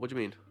 What do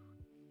you mean?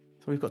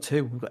 So we've got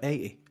 2. We've got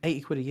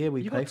 80 quid a year.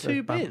 You've got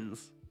 2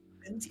 bins.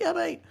 Yeah,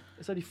 mate.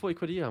 It's only 40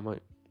 quid a year. I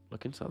might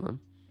look into that then.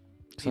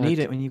 So you need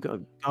it when you've got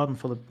a garden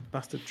full of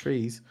bastard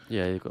trees.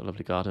 Yeah, you've got a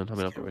lovely garden. I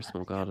mean, I've got a very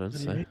small garden,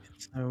 so.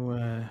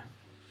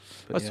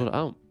 I sort it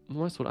out.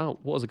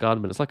 What is a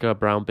garden bin? It's like a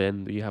brown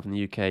bin that you have in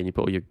the UK, and you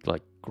put all your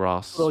like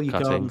grass all your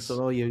cuttings, gardens,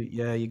 all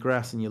your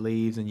grass and your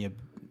leaves and your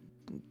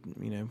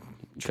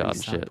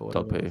garden shit,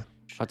 dog poo.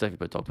 I'd definitely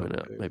put dog poo in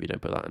it. Maybe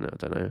don't put that in it. I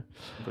don't know.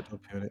 Put dog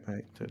poo in it,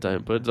 mate.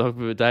 Don't put dog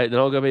poo in it. They're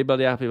not gonna be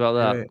bloody happy about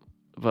that.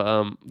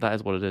 But that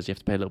is what it is. You have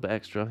to pay a little bit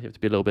extra. You have to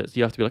be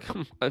like,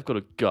 I've got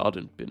a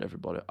garden bin,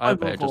 everybody. I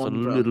pay just a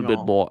little bit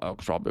more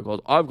extra because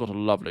I've got a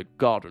lovely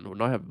garden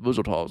when I have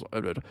visitors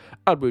in it.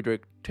 And we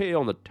drink tea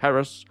on the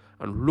terrace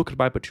and look at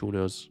my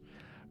petunias.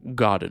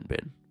 Garden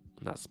bin.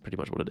 And that's pretty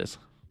much what it is.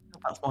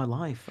 That's my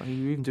life. Are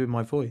you even doing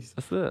my voice?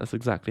 That's it. That's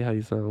exactly how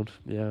you sound.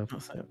 Yeah.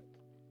 That's it.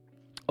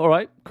 All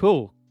right.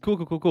 Cool. So.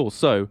 That's the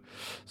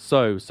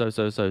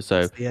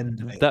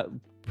end of it. That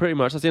pretty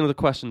much. That's the end of the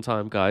question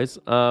time, guys.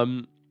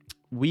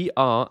 We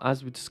are,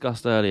 as we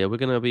discussed earlier,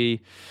 we're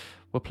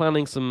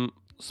planning some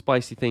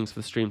spicy things for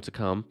the stream to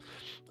come.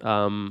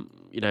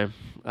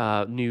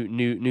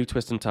 New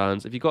twists and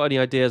turns. If you've got any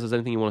ideas, there's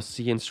anything you want to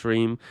see in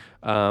stream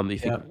that you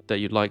think that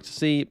you'd like to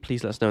see,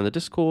 please let us know in the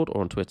Discord or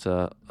on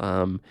Twitter.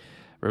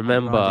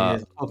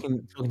 Remember,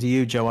 talking to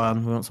you,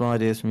 Joanne. We want some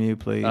ideas from you,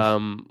 please.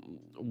 So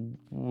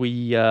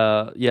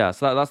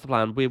that's the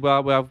plan. We've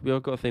got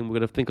a thing. We're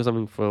going to think of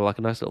something for like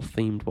a nice little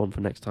themed one for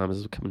next time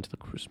as we come into the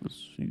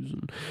Christmas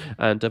season,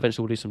 and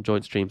eventually we'll do some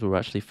joint streams where we're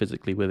actually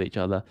physically with each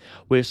other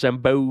with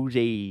some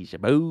boozies.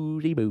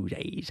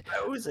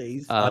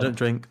 I don't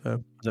drink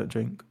though. I don't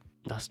drink.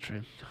 That's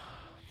true.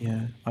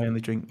 Yeah, I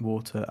only drink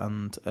water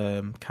and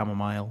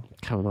chamomile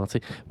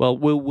tea. Well,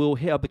 we'll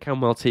hit up the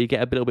chamomile tea,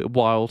 get a little bit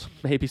wild,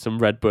 maybe some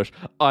Red Bush.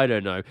 I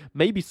don't know.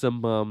 Maybe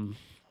some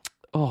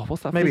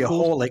what's that? Maybe a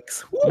called?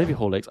 Horlicks. Maybe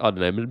Horlicks. I don't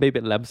know. Maybe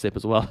a Lem Sip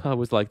as well. I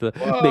was like mix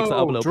it up a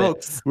little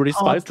bit. Really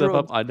spice them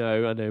up. I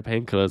know.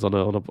 Painkillers on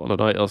a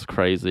night. That's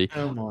crazy.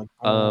 Oh my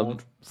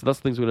god. So that's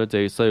the things we're gonna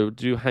do. So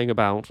do hang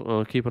about.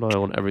 Keep an eye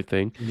on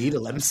everything. We need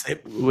a Lem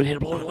Sip. We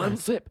need a Lem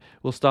Sip.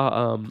 We'll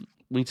start.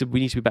 We need to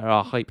be better at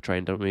our hype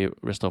train, don't we,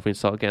 Ristov? We need to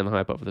start getting the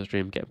hype up for the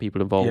stream, getting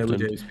people involved,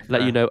 and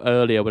let you know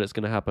earlier when it's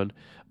going to happen.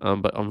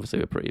 But obviously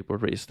we're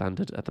pretty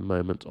standard at the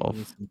moment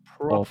of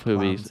who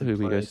we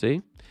go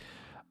see.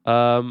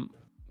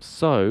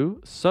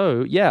 So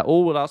yeah,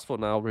 all we'll ask for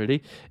now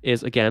really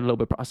is again a little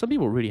bit. Some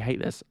people really hate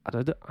this.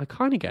 I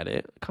kind of get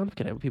it.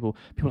 When people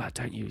are like,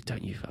 don't you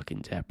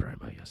fucking dare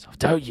promote yourself.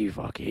 Don't you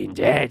fucking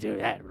dare do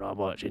that when I'm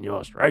watching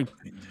your stream.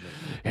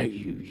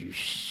 You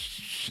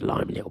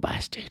slimy little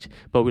bastard.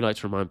 But we like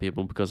to remind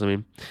people because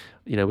we're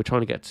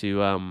trying to get to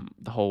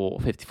the whole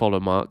 50 follow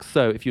mark.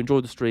 So if you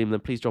enjoyed the stream, then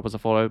please drop us a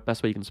follow.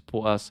 Best way you can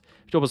support us.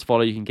 If you drop us a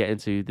follow, you can get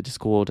into the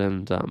Discord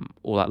and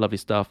all that lovely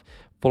stuff.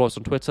 Follow us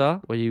on Twitter,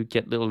 where you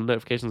get little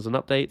notifications and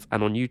updates.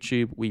 And on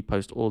YouTube, we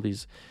post all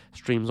these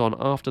streams on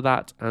after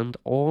that. And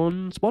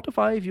on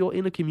Spotify, if you're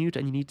in a commute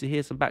and you need to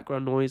hear some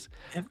background noise.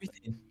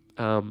 Everything.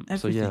 Everything.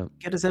 So yeah.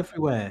 Get us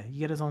everywhere. You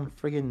get us on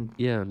friggin'...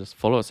 Yeah, and just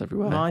follow us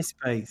everywhere.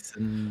 MySpace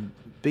and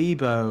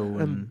Bebo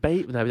and... No,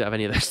 we don't have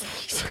any of those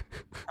things.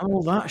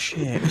 All that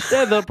shit.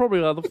 Yeah, there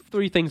probably are the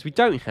 3 things we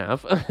don't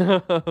have.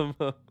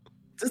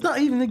 Does that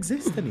even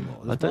exist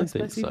anymore? I don't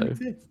think so.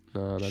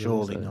 No,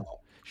 surely not.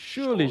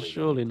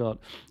 Surely not.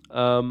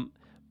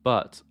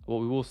 But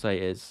what we will say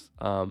is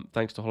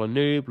thanks to Hollow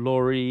Noob,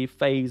 Laurie,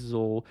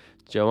 Faisal,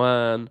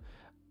 Joanne,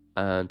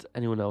 and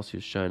anyone else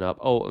who's shown up.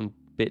 Oh, and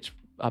Betch.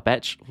 Oh,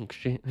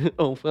 shit.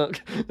 Oh, fuck.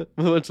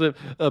 Betch at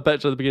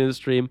the beginning of the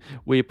stream.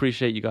 We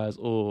appreciate you guys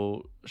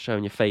all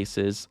showing your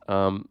faces.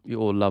 You're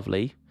all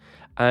lovely.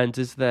 And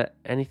is there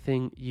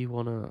anything you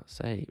want to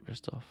say,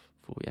 Ristov,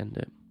 before we end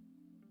it?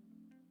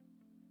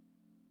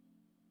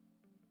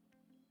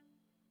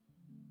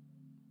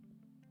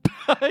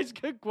 He's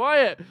good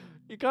quiet.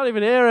 You can't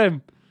even hear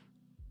him.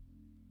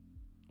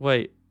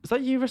 Wait, is that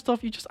you,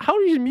 Ristov? How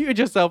did you muted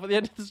yourself at the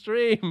end of the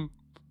stream?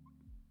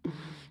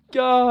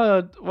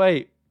 God,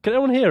 wait. Can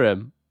anyone hear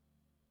him?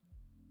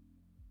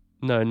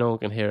 No one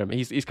can hear him.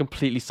 He's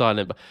completely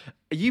silent. But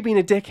are you being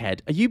a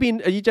dickhead? Are you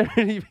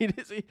generally being?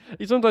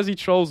 Sometimes he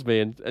trolls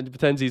me and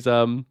pretends he's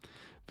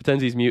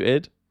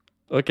muted.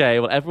 Okay,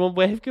 well everyone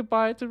wave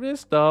goodbye to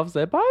Ristov.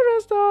 Say bye,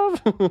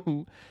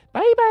 Ristov.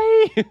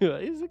 Bye.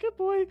 He's a good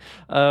boy.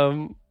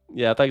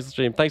 Yeah, thanks for the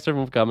stream. Thanks to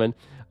everyone for coming.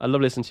 I love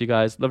listening to you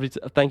guys.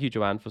 Thank you,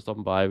 Joanne, for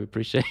stopping by. We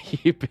appreciate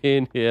you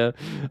being here.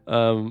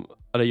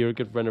 I know you're a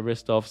good friend of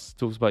Ristov's.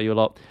 Talks about you a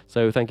lot.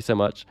 So thank you so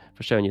much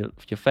for showing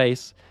your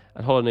face.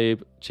 And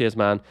Holonoob, cheers,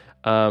 man.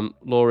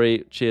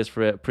 Laurie, cheers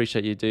for it.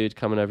 Appreciate you, dude,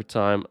 coming every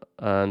time.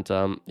 And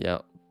yeah,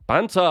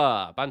 banter.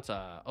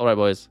 All right,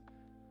 boys.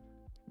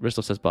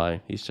 Ristov says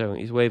bye. He's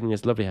waving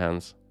his lovely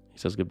hands. He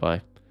says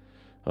goodbye.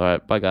 All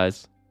right, bye,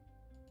 guys.